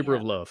to be a labor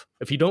of love.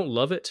 If you don't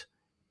love it,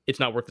 it's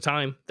not worth the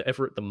time, the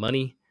effort, the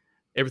money,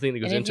 everything that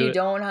goes into it. And if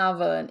you don't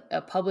have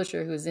a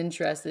publisher who's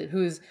interested,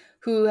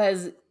 who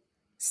has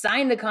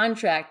signed a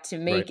contract to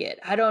make it,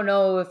 I don't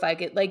know if I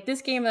could, like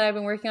this game that I've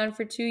been working on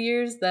for 2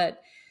 years,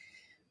 that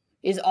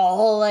is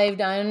all I've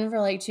done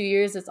for like 2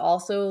 years. It's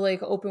also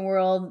like open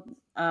world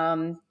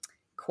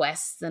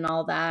quests and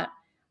all that.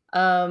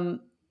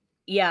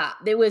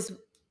 It was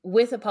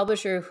with a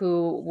publisher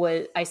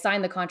I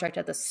signed the contract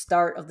at the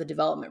start of the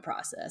development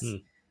process.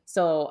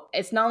 So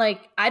it's not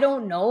like, I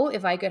don't know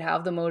if I could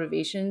have the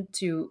motivation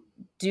to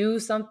do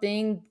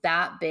something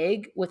that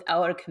big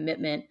without a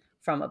commitment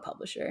from a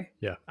publisher.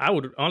 Yeah. I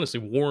would honestly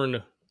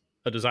warn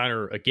a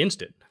designer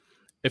against it.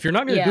 If you're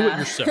not going to do it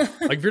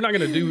yourself, like if you're not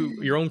going to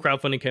do your own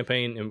crowdfunding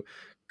campaign,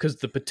 because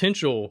the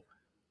potential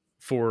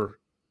for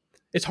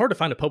it's hard to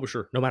find a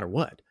publisher no matter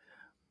what.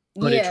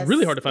 But it's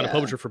really hard to find a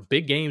publisher for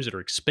big games that are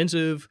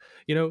expensive,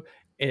 and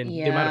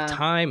the amount of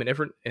time and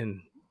effort.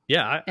 And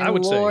I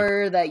would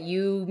say that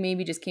you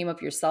maybe just came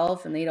up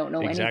yourself and they don't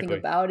know anything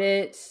about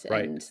it.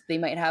 Right. And they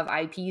might have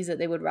IPs that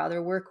they would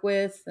rather work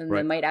with. And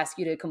they might ask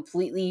you to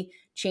completely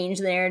change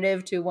the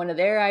narrative to one of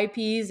their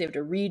IPs. They have to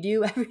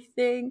redo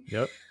everything.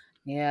 Yep.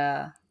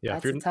 Yeah.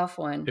 That's a tough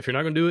one. If you're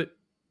not going to do it,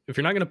 if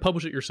you're not going to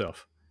publish it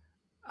yourself,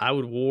 I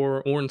would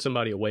warn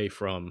somebody away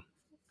from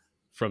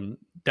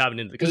diving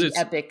into it, because it's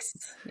epics.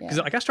 Because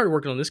I started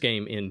working on this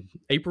game in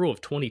April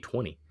of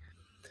 2020.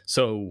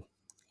 So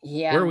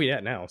where are we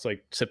at now? It's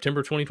like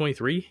September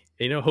 2023.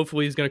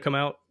 Hopefully it's going to come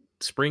out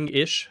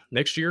spring-ish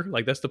next year.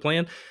 Like, that's the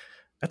plan.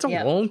 That's a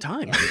long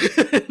time.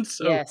 Yeah.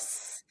 So,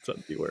 yes.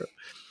 Something to be aware of.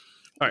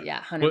 All right.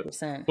 Yeah,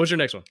 100%. What's your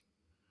next one?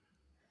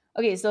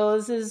 Okay, so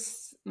this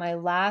is my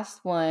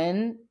last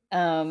one.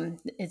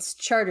 It's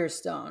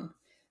Charterstone.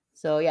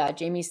 So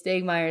Jamey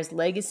Stegmaier's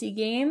legacy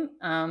game.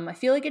 I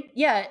feel like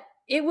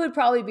it would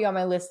probably be on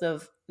my list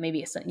of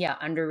maybe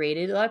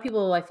underrated. A lot of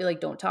people, I feel like,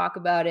 don't talk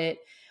about it.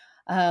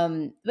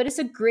 But it's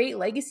a great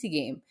legacy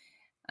game.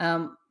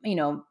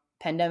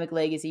 Pandemic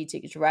Legacy,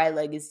 Ticket to Ride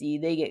Legacy,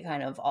 they get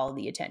kind of all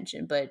the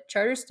attention. But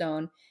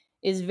Charterstone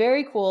is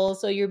very cool.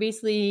 So you're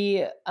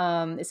basically,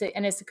 it's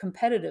a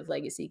competitive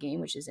legacy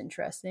game, which is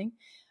interesting.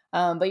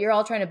 But you're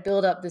all trying to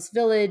build up this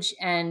village,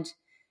 and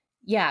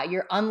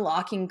you're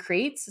unlocking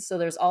crates. So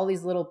there's all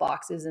these little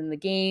boxes in the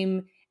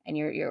game, and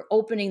you're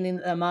opening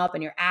them up,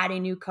 and you're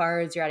adding new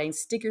cards, you're adding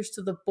stickers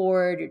to the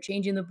board, you're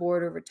changing the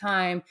board over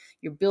time,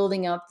 you're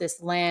building up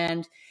this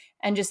land,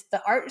 and just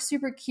the art is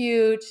super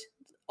cute.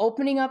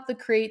 Opening up the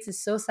crates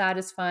is so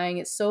satisfying.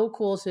 It's so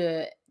cool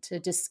to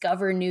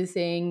discover new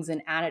things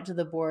and add it to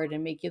the board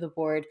and make the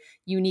board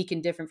unique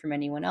and different from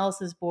anyone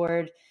else's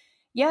board.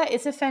 Yeah,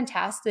 it's a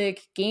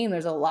fantastic game.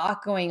 There's a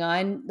lot going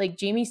on. Like,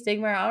 Jamey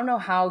Stegmaier, I don't know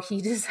how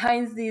he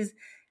designs these.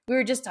 We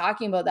were just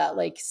talking about that,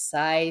 like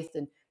Scythe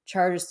and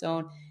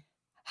Charterstone,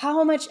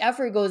 how much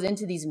effort goes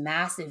into these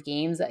massive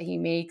games that he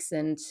makes.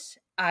 And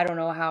I don't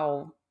know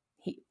how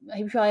he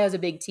probably has a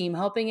big team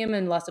helping him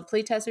and lots of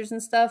playtesters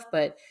and stuff,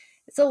 but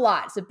it's a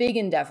lot. It's a big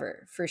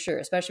endeavor for sure,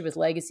 especially with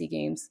legacy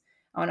games.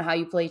 I don't know how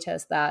you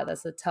playtest that.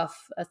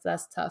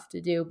 That's tough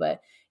to do.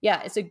 But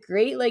it's a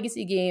great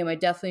legacy game. I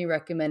definitely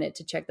recommend it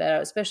to check that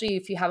out, especially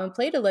if you haven't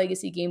played a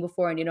legacy game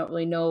before and you don't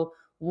really know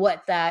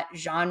what that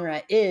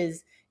genre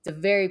is. It's a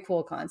very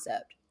cool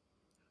concept.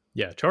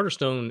 Yeah,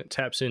 Charterstone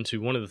taps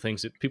into one of the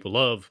things that people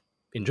love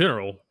in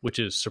general, which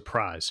is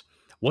surprise.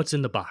 What's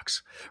in the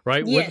box,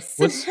 right? Yes.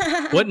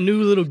 What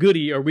new little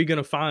goodie are we going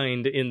to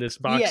find in this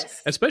box?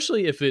 Yes.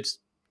 Especially if it's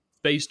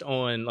based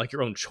on like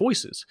your own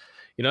choices.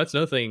 That's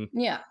another thing.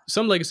 Yeah.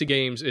 Some legacy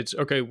games, it's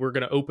okay, we're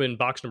going to open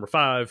box number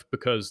 5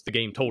 because the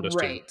game told us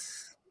to.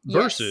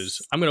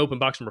 Versus, I'm going to open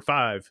box number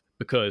 5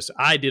 because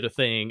I did a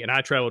thing and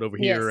I traveled over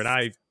here and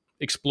I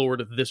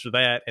explored this or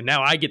that, and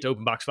now I get to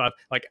open box 5.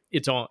 Like,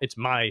 it's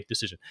my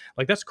decision.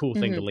 Like, that's a cool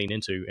thing to lean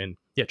into. And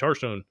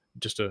Charterstone,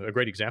 just a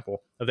great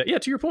example of that.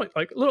 To your point,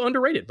 like, a little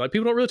underrated. Like,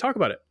 people don't really talk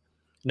about it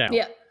now.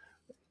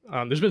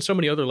 There's been so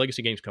many other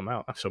legacy games come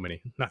out. So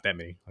many, not that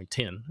many, like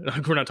 10.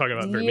 We're not talking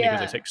about very many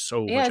because they take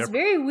so much effort. It's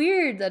very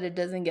weird that it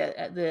doesn't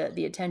get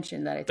the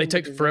attention that I think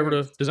they take forever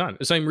to design.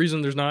 The same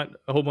reason there's not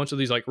a whole bunch of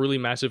these like really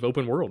massive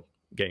open world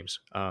games.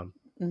 I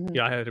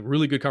had a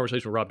really good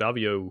conversation with Rob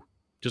Davio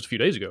just a few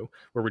days ago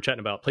where we're chatting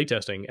about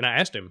playtesting, and I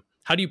asked him,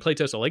 how do you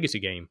playtest a legacy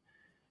game?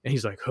 And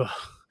he's like,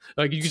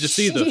 like, you can just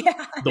see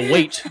the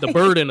weight, the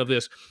burden of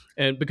this.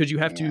 And because you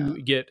have to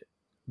get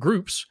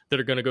groups that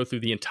are going to go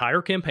through the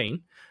entire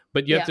campaign,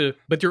 but you have to,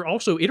 but you're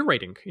also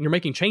iterating and you're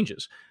making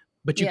changes,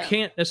 but you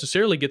can't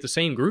necessarily get the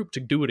same group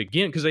to do it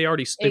again because they've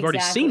already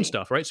seen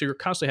stuff, right? So you're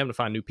constantly having to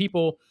find new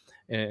people,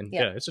 and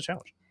it's a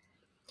challenge.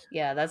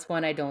 Yeah, that's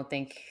one I don't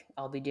think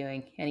I'll be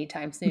doing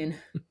anytime soon.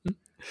 All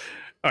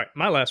right,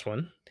 my last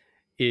one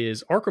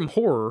is Arkham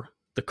Horror,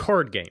 the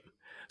card game.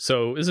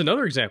 So this is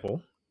another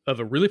example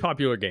of a really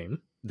popular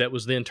game that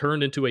was then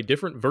turned into a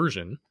different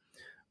version,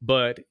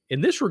 but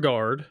in this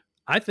regard,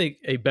 I think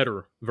a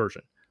better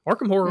version.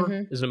 Arkham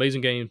Horror is an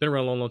amazing game. It's been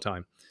around a long, long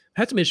time.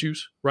 Had some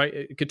issues, right?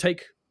 It could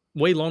take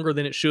way longer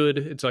than it should.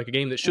 It's like a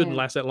game that shouldn't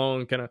last that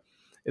long.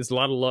 It's a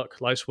lot of luck,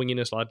 a lot of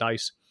swinginess, a lot of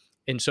dice.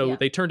 And so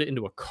they turned it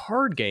into a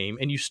card game,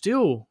 and you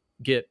still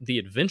get the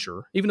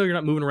adventure, even though you're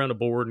not moving around a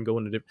board and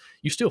going to different,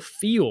 you still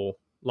feel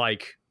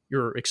like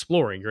you're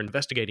exploring, you're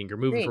investigating, you're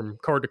moving from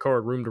card to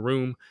card, room to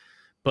room.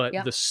 But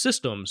the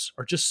systems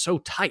are just so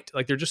tight.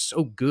 Like, they're just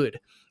so good,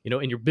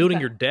 and you're building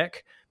your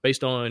deck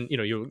based on,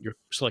 you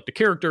select a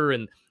character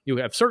and you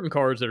have certain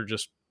cards that are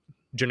just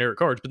generic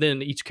cards, but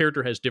then each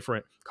character has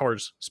different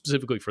cards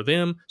specifically for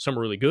them. Some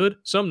are really good,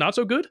 some not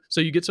so good.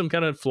 So you get some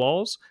kind of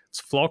flaw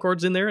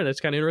cards in there, and that's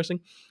kind of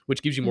interesting,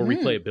 which gives you more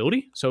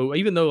replayability. So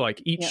even though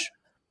like each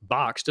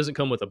box doesn't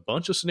come with a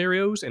bunch of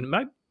scenarios, and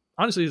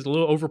honestly is a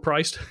little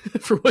overpriced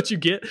for what you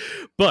get,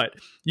 but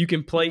you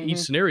can play each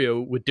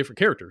scenario with different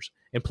characters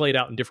and play it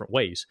out in different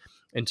ways.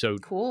 And so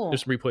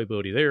there's some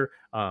replayability there.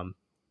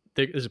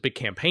 there's a big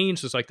campaign.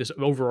 So it's like this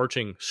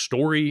overarching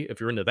story. If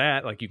you're into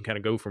that, like you can kind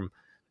of go from,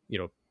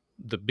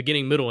 the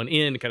beginning, middle, and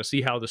end, kind of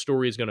see how the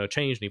story is going to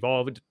change and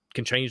evolve. It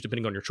can change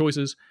depending on your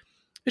choices.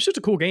 It's just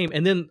a cool game.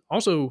 And then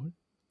also,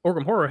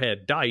 Arkham Horror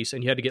had dice,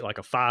 and you had to get like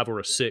a 5 or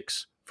a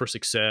 6 for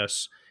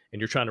success,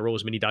 and you're trying to roll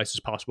as many dice as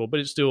possible, but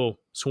it's still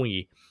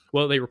swingy.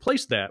 Well, they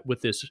replaced that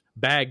with this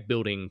bag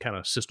building kind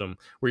of system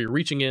where you're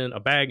reaching in a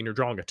bag and you're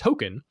drawing a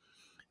token.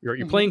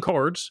 You're playing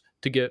cards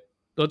to get,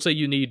 let's say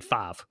you need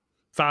 5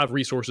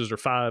 resources, or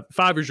 5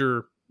 is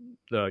your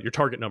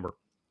target number.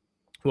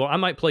 Well, I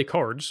might play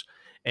cards,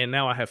 and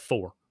now I have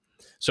 4.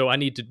 So I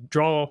need to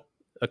draw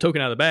a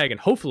token out of the bag, and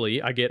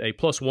hopefully I get a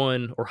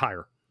 +1 or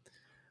higher.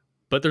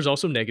 But there's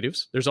also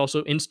negatives. There's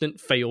also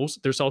instant fails.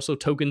 There's also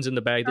tokens in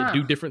the bag that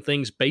do different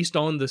things based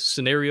on the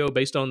scenario,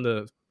 based on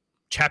the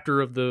chapter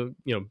of the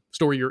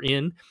story you're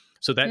in.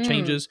 So that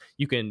changes.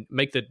 You can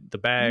make the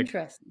bag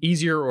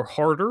easier or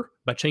harder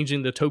by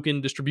changing the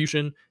token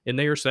distribution in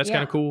there. So that's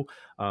kind of cool.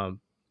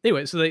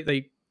 Anyway, so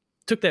they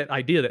took that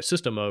idea, that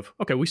system of,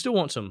 okay, we still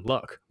want some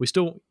luck.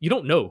 You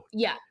don't know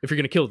if you're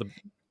going to kill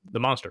the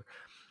monster,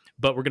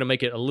 but we're going to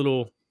make it a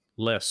little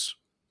less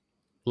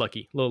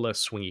lucky, a little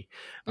less swingy.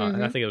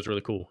 And I think it was a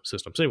really cool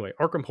system. So anyway,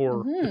 Arkham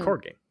Horror, the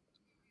card game.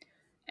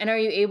 And are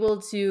you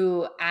able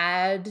to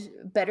add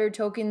better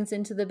tokens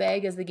into the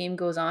bag as the game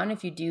goes on?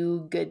 If you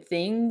do good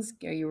things,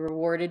 are you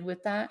rewarded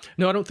with that?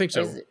 No, I don't think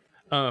so.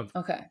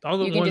 Okay.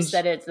 You can just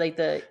set it like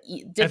the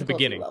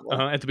difficulty level.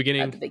 At the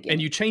beginning.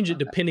 And you change it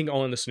depending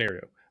on the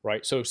scenario,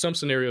 right? So some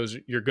scenarios,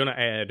 you're going to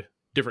add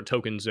different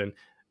tokens, and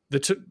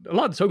a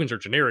lot of the tokens are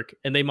generic,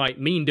 and they might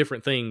mean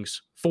different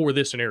things for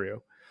this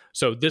scenario.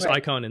 So this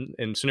icon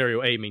in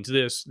scenario A means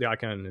this, the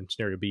icon in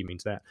scenario B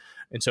means that.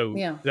 And so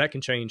that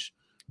can change.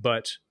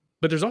 But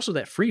there's also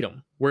that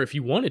freedom where if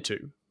you wanted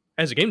to,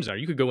 as a game designer,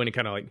 you could go in and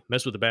kind of like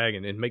mess with the bag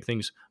and make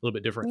things a little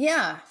bit different.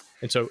 Yeah.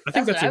 And so I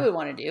think that's what I would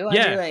want to do.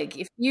 I'd be like,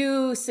 if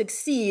you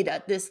succeed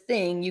at this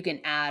thing, you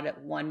can add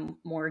one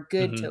more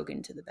good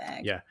token to the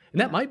bag. Yeah.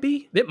 And that might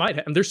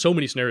happen. There's so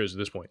many scenarios at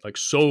this point, like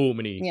so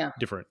many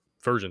different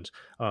versions.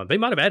 They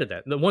might have added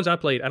that. The ones I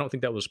played, I don't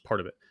think that was part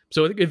of it.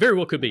 So it very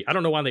well could be. I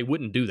don't know why they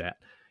wouldn't do that.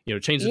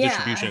 Change the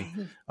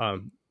distribution.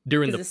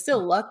 It's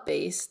still luck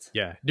based.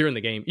 Yeah, during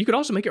the game. You could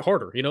also make it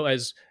harder.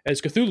 As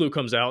Cthulhu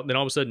comes out, then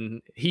all of a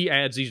sudden he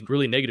adds these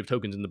really negative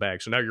tokens in the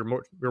bag. So now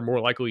you're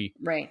more likely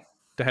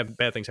to have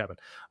bad things happen.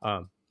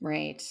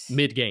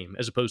 Mid game,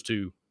 as opposed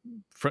to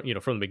from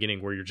the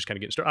beginning where you're just kind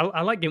of getting started.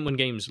 I like when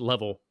games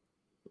level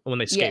when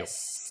they scale.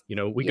 Yes.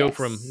 We go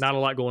from not a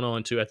lot going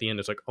on to at the end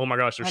it's like, oh my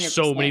gosh, there's 100%.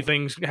 So many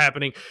things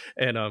happening,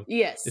 and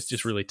it's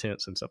just really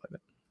tense and stuff like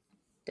that.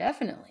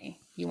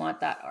 Definitely, you want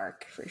that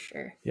arc for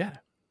sure. Yeah.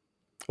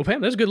 Well,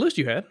 Pam, that's a good list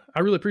you had. I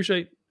really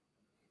appreciate.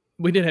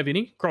 We didn't have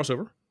any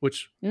crossover,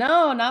 which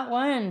no, not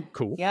one.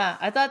 Cool. Yeah,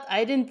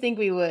 I didn't think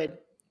we would,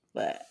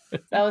 but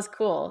that was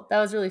cool. That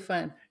was really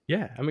fun.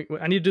 Yeah, I mean,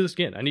 I need to do this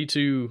again. I need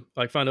to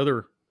find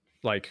other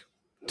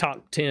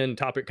top 10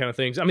 topic kind of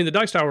things. I mean, the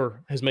Dice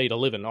Tower has made a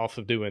living off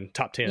of doing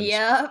top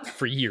 10s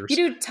for years. You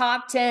do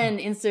top 10,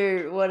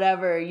 insert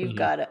whatever, you've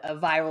got a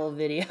viral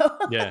video.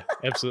 Yeah,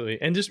 absolutely.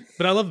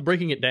 But I love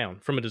breaking it down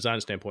from a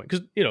design standpoint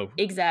because,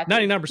 exactly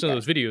 99% of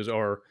those videos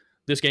are,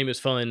 this game is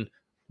fun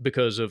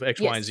because of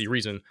X, Y, and Z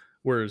reason.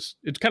 Whereas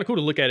it's kind of cool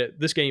to look at it.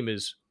 This game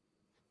is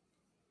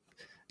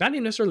not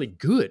even necessarily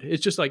good.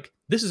 It's just like,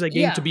 this is a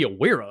game to be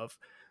aware of.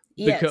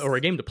 Or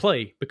a game to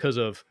play because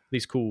of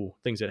these cool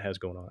things that it has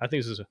going on. I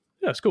think this is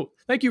it's cool.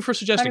 Thank you for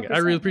suggesting it. I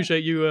really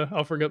appreciate you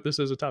offering up this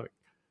as a topic.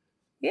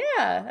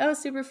 Yeah, that was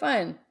super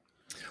fun.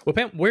 Well,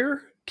 Pam,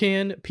 where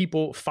can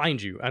people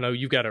find you? I know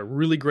you've got a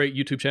really great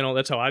YouTube channel.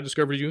 That's how I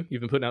discovered you.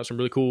 You've been putting out some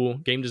really cool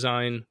game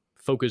design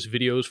focused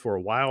videos for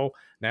a while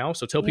now.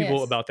 So tell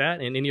people about that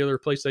and any other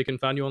place they can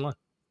find you online.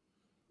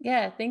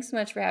 Yeah, thanks so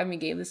much for having me,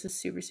 Gabe. This is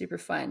super, super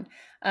fun.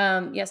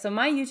 So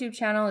my YouTube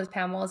channel is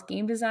Pam Walls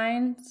Game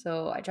Design.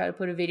 So I try to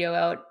put a video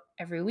out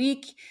every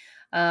week.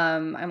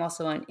 I'm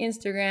also on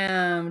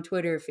Instagram,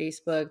 Twitter,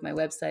 Facebook, my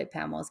website,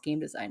 Pam Walls Game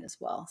Design as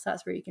well. So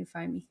that's where you can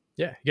find me.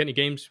 Yeah. You got any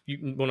games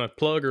you want to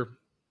plug or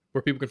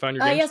where people can find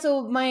your games? Yeah,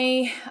 so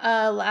my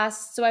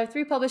so I have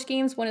 3 published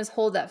games. One is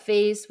Hold That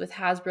Face with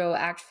Hasbro,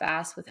 Act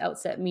Fast with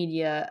Outset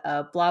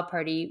Media, Blob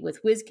Party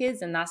with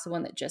WizKids, and that's the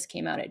one that just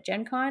came out at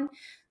Gen Con.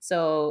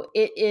 So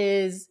it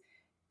is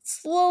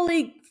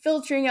slowly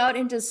filtering out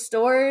into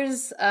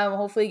stores.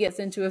 Hopefully it gets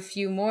into a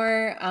few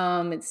more.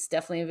 It's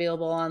definitely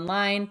available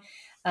online.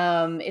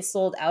 It's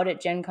sold out at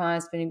Gen Con.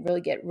 It's been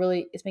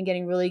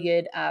getting really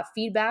good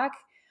feedback.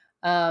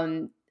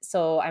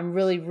 So I'm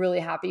really, really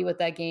happy with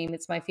that game.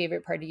 It's my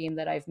favorite party game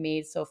that I've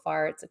made so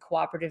far. It's a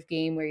cooperative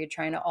game where you're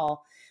trying to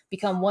all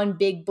become one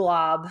big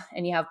blob,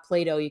 and you have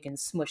Play-Doh you can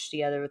smush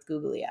together with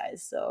googly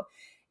eyes. So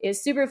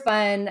it's super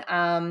fun.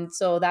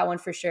 So that one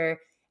for sure.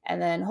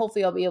 And then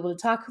hopefully I'll be able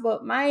to talk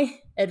about my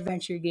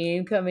adventure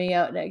game coming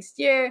out next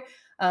year.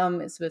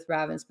 It's with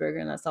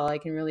Ravensburger, and that's all I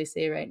can really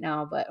say right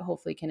now, but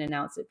hopefully can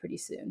announce it pretty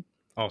soon.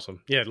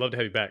 Awesome. Yeah, I'd love to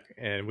have you back,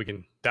 and we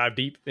can dive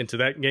deep into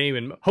that game.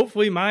 And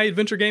hopefully, my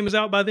adventure game is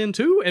out by then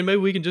too, and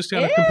maybe we can just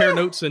kind of compare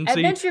notes and see.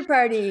 Adventure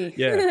party.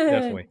 Yeah,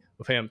 definitely.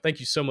 Well, Pam, thank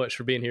you so much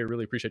for being here.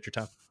 Really appreciate your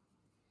time.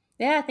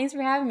 Yeah, thanks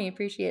for having me.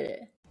 Appreciate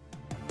it.